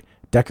stick,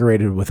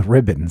 decorated with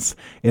ribbons.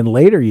 In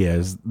later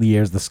years,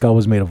 the skull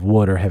was made of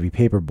wood or heavy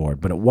paperboard,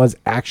 but it was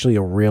actually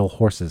a real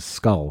horse's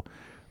skull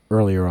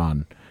earlier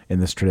on in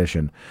this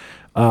tradition.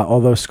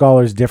 Although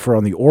scholars differ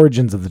on the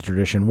origins of the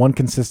tradition, one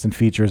consistent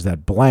feature is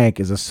that blank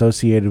is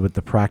associated with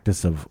the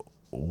practice of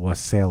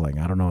wassailing.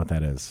 I don't know what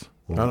that is.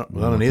 I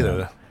don't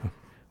either.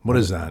 What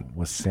is that?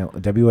 Wassail,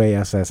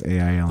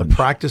 Wassail. The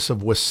practice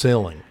of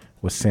wassailing.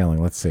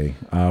 Wassailing. Let's see.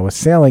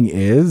 Wassailing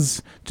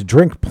is to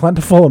drink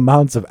plentiful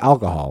amounts of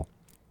alcohol.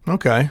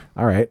 Okay.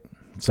 All right.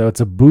 So it's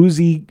a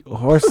boozy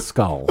horse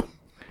skull.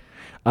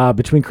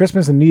 Between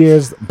Christmas and New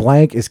Year's,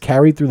 blank is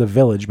carried through the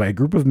village by a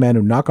group of men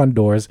who knock on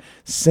doors,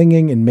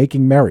 singing and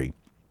making merry.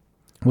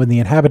 When the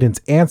inhabitants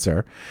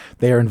answer,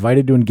 they are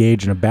invited to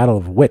engage in a battle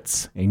of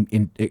wits,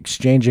 in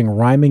exchanging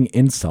rhyming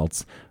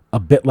insults, a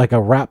bit like a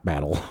rap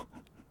battle.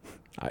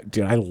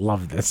 Dude, I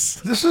love this.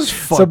 This is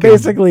fucking So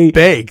basically,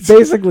 baked.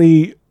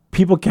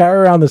 People carry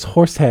around this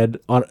horse head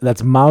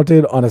that's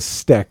mounted on a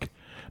stick,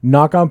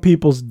 knock on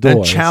people's doors,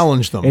 And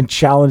challenge them. and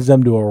challenge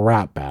them to a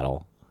rap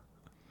battle.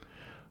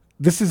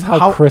 This is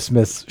how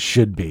Christmas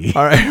should be.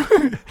 All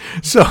right.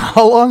 So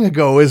how long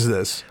ago is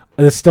this?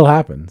 This still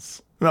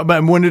happens. No,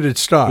 but when did it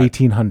start?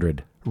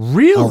 1800.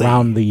 Really?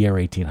 Around the year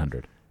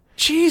 1800.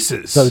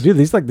 Jesus. So, dude,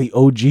 these are like the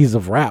OGs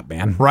of rap,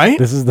 man. Right?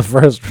 This is the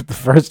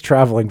first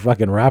traveling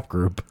fucking rap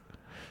group.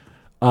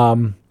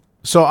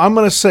 So I'm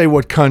going to say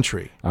what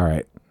country? All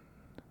right.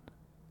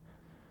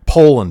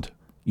 Poland.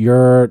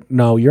 You're in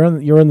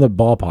the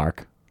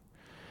ballpark.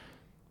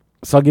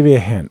 So I'll give you a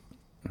hint.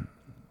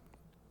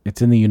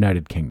 It's in the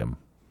United Kingdom.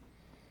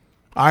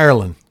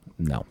 Ireland.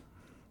 No.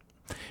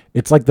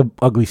 It's like the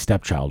ugly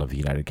stepchild of the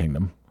United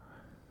Kingdom.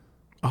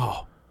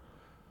 Oh.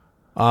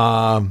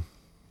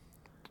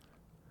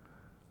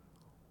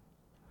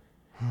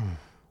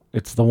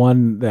 It's the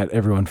one that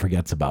everyone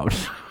forgets about.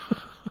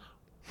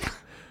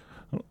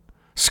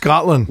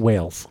 Scotland.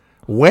 Wales.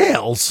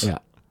 Wales. Yeah.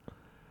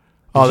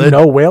 Oh, Did you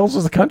know Wales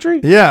was a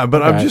country? Yeah,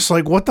 but I'm Okay. just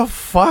like, what the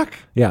fuck?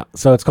 Yeah.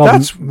 So it's called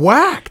That's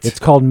whacked. it's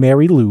called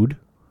Mary Lude.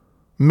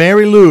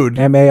 Mary Lude.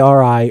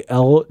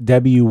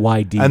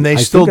 Marilwyd. And they I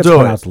still think it's do it.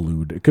 pronounced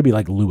Lude. It could be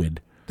like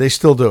Luid. They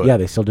still do it. Yeah,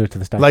 they still do it to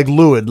this day. Like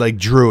Luid, like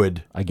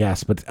Druid. I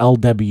guess, but it's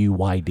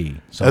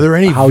LWYD. So Are there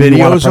any how you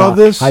wanna videos of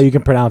this? How you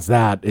can pronounce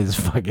that is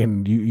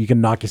fucking. You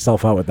can knock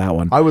yourself out with that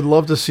one. I would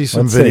love to see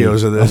some Let's videos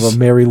see, of this. a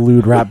Mary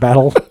Lude rap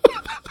battle.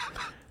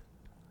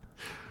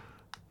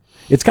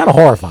 It's kind of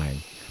horrifying,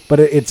 but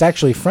it's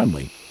actually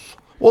friendly.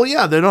 Well,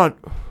 yeah, they're not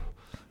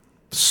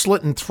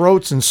slitting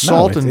throats and No,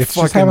 salt and it's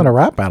fucking. just having a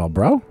rap battle,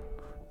 bro.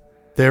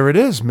 There it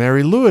is,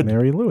 Mary Luid.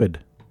 Mary Lude.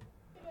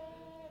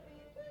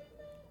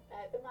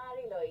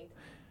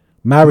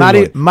 Mary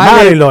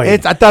Lloyd.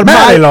 It's at the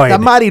Mary Mary Lloyd.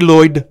 Mary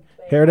Lloyd.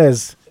 Here it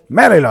is.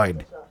 Mary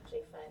Lloyd.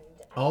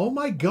 Oh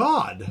my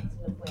God!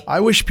 I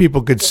wish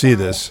people could see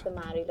this. The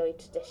Mary Lloyd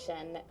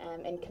tradition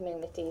in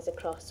communities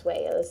across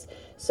Wales.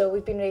 So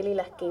we've been really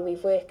lucky.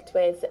 We've worked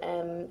with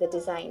the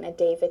designer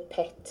David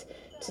Pitt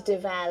to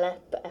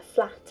develop a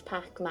flat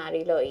pack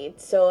Mary Lloyd.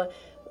 So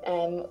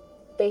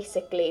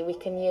basically we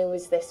can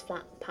use this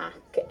flat pack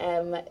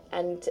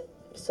and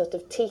sort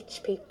of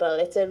teach people.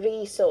 It's a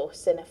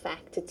resource in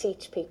effect to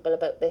teach people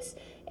about this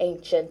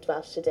ancient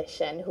Welsh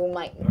tradition who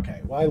might. Okay,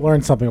 well, I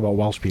learned something about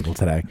Welsh people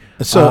today.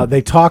 So-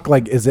 they talk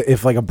like as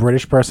if like a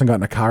British person got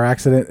in a car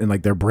accident and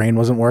like their brain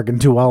wasn't working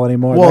too well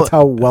anymore. Well, That's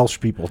how Welsh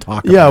people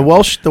talk. Yeah,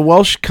 about the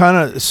Welsh kind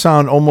of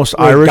sound almost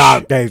Irish.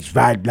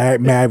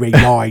 Mary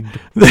Lloyd.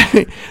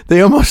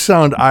 They almost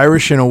sound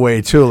Irish in a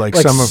way too, like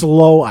Like some of.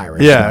 slow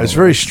Irish. Yeah, though, it's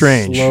very like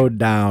strange. Slowed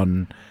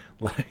down,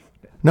 like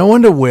No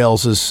wonder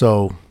Wales is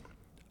so.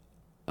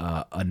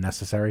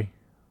 unnecessary.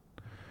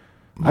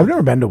 I've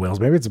never been to Wales.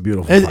 Maybe it's a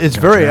beautiful. It's fucking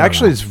very country. I don't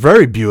actually know. it's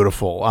very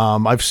beautiful.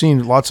 I've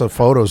seen lots of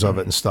photos of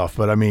it and stuff,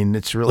 but I mean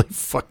it's really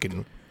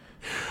fucking.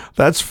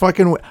 That's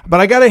fucking. But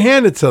I gotta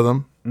hand it to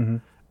them. Mm-hmm.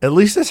 At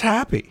least it's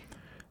happy.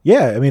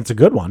 Yeah, I mean it's a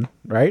good one,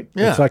 right?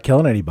 Yeah. It's not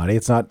killing anybody.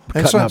 It's not.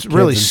 And it's cutting not up kids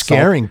really and stuff.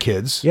 scaring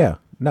kids. Yeah.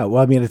 No.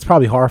 Well, I mean it's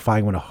probably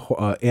horrifying when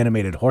a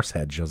animated horse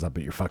head shows up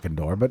at your fucking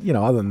door. But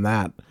other than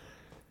that,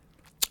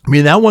 I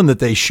mean that one that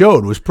they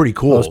showed was pretty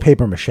cool. it was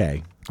paper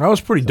mache. That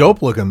was pretty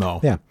dope looking though.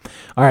 Yeah.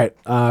 All right.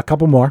 A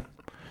couple more.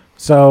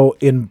 So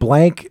in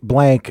blank,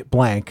 blank,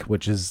 blank,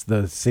 which is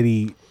the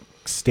city,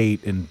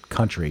 state, and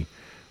country,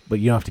 but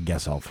you don't have to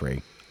guess all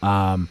three.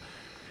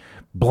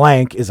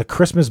 Blank is a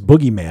Christmas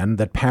boogeyman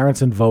that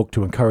parents invoke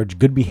to encourage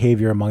good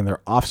behavior among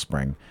their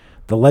offspring.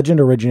 The legend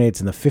originates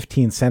in the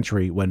 15th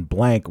century when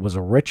Blank was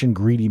a rich and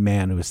greedy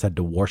man who was said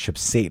to worship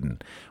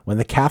Satan. When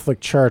the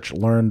Catholic Church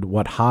learned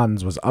what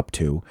Hans was up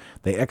to,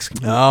 they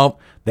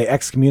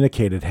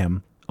excommunicated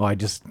him. Oh, I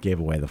just gave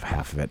away the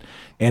half of it.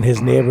 And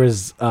his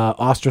neighbors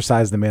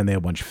ostracized the man they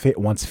had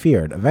once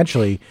feared.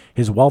 Eventually,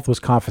 his wealth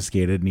was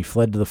confiscated, and he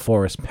fled to the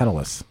forest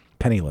penniless.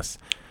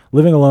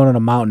 Living alone on a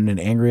mountain and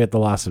angry at the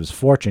loss of his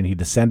fortune, he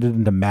descended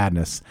into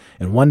madness,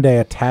 and one day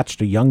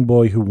attacked a young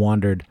boy who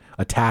wandered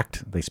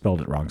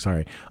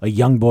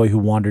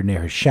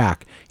near his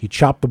shack. He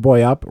chopped the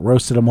boy up,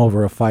 roasted him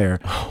over a fire,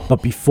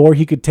 but before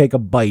he could take a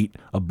bite,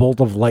 a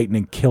bolt of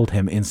lightning killed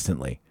him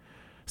instantly.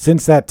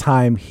 Since that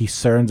time, he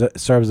serves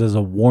as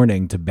a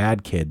warning to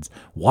bad kids.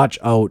 Watch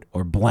out,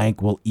 or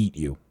Blank will eat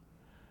you.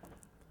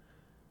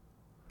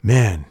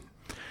 Man,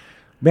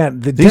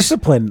 the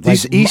discipline.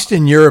 These like,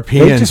 Eastern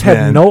Europeans, they just man,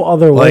 had no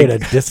other way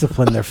like, to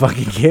discipline their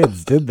fucking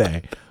kids, did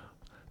they?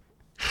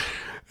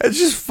 It's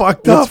just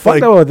fucked What's up.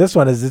 fucked Like, up with this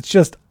one is it's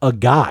just a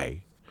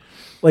guy.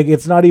 Like,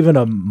 it's not even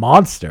a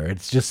monster.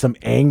 It's just some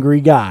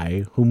angry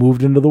guy who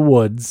moved into the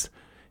woods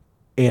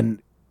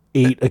and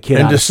ate a kid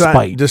out of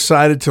spite.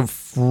 decided to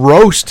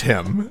roast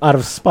him. Out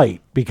of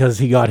spite because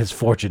he got his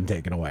fortune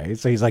taken away.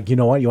 So he's like, you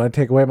know what? You want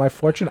to take away my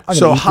fortune? I'm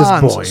So gonna eat this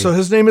Hans. boy. So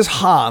his name is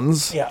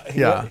Hans.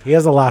 Yeah. He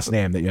has a last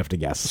name that you have to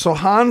guess. So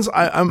Hans,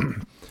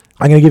 I'm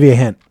I'm going to give you a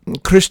hint.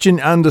 Christian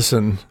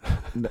Andersen.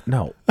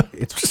 No,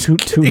 it's two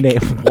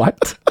names.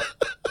 What?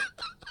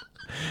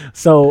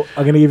 So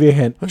I'm going to give you a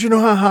hint. Don't you know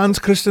how Hans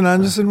Christian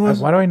Andersen was?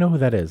 Why do I know who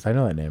that is? I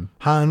know that name.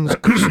 Hans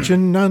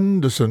Christian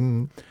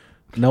Andersen.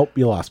 Nope,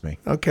 you lost me.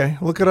 Okay,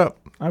 look it up.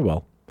 I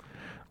will.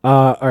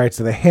 All right,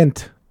 so the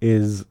hint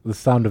is The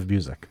Sound of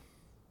Music.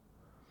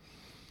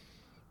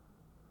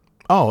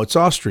 Oh, it's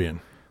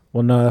Austrian.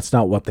 Well, no, that's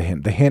not what the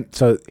hint. The hint,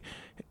 so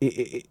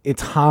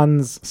it's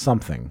Hans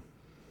something.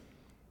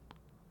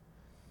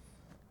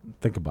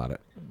 Think about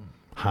it.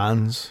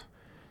 Hans.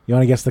 You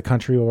want to guess the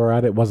country where we're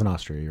at? It wasn't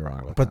Austria. You're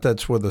wrong. But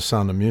that's where the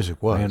Sound of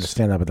Music was. I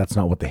understand that, but that's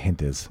not what the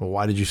hint is. Well,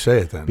 why did you say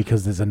it then?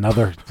 Because there's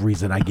another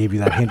reason I gave you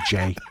that hint,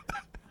 Jay.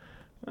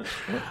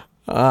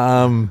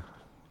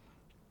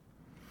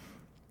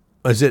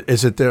 Is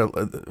it there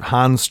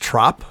Hans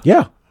Trapp?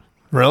 Yeah.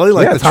 Really?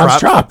 Like Yeah, the it's Hans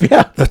Trapp,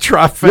 yeah. The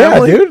Trapp Yeah,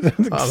 family? dude.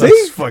 Oh, See?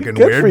 that's fucking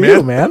Good weird, for man.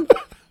 you, man.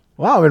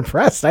 Wow, I'm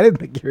impressed. I didn't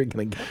think you were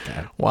going to get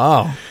that.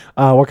 Wow.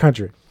 What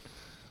country?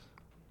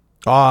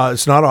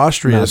 It's not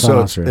Austria, No, it's so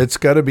not Austria. it's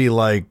got to be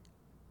like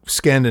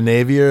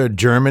Scandinavia,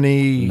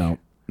 Germany. No.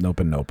 Nope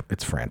and nope.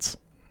 It's France.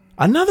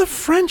 Another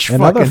French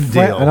fucking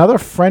deal. Another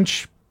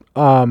French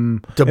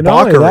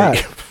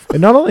Debauchery.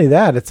 And not only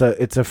that, it's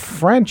a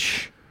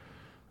French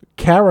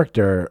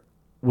character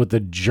with a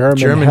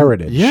German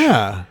heritage.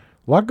 Yeah.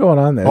 A lot going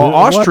on there. Oh, There's a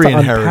lot to Austrian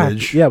unpack.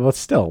 heritage. Yeah, but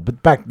still.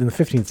 But back in the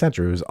 15th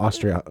century, it was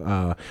Austria.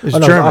 was it was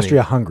Germany.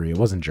 Austria-Hungary. It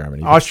wasn't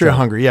Germany. but Austria, still.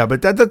 Hungary, yeah,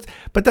 but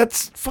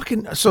that's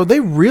fucking. So they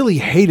really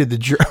hated the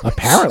Germans.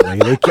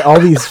 Apparently, all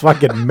these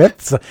fucking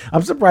myths.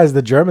 I'm surprised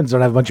the Germans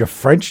don't have a bunch of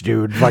French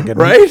dude fucking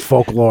Right?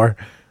 folklore.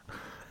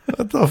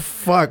 What the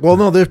fuck? Well,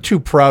 no, they're too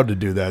proud to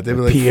do that. They'd be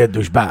like, Pierre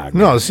douchebag.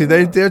 no, see,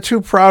 they're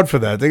too proud for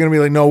that. They're gonna be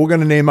like, no, we're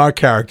gonna name our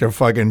character a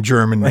fucking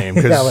German name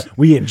Yeah, because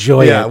we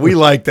enjoy it. we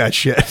like that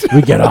shit.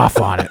 We get off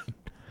on it.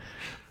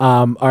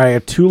 All right, I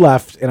have two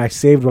left, and I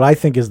saved what I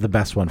think is the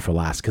best one for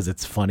last because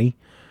it's funny.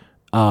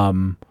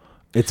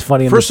 It's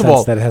funny in First the of sense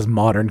all- that it has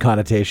modern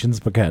connotations,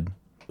 but good.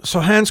 So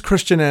Hans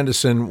Christian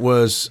Andersen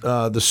was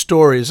the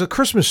story. It's a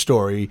Christmas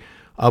story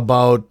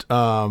about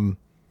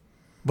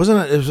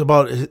wasn't it? It was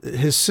about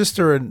his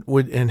sister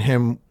and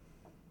him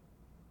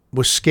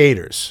was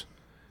skaters.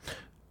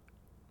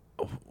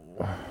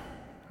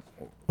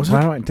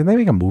 Didn't they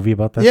make a movie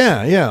about this?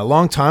 Yeah, a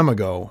long time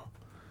ago.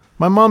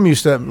 My mom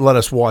used to let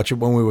us watch it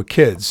when we were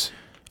kids.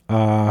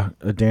 A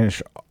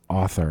Danish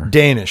author.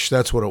 Danish,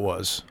 that's what it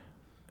was.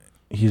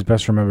 He's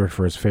best remembered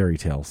for his fairy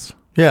tales.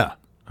 Yeah.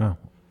 Oh,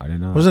 I didn't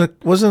know.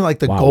 Wasn't it like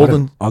the Wow,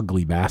 golden what an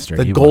ugly bastard.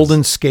 the he golden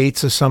was.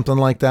 skates or something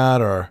like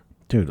that? Or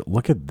Dude,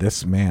 look at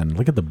this man.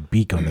 Look at the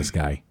beak on this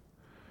guy.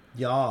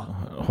 yeah,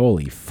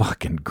 Holy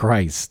fucking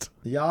Christ.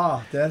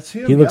 yeah, that's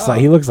him. He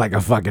looks like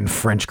a fucking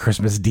French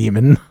Christmas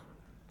demon.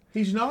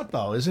 He's not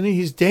though, isn't he?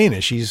 He's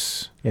Danish.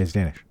 He's Yeah, he's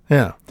Danish.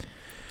 yeah.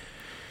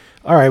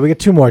 All right, we get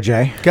two more,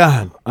 Jay.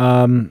 God,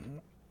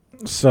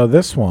 So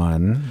this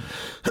one,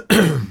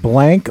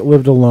 Blank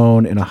lived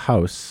alone in a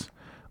house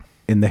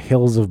in the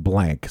hills of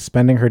Blank,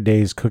 spending her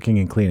days cooking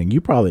and cleaning.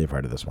 You probably have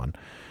heard of this one.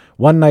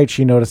 One night,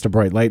 she noticed a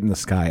bright light in the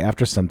sky.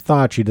 After some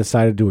thought, she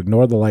decided to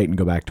ignore the light and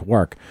go back to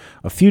work.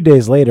 A few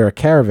days later, a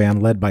caravan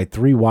led by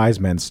 3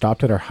 wise men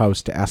stopped at her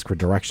house to ask for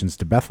directions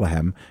to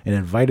Bethlehem and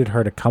invited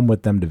her to come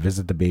with them to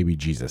visit the baby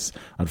Jesus.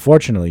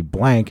 Unfortunately,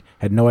 Blank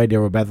had no idea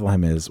where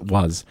Bethlehem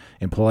was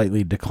and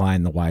politely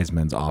declined the wise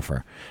men's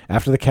offer.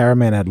 After the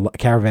caravan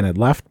had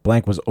left,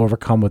 Blank was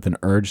overcome with an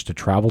urge to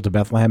travel to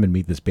Bethlehem and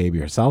meet this baby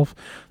herself.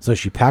 So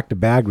she packed a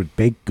bag with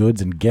baked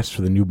goods and gifts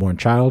for the newborn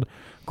child,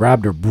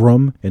 grabbed her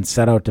broom, and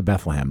set out to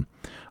Bethlehem.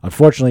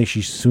 Unfortunately,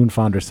 she soon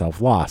found herself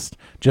lost.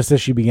 Just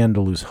as she began to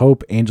lose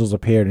hope, angels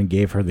appeared and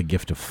gave her the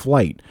gift of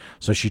flight.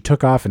 So she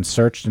took off and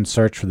searched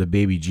for the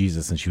baby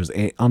Jesus, and she was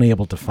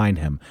unable to find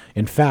him.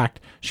 In fact,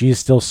 she is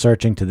still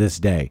searching to this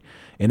day.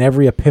 In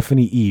every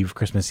Epiphany Eve,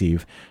 Christmas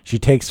Eve, she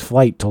takes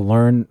flight to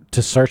learn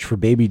to search for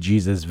baby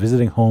Jesus,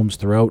 visiting homes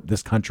throughout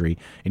this country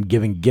and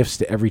giving gifts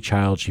to every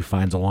child she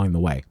finds along the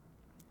way.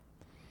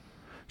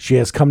 She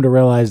has come to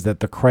realize that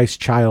the Christ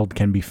child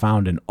can be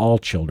found in all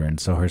children,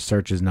 so her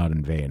search is not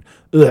in vain.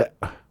 Ugh.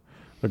 What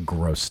a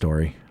gross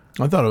story.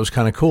 I thought it was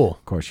kind of cool.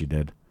 Of course you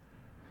did.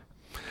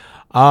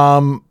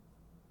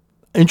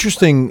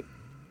 Interesting.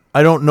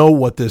 I don't know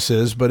what this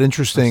is, but I'm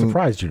interesting.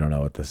 surprised you don't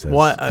know what this is.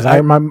 Well, 'Cause I- I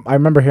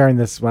remember hearing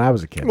this when I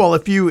was a kid. Well,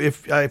 if you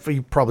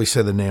probably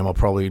say the name, I'll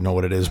probably know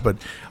what it is. But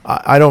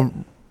I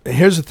don't.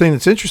 Here's the thing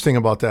that's interesting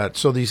about that.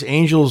 So these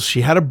angels,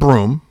 she had a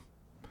broom.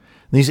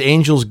 These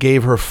angels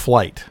gave her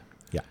flight.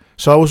 Yeah.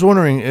 So I was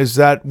wondering, is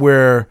that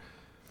where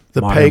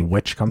the Modern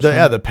witch comes from?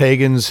 Yeah, the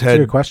pagans a had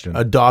good question.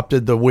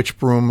 adopted the witch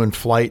broom and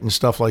flight and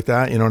stuff like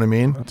that. You know what I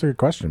mean? That's a good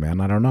question, man.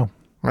 I don't know.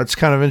 That's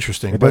kind of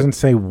interesting. It but- doesn't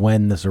say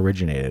when this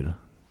originated.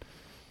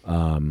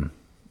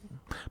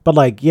 But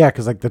like, yeah,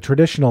 because like the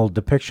traditional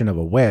depiction of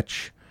a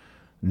witch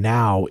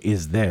now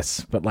is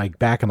this, but like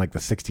back in like the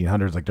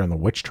 1600s, like during the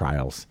witch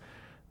trials,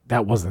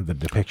 that wasn't the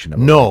depiction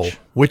of a No, witch.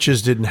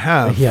 witches didn't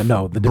have. Yeah,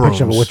 no, the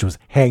depiction of a brooms. witch was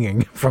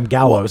hanging from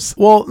gallows.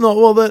 Well,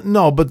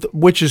 no, but the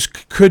witches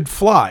could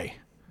fly.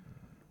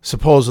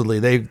 Supposedly,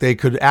 they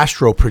could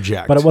astro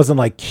project. But it wasn't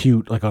like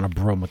cute, like on a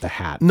broom with a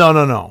hat.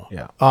 No.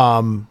 Yeah.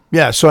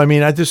 Yeah. So I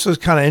mean, this is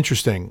kind of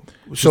interesting.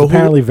 She's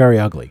apparently very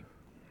ugly.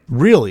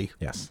 Really,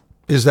 Yes.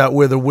 is that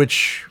where the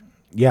witch?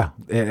 Yeah.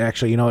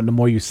 Actually, you know, and the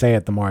more you say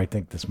it, the more I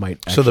think this might.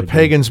 So the actually be-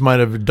 pagans might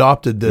have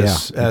adopted yeah,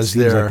 this it as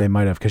seems their. like they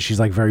might have, because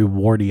she's like very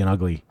warty and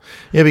ugly.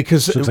 Yeah,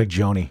 because She looks like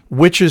Joni.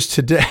 witches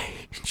today.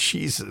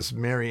 Jesus,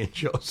 Mary and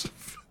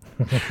Joseph.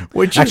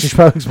 Actually, she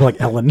probably looks more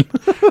like Ellen.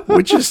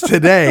 Witches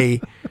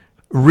today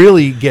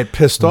really get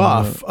pissed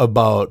off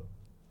about,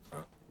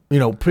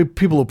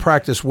 people who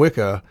practice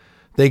Wicca.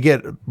 They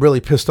get really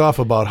pissed off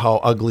about how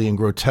ugly and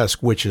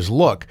grotesque witches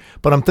look.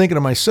 But I'm thinking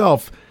to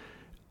myself,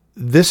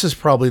 this is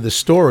probably the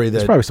story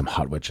There's that, probably some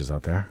hot witches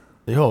out there.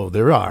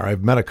 there are.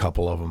 I've met a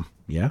couple of them.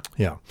 Yeah.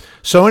 Yeah.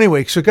 So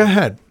anyway, so go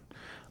ahead.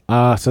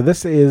 So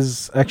this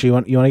is actually you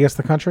want to guess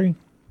the country?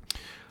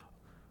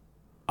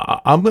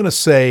 I'm going to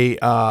say,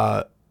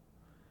 I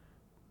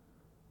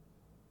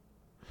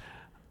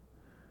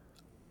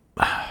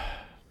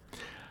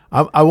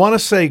want to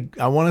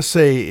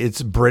say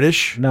it's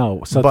British.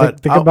 No. So But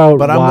think I'll- about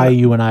but I'm why gonna-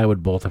 you and I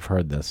would both have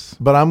heard this.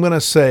 But I'm going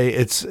to say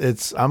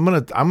I'm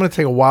going to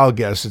take a wild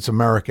guess. It's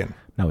American.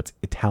 No, it's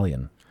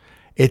Italian.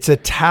 It's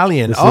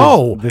Italian.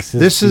 This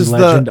is the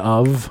legend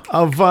of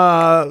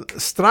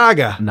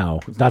Straga. no,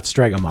 not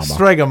Stregamama.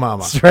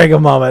 Stregamama.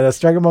 Stregamama.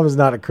 Stregamama is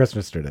not a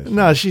Christmas tradition.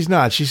 No, she's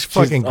not. She's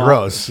fucking She's-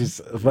 gross.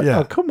 Yeah.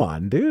 Oh, come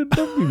on, dude.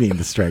 Don't be mean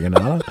to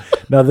Stregamama.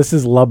 No, this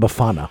is La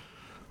Befana.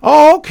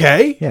 Oh,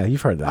 okay. Yeah,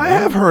 you've heard that. I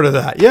right? have heard of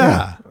that.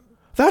 Yeah.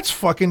 That's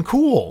fucking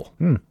cool.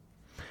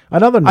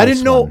 Another nice I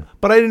didn't know, one.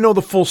 but I didn't know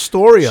the full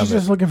story She's of it.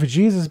 just looking for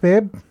Jesus,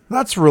 babe.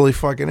 That's really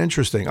fucking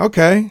interesting.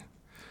 Okay.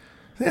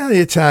 Yeah,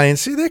 the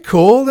Italians. See, they're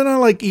cool. They're not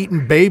like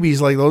eating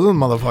babies like those other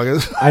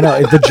motherfuckers. I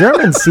know. The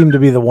Germans seem to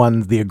be the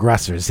ones, the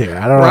aggressors here.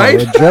 I don't Right?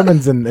 know. The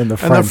Germans and the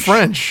French. And the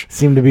French.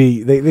 seem to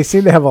be, they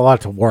seem to have a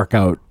lot to work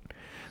out.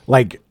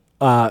 Like,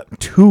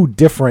 2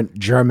 different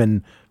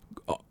German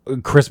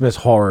Christmas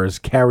horrors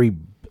carry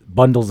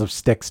bundles of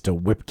sticks to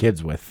whip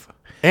kids with.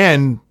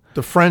 And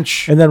the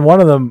French. And then one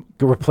of them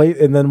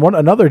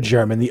another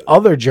German, the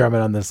other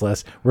German on this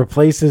list,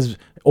 replaces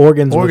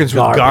organs with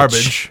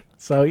garbage.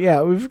 So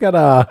yeah, we've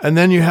got And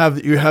then you have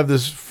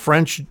this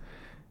French.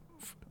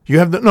 You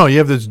have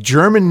this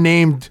German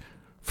named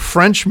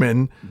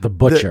Frenchman, The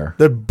butcher.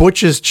 that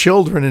butchers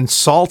children and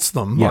salts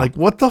them. Yeah. Like,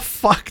 what the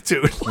fuck,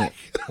 dude?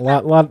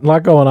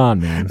 lot going on,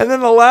 man. And then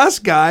the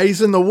last guy,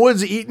 he's in the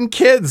woods eating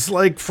kids,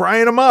 like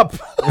frying them up.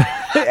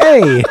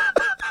 Hey.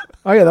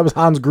 Oh yeah, that was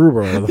Hans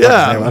Gruber. whatever the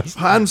fuck his name Yeah, was.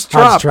 Hans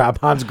Trapp.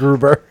 Hans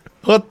Gruber.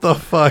 What the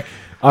fuck?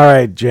 All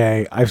right,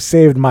 Jay. I've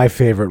saved my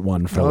favorite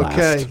one for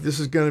Okay, last. this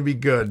is going to be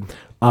good.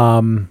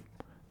 And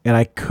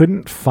I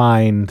couldn't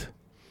find.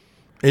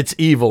 It's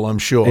evil, I'm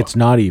sure. It's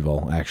not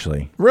evil,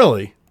 actually.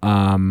 Really?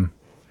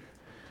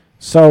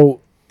 So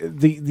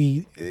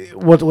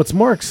what's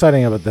more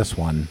exciting about this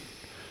one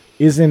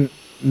isn't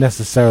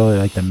necessarily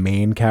like the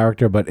main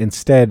character, but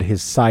instead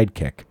his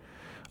sidekick.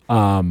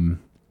 And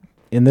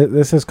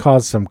this has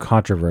caused some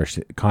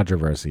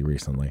controversy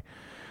recently.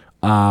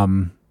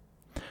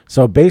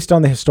 So based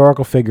on the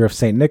historical figure of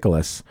Saint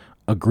Nicholas,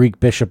 a Greek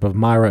bishop of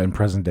Myra in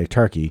present-day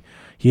Turkey,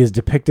 he is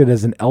depicted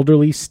as an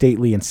elderly,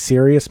 stately, and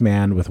serious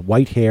man with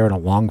white hair and a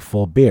long,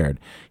 full beard.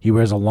 He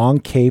wears a long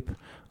cape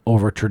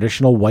over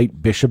traditional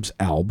white bishop's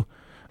alb,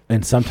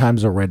 and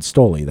sometimes a red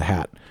stole, the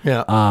hat.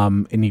 Yeah.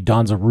 And he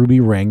dons a ruby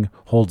ring,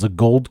 holds a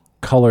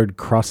gold-colored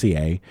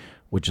crosier,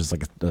 which is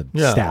like a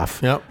Yeah, staff,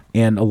 yep.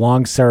 and a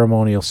long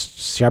ceremonial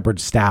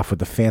shepherd's staff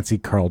with a fancy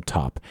curled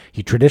top.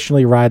 He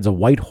traditionally rides a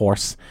white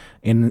horse.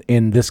 In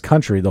this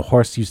country, the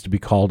horse used to be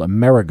called a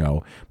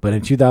Merigo, but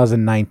in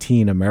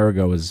 2019, a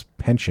Merigo was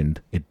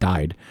pensioned. It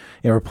died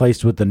and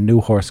replaced with the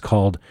new horse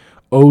called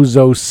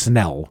Ozo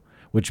Snell,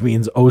 which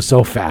means oh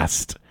so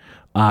fast,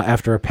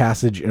 after a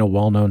passage in a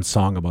well-known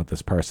song about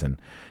this person.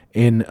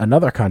 In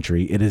another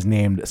country, it is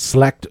named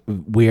Slecht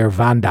Weer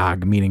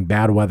Vandaag, meaning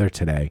bad weather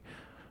today.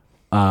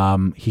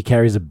 He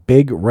carries a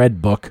big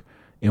red book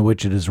in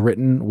which it is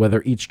written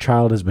whether each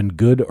child has been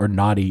good or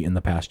naughty in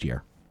the past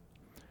year.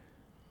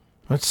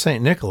 That's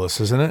St. Nicholas,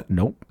 isn't it?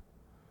 Nope.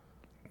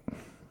 I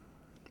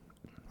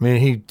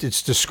mean,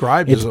 it's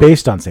described It's as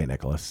based on St.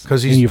 Nicholas.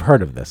 'Cause And you've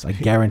heard of this. I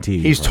guarantee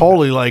you. he's you've heard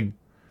totally like, of it.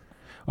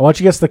 I want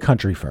you to guess the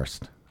country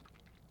first.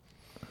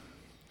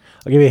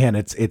 I'll give you a hint.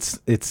 It's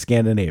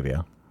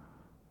Scandinavia,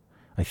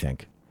 I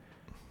think.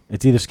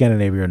 It's either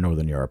Scandinavia or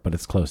Northern Europe, but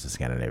it's close to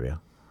Scandinavia.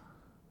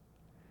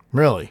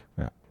 really?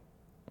 Yeah.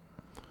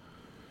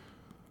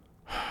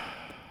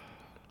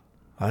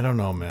 I don't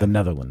know, man. The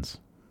Netherlands.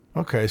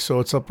 Okay, so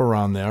it's up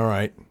around there. All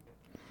right.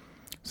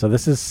 So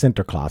this is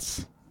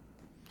Sinterklaas.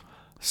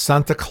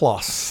 Santa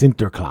Claus.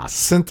 Sinterklaas.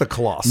 Santa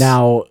Claus.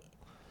 Now,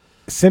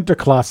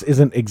 Sinterklaas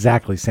isn't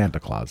exactly Santa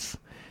Claus.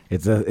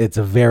 It's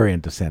a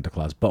variant of Santa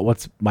Claus. But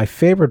what's my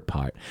favorite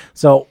part?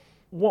 So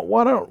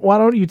why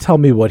don't you tell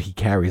me what he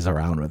carries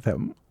around with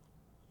him?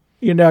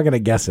 You're not gonna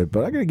guess it,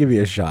 but I'm gonna give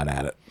you a shot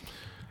at it.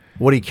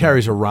 what he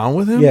carries around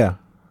with him? Yeah.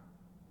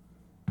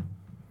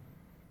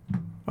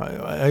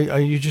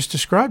 You just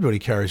described what he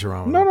carries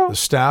around with him. No. The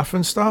staff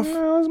and stuff?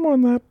 No, there's more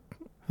than that.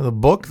 The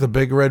book? The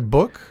big red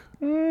book?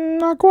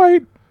 Not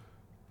quite.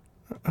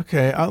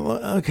 Okay.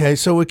 Okay,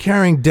 so we're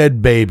carrying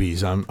dead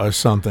babies or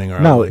something. Or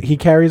No, like- he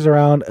carries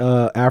around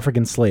an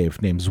African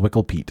slave named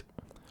Zwickle Pete.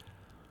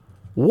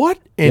 What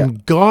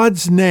in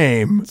God's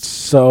name?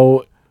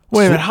 So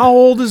Wait a minute. How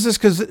old is this?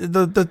 Because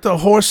the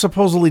horse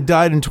supposedly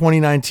died in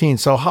 2019.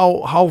 So how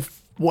old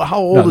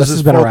no, is this this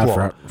has been folklore?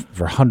 around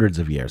for hundreds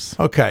of years.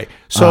 Okay,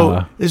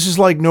 so this is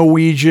like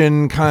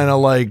Norwegian, kind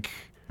of like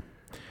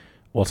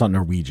Well, it's not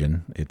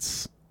Norwegian.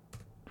 It's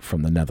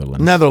from the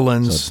Netherlands.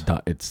 Netherlands.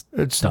 So it's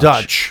It's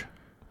Dutch.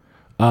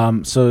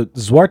 So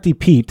Zwarte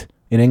Piet,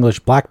 in English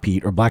Black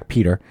Pete or Black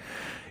Peter,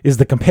 is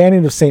the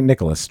companion of St.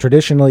 Nicholas.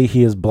 Traditionally,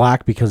 he is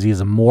black because he is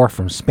a Moor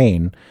from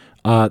Spain.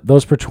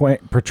 Those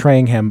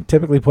portraying him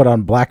typically put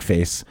on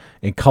blackface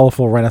and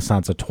colorful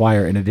Renaissance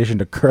attire in addition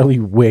to curly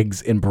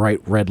wigs and bright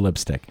red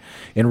lipstick.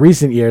 In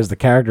recent years, the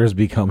character has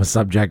become a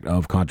subject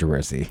of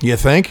controversy. You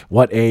think?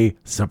 What a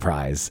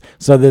surprise.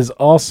 So there's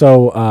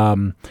also,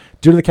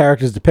 due to the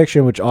character's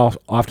depiction, which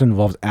often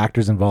involves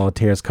actors and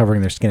volunteers covering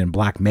their skin in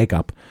black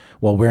makeup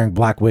while wearing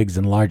black wigs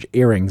and large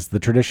earrings, the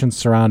traditions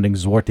surrounding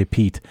Zwarte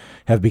Piet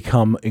have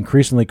become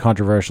increasingly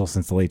controversial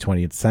since the late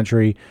 20th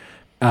century.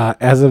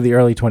 As of the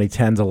early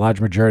 2010s, a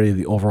large majority of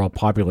the overall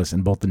populace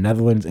in both the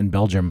Netherlands and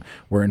Belgium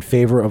were in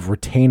favor of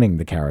retaining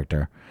the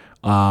character.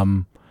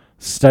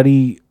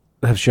 Study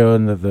have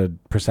shown that the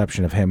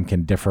perception of him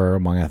can differ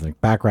among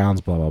ethnic backgrounds,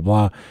 blah, blah,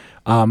 blah.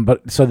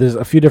 But so there's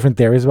a few different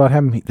theories about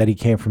him, that he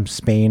came from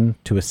Spain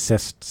to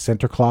assist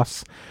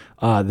Sinterklaas.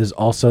 There's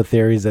also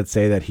theories that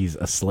say that he's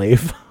a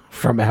slave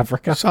from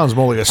Africa. Sounds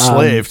more like a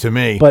slave to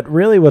me. But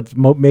really what's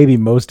maybe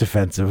most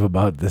offensive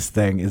about this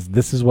thing is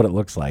this is what it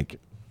looks like.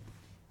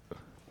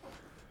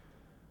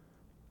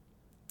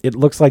 It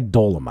looks like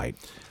Dolomite.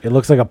 It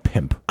looks like a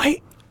pimp.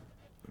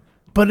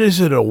 But is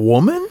it a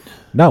woman?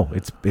 No,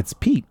 it's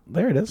Pete.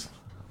 There it is.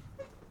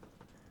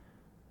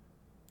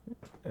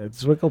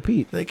 It's Zwickle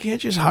Pete. They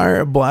can't just hire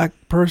a black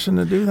person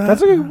to do that.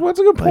 That's a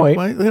good point.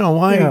 Why,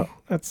 Yeah,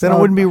 then it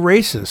wouldn't be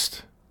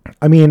racist.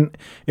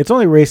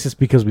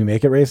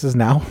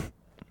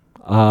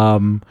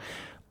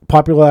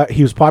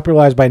 He was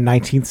popularized by a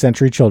 19th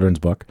century children's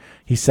book.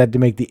 He's said to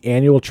make the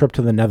annual trip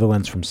to the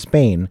Netherlands from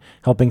Spain,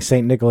 helping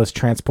St. Nicholas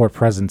transport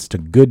presents to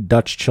good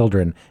Dutch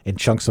children and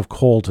chunks of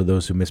coal to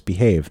those who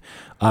misbehave.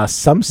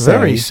 Some say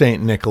Very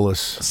St. Nicholas.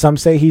 Some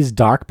say he's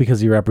dark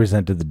because he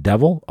represented the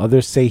devil.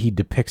 Others say he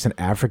depicts an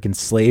African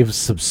slave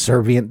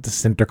subservient to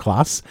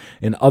Sinterklaas.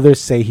 And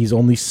others say he's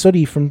only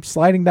sooty from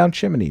sliding down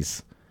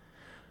chimneys.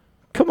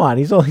 Come on,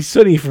 he's only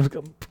sooty from...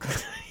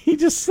 He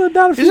just slid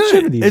down a few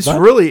chimneys. It's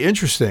really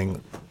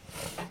interesting.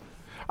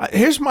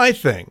 Here's my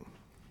thing.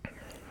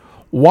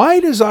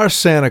 Why does our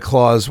Santa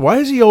Claus, why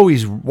is he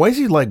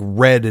like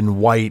red and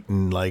white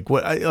and like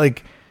what? I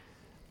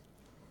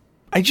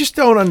just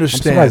don't I'm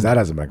understand. surprised that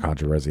hasn't been a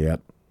controversy yet.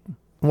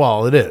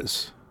 Well, it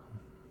is.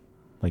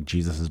 Like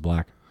Jesus is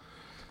black.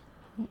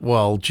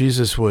 Well,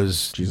 Jesus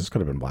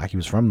could have been black. He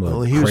was from the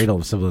he was- cradle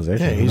of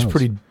civilization. Yeah, Who he's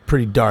knows?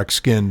 pretty dark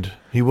skinned.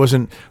 He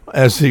wasn't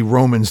as the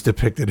Romans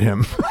depicted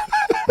him.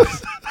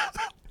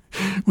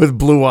 With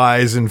blue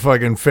eyes and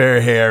fucking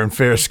fair hair and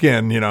fair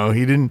skin,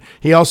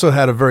 he also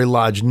had a very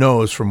large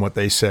nose from what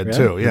they said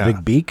too. A Yeah.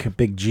 big beak, a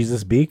big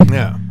Jesus beak.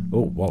 Yeah.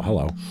 Oh, well,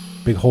 hello.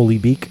 Big holy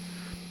beak.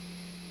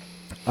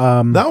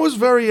 That was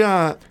very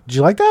Did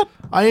you like that?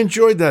 I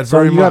enjoyed that So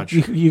very you much.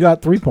 You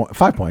got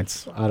 5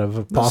 points out of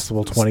a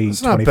possible 20.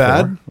 It's not 24.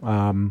 bad.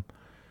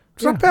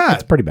 It's not bad.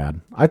 It's pretty bad.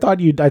 I thought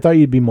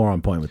you'd be more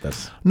on point with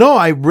this. No,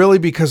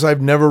 because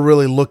I've never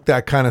really looked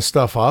that kind of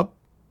stuff up.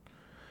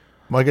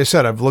 Like I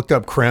said, I've looked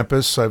up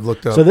Krampus. I've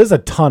looked up. So there's a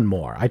ton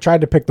more. I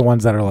tried to pick the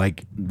ones that are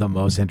like the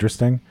most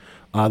interesting.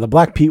 The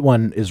Black Pete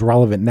one is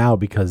relevant now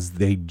because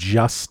they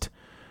just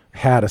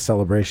had a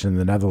celebration in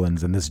the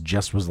Netherlands, and this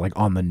just was like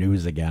on the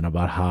news again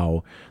about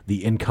how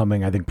the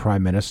incoming, I think,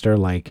 prime minister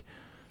like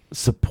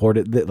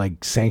supported it,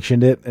 like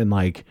sanctioned it, and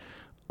like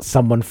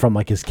someone from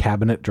like his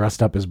cabinet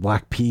dressed up as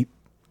Black Pete,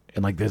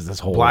 and like there's this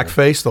whole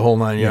Blackface, the whole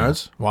 9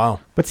 yards.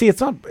 Wow. But see,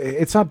 it's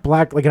not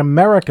black. Like in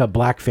America,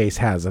 blackface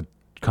has a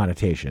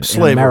connotation.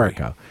 Slavery. In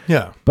America.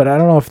 Yeah. But I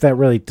don't know if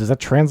does that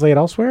translate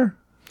elsewhere?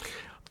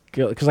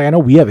 Because like, I know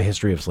we have a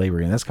history of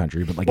slavery in this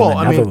country, but like in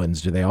the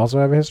Netherlands, do they also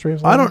have a history of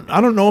slavery? I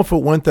don't know if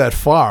it went that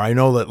far. I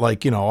know that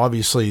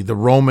obviously the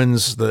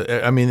Romans,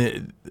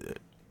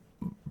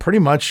 pretty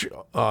much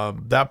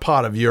that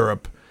part of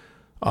Europe,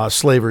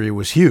 slavery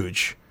was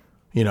huge.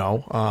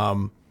 So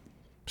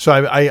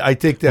I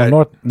think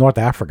that North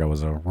Africa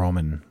was a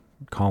Roman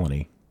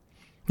colony.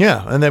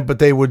 yeah, and then but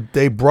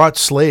they brought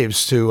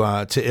slaves to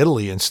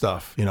Italy and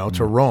stuff,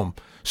 to Rome.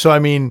 So I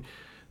mean,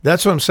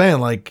 that's what I'm saying.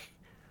 Like,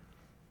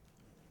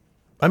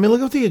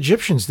 look at the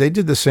Egyptians. They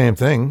did the same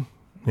thing.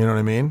 You know what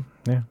I mean?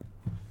 Yeah.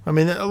 I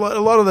mean, a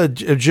lot of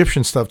the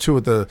Egyptian stuff too.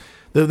 With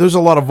there's a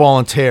lot of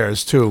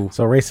volunteers too.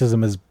 So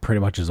racism is pretty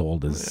much as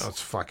old as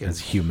It's fucking as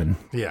human.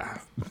 yeah.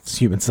 It's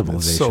human It's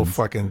civilization. so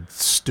fucking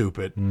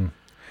stupid.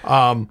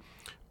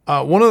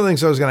 One of the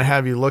things I was going to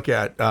have you look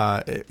at,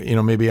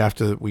 maybe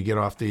after we get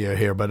off the air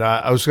here,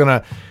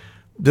 but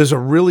there's a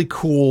really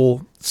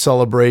cool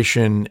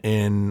celebration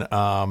in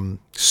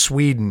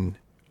Sweden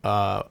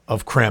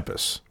of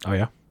Krampus. Oh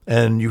yeah.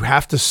 And you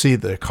have to see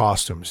the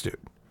costumes, dude.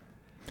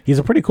 He's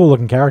a pretty cool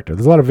looking character.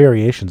 There's a lot of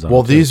variations on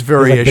Well, him, too. these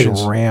There's, like, big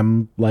variations-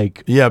 ram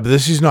like Yeah, but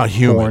he's not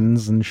human.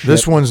 horns and shit.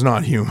 This one's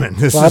not human.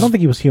 Well, I don't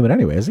think he was human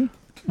anyway, is he?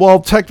 Well,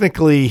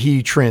 technically,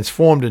 he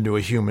transformed into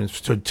a human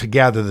to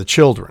gather the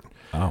children.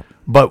 Oh.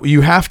 But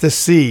you have to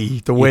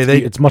see the way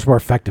It's much more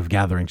effective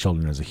gathering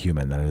children as a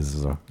human than it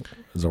is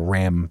as a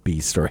ram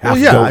beast or half Well,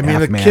 yeah, goat, I mean,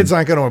 half the man. kids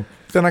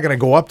they're not gonna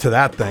go up to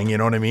that thing, you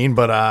know what I mean?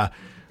 But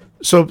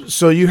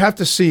so you have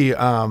to see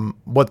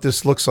what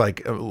this looks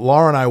like.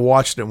 Laura and I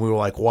watched it and we were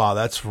like, wow,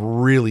 that's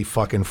really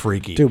fucking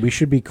freaky. Dude, we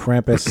should be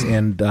Krampus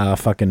and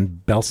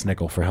fucking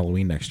Belsnickel for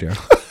Halloween next year.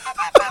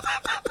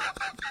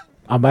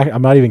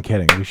 I'm not even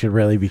kidding. We should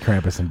really be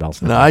Krampus and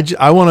Belsnickel. No,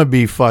 I want to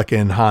be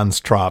fucking Hans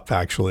Trop,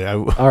 actually.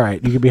 All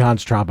right, you can be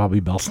Hans Trapp. I'll be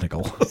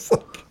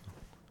Belsnickel.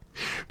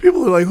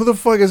 People are like, who the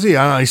fuck is he?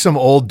 I don't know. He's some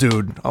old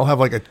dude. I'll have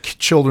like a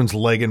children's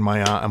leg in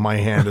my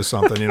hand or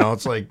something.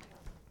 It's like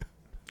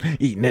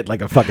Eating it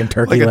like a fucking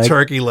turkey like a leg.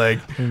 turkey leg.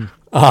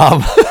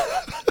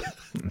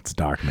 It's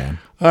dark, man.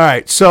 All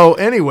right. So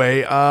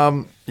anyway,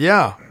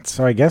 yeah,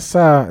 So I guess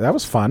that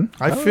was fun.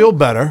 I feel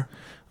better.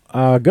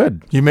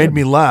 Good. You made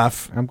me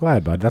laugh. I'm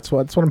glad, bud. That's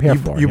what I'm here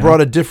for. You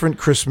brought a different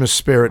Christmas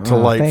spirit to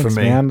light thanks, for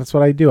me. man. That's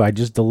what I do. I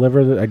just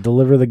deliver the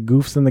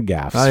goofs and the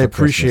gaffs. I for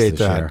appreciate Christmas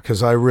this that year.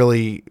 because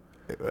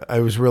I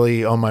was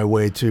really on my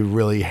way to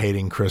really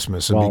hating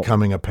Christmas and Well,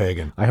 becoming a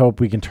pagan. I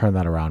hope we can turn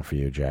that around for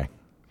you, Jay.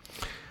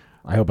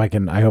 I hope I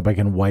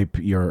can wipe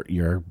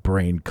your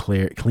brain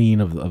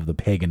clean of the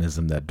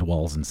paganism that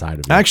dwells inside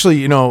of you.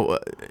 Actually,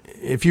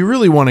 if you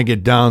really want to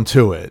get down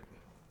to it,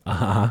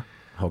 Oh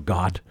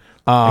God.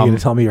 Are you going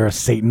to tell me you're a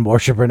Satan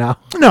worshiper now?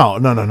 no,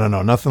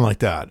 nothing like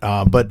that.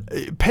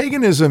 But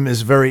paganism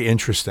is very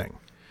interesting.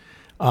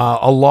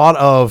 A lot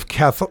of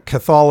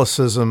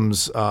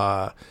Catholicism's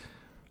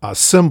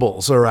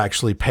symbols are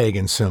actually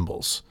pagan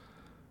symbols.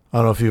 I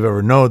don't know if you've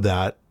ever known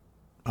that.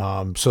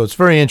 So it's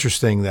very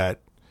interesting that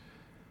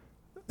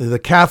the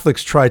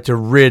Catholics tried to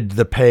rid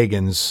the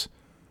pagans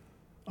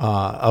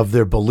of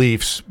their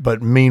beliefs,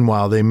 but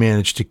meanwhile they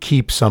manage to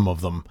keep some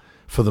of them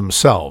for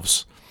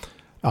themselves,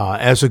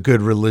 as a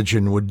good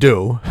religion would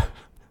do.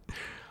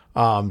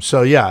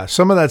 So yeah,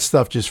 some of that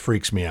stuff just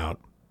freaks me out,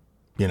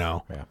 you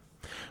know? Yeah.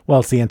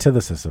 Well, it's the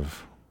antithesis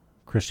of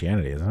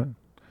Christianity, isn't it?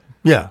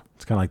 Yeah,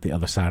 It's kind of like the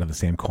other side of the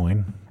same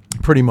coin.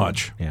 pretty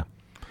much. Yeah.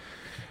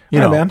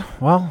 You All know, right, man.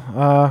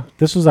 Well,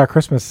 this was our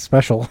Christmas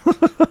special.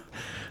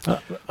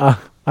 I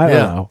don't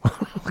know.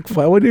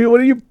 What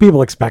do you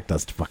people expect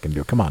us to fucking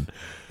do? Come on.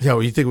 yeah,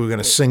 well, you think we're going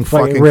to sing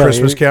Fucking fucking really?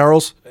 Christmas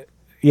carols?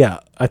 Yeah,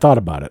 I thought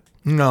about it.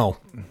 No.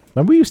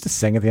 Remember we used to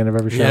sing at the end of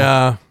every show?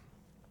 Yeah.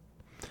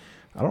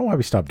 I don't know why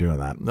we stopped doing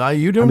that. No,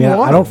 you I don't mean,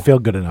 want I don't to. feel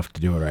good enough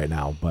to do it right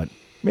now, but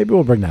maybe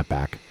we'll bring that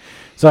back.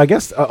 So I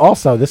guess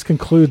also this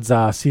concludes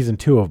season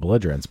 2 of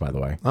Belligerence, by the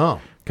way, Oh,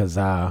 because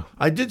I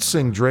did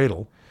sing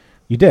dreidel.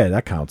 you did.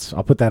 That counts.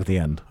 I'll put that at the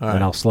end, right.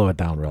 and I'll slow it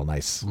down real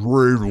nice.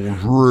 Dreidel.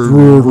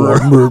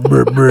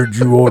 Made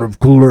you out of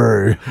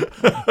clay.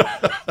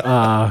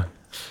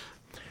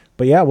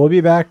 But yeah, we'll be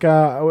back.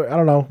 I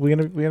don't know. We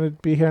gonna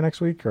be here next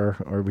week, or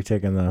are we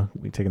taking the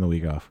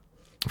week off?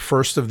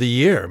 First of the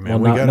year, man.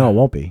 Well, no, it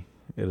won't be.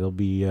 It'll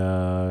be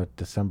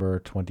December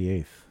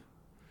 28th.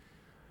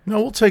 No,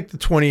 we'll take the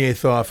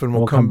 28th off, and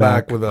we'll come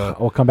back with a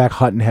We'll come back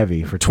hot and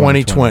heavy for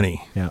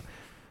 2020. Yeah.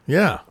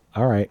 Yeah.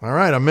 All right. All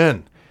right, I'm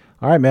in.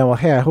 All right, man. Well,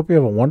 hey, I hope you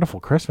have a wonderful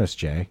Christmas,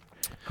 Jay.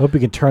 Hope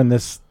you can turn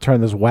this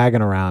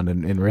wagon around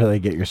and really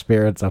get your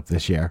spirits up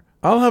this year.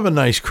 I'll have a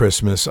nice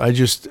Christmas.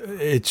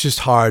 It's just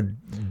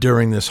hard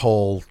during this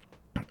whole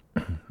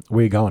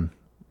Where you going?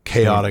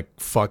 chaotic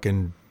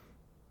fucking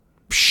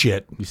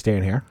shit. You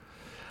staying here?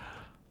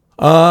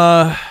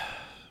 I'm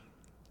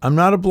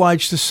not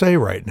obliged to say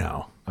right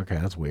now. Okay,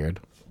 that's weird.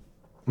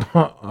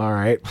 All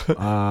right.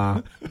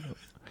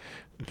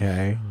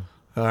 Okay.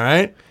 All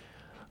right.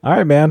 All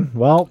right, man.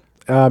 Well,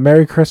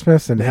 Merry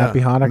Christmas and Happy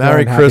Hanukkah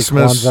Merry and Happy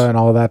Christmas. Kwanzaa and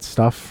all of that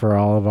stuff for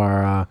all of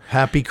our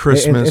Happy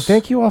Christmas. And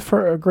thank you all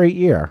for a great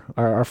year,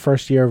 our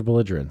first year of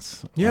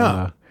Belligerence.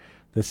 Yeah.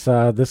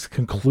 This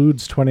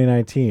concludes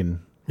 2019,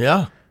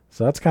 Yeah.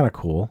 so that's kind of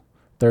cool.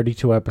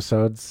 32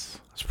 episodes,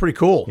 It's pretty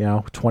cool.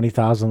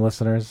 20,000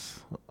 listeners.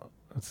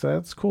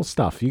 That's cool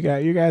stuff. You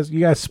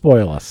guys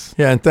spoil us.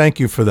 Yeah, and thank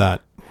you for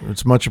that.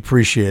 It's much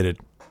appreciated.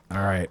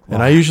 All right.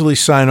 And I usually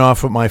sign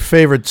off with my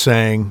favorite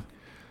saying,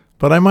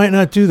 but I might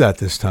not do that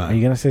this Are time.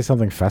 you gonna say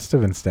something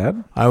festive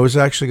instead? I was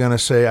actually going to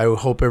say I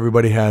hope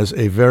everybody has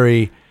a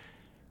very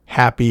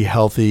happy,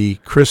 healthy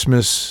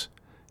Christmas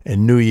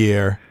and New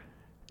Year.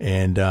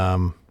 And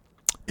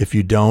if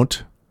you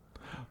don't,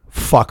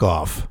 fuck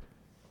off.